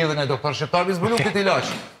po që t'jedhe në doktor shqiptar, vi zbulu këtë Ilaq.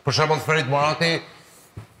 Për shembull Ferit Morati,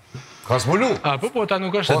 ka zbulu. Po, ta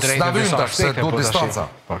nuk është e drejtë Po, s'na tash, se du distanca.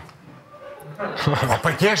 Po,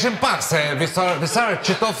 për keshim pak, se Visar,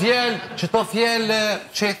 qëto fjell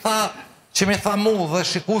që i tha, që mi tha mu dhe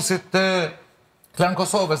shikusit të Klan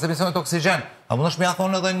Kosovës, dhe misionet oksigen, a mund është mi a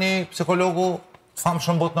thonë edhe një psikologu të famë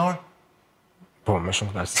shumë botënor? Po, me shumë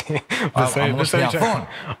knasi. A mund është mi a thonë?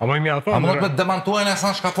 A mund mi a thonë? A mund të me demantuajnë e sa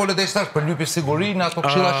në shkafole dhe ishtash për lypi sigurinë, ato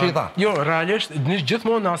këshilla që i tha? Jo, realisht,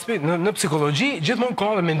 gjithmonë në aspekt, në psikologji, gjithmonë ka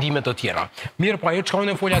dhe mendimet të tjera. Mirë, po ajo që ka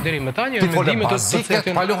unë e folja deri më ta, një mendimet të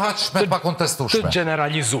ciket paluhatshme pa kontestueshme. Të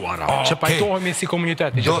generalizuara, që pajtohemi si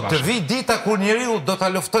komuniteti do të vi dita kur njeriu do ta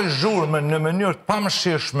luftoj zhurmën në mënyrë të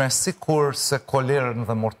pamëshirshme, sikur se kolerën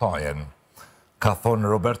dhe mortajen. Ka thonë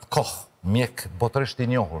Robert Koch, mjek botërisht i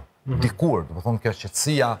njohur, dikur, do të thonë kjo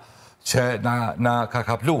qetësia që na ka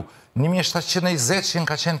kaplu. 1720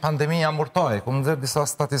 ka qenë pandemia mortaje, ku më nxjerr disa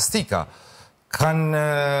statistika. Kanë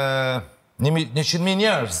 100.000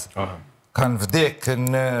 njerëz kanë vdekë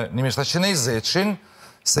në 1720,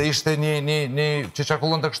 se ishte një që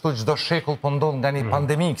qarkullon të kështu çdo shekull po ndodh nga një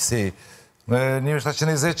pandemik si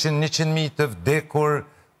 1720 100.000 të vdekur,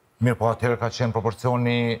 mirë po atëherë ka qenë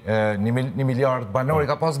proporcioni 1 miliard banori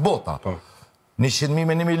ka pas bota. 100.000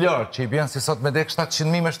 me 1 miliard, që i bjenë si sot me dek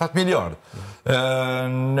 700.000 me 7 miliard.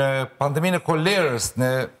 Në pandeminë e kolerës në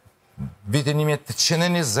vitin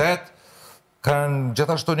 1820, kanë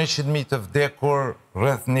gjithashtu 100.000 të vdekur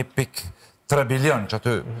rreth 1.3 bilion, që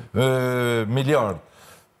aty miliard.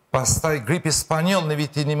 Pastaj gripi spanjoll në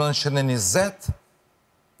vitin 1920,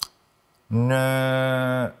 në...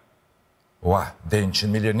 dhe 100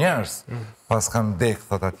 milion njerëz, pas kanë dekë,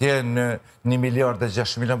 thot atje, në 1 miliard e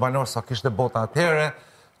 6 milion banor, sa kishte bota atjere,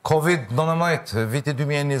 Covid-19, viti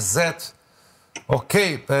 2020,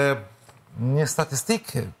 okej, një statistik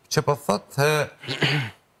që po thot,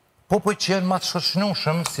 popoj që jenë ma të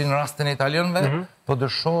shoqnushëm, si në rastin e italianëve, po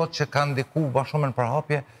dëshohet që kanë ndiku bashkëmen për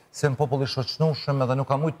hapje, se në populli shoqnushëm edhe nuk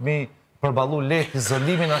ka mujtë mi përballu lehtë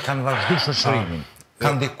izolimin dhe kanë vazhdu shoqërimin.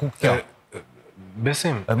 Kanë ndiku kjo.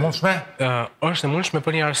 Besim. E mundshme? Është e mundshme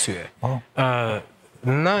për një arsye.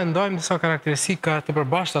 Na ndajmë disa karakteristika të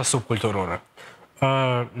përbashkëta subkulturore.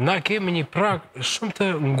 Na kemi një prag shumë të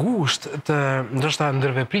ngushtë të ndoshta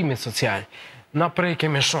ndërveprimit social. Na prej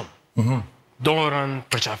kemi shumë. Dorën,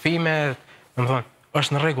 përqafimet, më thonë,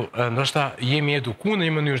 është në rregull, ndoshta jemi edukuar në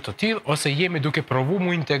një mënyrë të tillë ose jemi duke provuar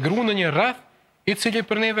mu integru në një rreth i cili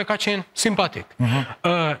për neve ka qenë simpatik.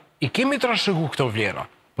 I kemi trashëguar këto vlera,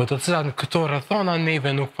 po të cilat këto rrethona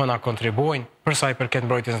neve nuk po na kontribuojnë për sa i përket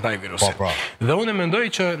mbrojtjes ndaj virusit. Dhe unë mendoj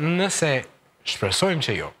që nëse shpresojmë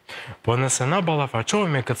që jo, po nëse na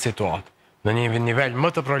ballafaqohemi me këtë situatë në një nivel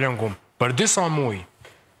më të prolonguar për disa muaj,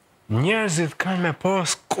 njerëzit kanë me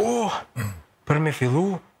pas kohë për me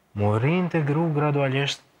fillu më reintegru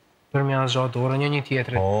gradualisht për me azgjat dorën një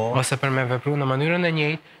tjetrit, ose për me vepru në mënyrën e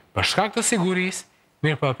njëjtë, për shkak të sigurisë,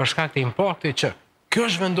 mirë për shkak të impaktit që kjo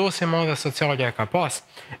është vendosje madhe sociale e ka pas,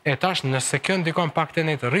 e tash nëse kjo ndikon pak të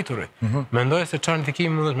ne të rriturit, mendoj se çfarë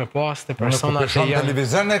ndikimi mundet me pas të persona që janë...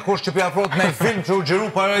 Televizion në kush që pja afrot me film që u gjeru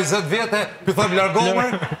para 20 vjete, pi thot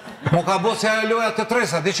largomer, mu ka bo si ajo loja të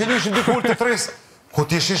tresa, di që lushin dikur të tres, ku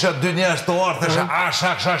ti shisha dy njerëz të arë, thesha,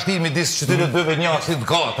 shak shashtimi disë qytetë dyve një asit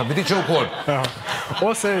gata, biti që u konë.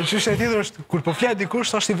 Ose që e tjetër është, kur po flet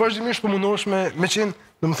dikush, është i vazhdimisht përmundosh me qenë,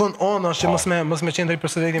 dhe më thonë, ona, që mos me qenë dhe i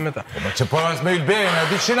përsedeti me ta. Që paras me Ylberin, a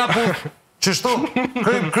di që na punë, që shto,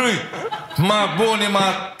 kry, ma boni ma,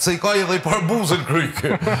 se i ka i dhe i parbuzën kry.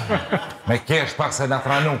 Me kesh pak se na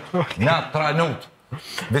tranut.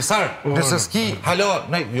 Visar, nëse s'ki, halo,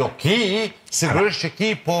 jo ki, sigurisht që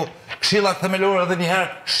ki, po këshillat themelore edhe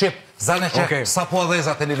njëherë shqip, zane që sa po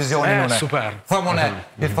adheza televizionin une. Super. Thamone,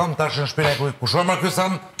 i tham tash në shpine kuj, ku shorë marë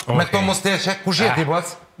kësam, me këto mosteqe, ku shjeti,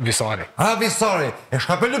 bas? Visari. Visari, e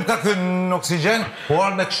shkapellup ka kënë në oksigen, po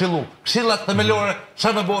arë me këshillu. Këshillat themelore,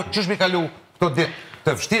 qa me bo, qësh mi kalu, këto ditë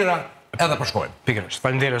të vështira, edhe përshkojmë. Pikërisht,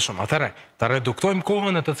 faleminderit shumë. Atëre, ta reduktojmë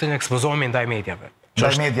kohën në të cilën ekspozohemi ndaj medjave.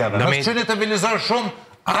 Ndaj medjave. Nësë që një televizior shumë,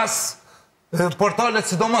 as portalet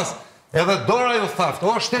sidomos. Edhe dora ju thaftë,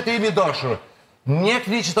 o shteti imi dashur,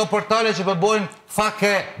 njekni që të portale që përbojnë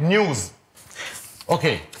fake news.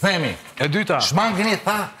 Okej, themi. E dyta. Shmangini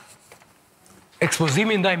tha.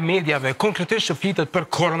 Ekspozimi ndaj medjave, konkretisht që flitet për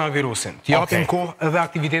koronavirusin. T'japim kohë edhe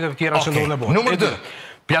aktivitetet tjera që ndonë në botë. Numër 2.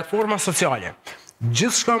 Platforma sociale.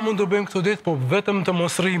 Gjithçka mund të bëjmë këto ditë, po vetëm të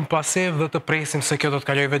mos rrim pasiv dhe të presim se kjo do të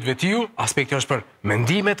kalojë vetvetiju. Aspekti është për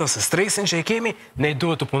mendimet ose stresin që i kemi, ne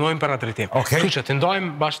duhet të punojmë për atë drejtim. Kështu që të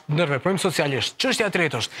ndajmë bashkë, ndërveprojmë socialisht. Çështja e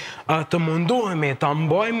tretë është të mundohemi ta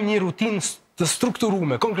mbajmë një rutinë të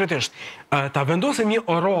strukturuar konkretisht, ta vendosim një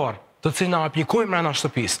orar të cilën na aplikojmë brenda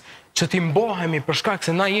shtëpisë, që ti mbohemi për shkak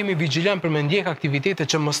se na jemi vigjilant për me ndjek aktivitete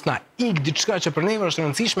që mos na ik diçka që për neve është e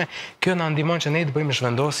rëndësishme, kjo na ndihmon që ne të bëjmë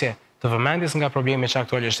zhvendosje të vëmendjes nga problemi që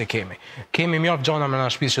aktualisht e kemi. Kemi mjaft gjana brenda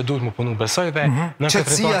shtëpisë që duhet më punu, besoj dhe në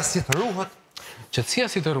qetësia si të ruhet? Qetësia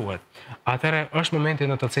si të ruhet. Atëherë është momenti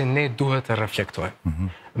në të cilin ne duhet të reflektojmë.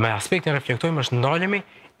 Me aspektin reflektojmë është ndalemi,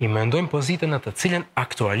 i mendojmë pozitën në të cilën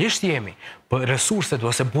aktualisht jemi, për resurset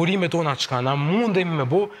ose burimet tona çka na mundemi me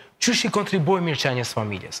bë, çysh i kontribuojmë mirëqenies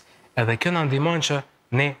familjes. Edhe kjo na ndihmon që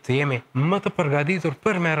ne të jemi më të përgatitur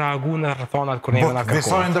për me reagu në rrethonat kur neve na kërkojnë.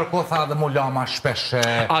 Visari ndërkohë tha dhe mu lama shpesh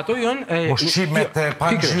ato janë ushqimet pa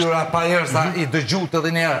ngjyra, pa erza, i dëgjuat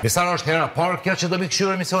edhe një herë. Visar është hera parë kjo që do mi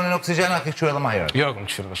këshyre emisionin Oksigena, ke këshyre edhe më herë. Jo, kam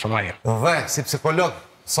këshyre edhe shumë më herë. Dhe si psikolog,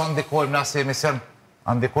 sa ndikojmë në asnjë emision,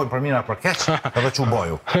 ndikojmë për mira për keq, edhe çu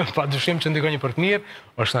boju. Padyshim që ndikojnë për të mirë,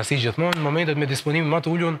 është nasi gjithmonë në momentet me disponimin më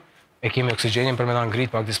të ulun. E kemi oksigjenin për me na ngrit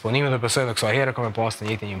pak disponimin dhe besoj edhe kësa herë kam e pas të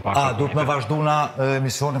njëjtin impakt. Duhet me vazhduna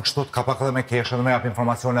emisionin kështu ka pak edhe me keshë, edhe me jap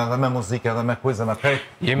informacione, edhe me muzikë, edhe me quiz, edhe me krejt.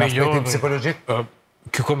 Në aspektin psikologjik?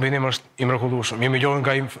 Ky kombinim është i mrekullueshëm. Jemi lodhur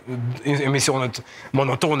nga emisionet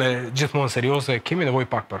monotone, gjithmonë serioze, kemi nevojë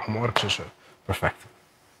pak për humor, kështu që perfekt.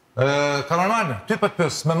 Kameraman, ty për të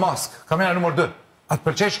pyes me mask, kamera numër 2. Atë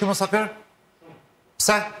pëlqej ky Mysafir?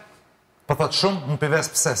 Pse? Po thot shumë, më pives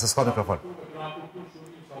pse, se s'ka mikrofon.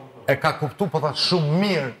 E ka kuptu, po thot shumë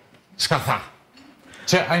mirë çka tha.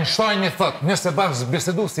 Që Einstein i thot, nëse bashkë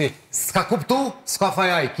bisedu si s'ka kuptu, s'ka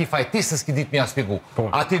fajaj, ki fajti se s'ki ditë me ja spigu.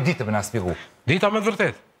 A ti ditë me ja spigu. Dita me të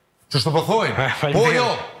vërtet. Qështu po thojnë? Po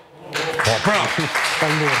jo. Po pra.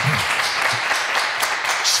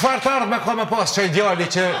 Çfarë të ardhme ka me pas që i djali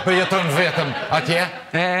që përjeton vetëm atje?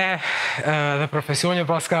 Dhe profesioni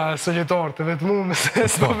pas ka solitar të vetëmumë, se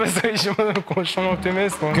s'po besoj që më konë shumë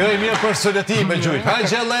optimist. Kjo i mirë për soletime, gjujt. Ha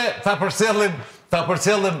gjelle, ta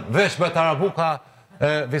përcellim veç me Tarabuka,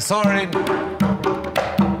 Visarin.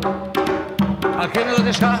 A kemi do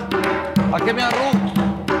t'i shka? A kemi arru?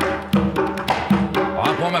 A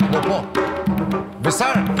po me këtu po.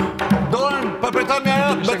 Visar, dorën, përpriton mja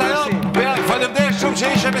rëtë, bëta rëtë. Falemderit shumë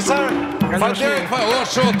që ishe, Visar. Falemderit, o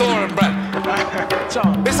shumë dorën, bre.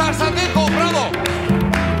 Visar Sadiku, bravo!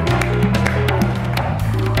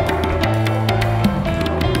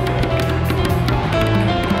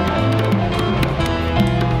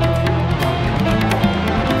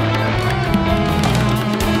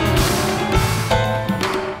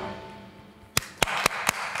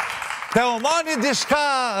 Teomani dishka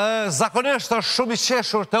zakonisht është shumë i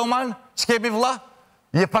qeshur. Teoman, që kemi vla?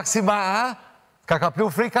 Je pak si ma, ka kaplu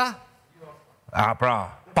frika? A,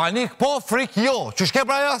 pra, panik po, frik jo. Që shke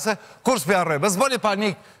pra ja se, kur s'pja rrë? Bëzë bëni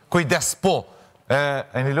panik, kujdes po.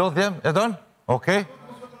 E një lodhjem, e donë? Okej.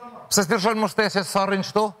 Pse s'tirëshon më shteshe sa rrinë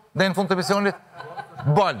qëto? Dhe në fund të emisionit?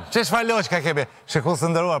 Bon, që shfaloj që ka kemi? Shikull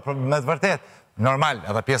së ndëruar, me të vërtet. Normal,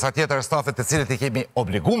 edhe pjesa tjetër e stafet të cilit i kemi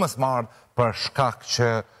obligumes marrë për shkak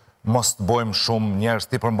që mos të bojmë shumë njerëz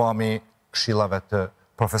ti përmbami këshillave të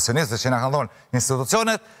profesionistëve që na kanë dhënë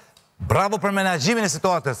institucionet. Bravo për menaxhimin e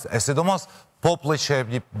situatës, e sidomos populli që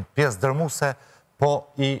një pjesë dërmuese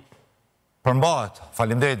po i përmbahet.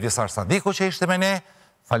 Faleminderit Visar Sadiku që ishte me ne,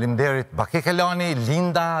 faleminderit Baki Kelani,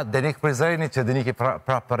 Linda, Denik Prizreni që Deniki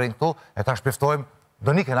prapë përrin këtu, e ta shpiftojmë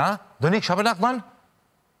Donikën, a? Donik, shabenak man?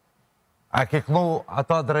 A ke knu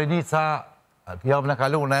ato drejnica javën e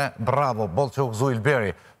kalune, bravo, bolë që u gëzu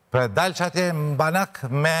Ilberi. Për dalë që atje mbanak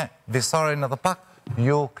me Visarin edhe pak,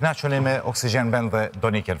 ju knaqëni me Oksigjen Band dhe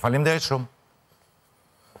Doniken. Faleminderit shumë.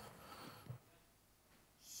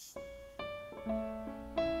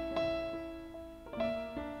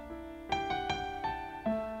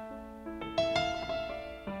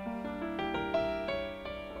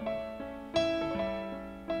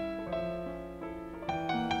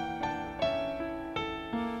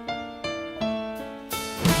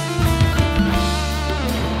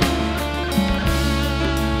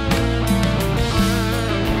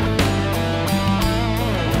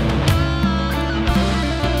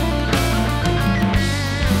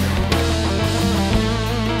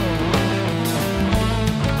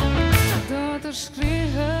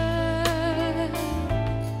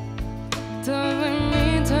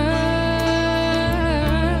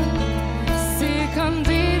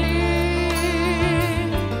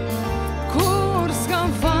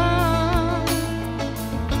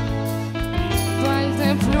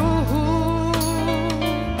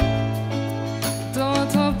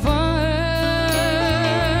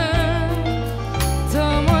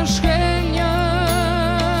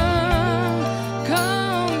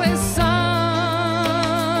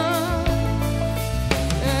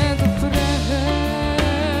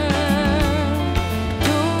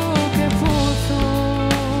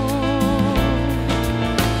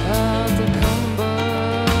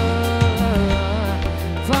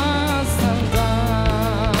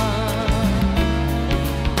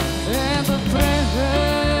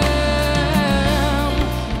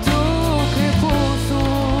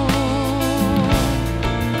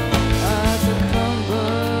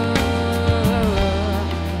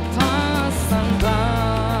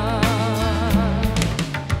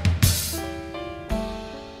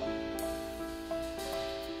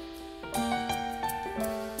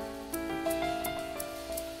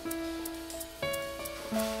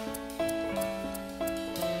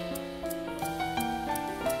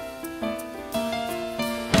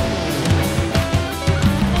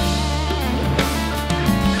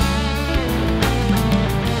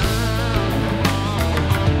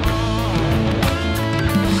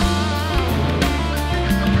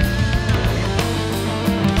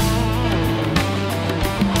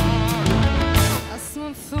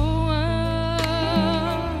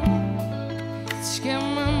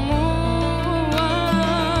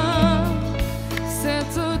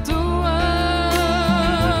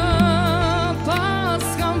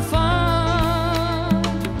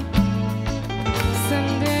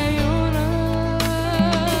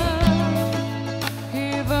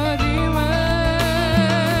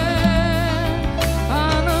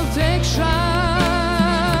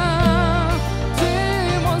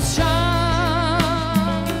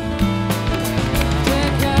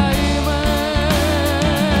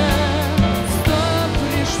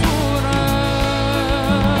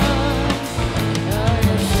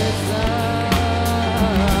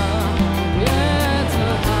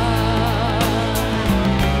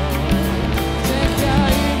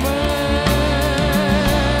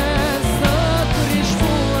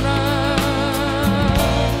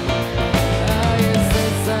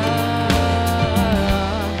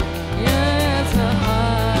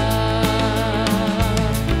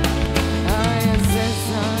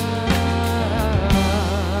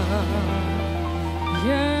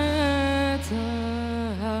 Yeah.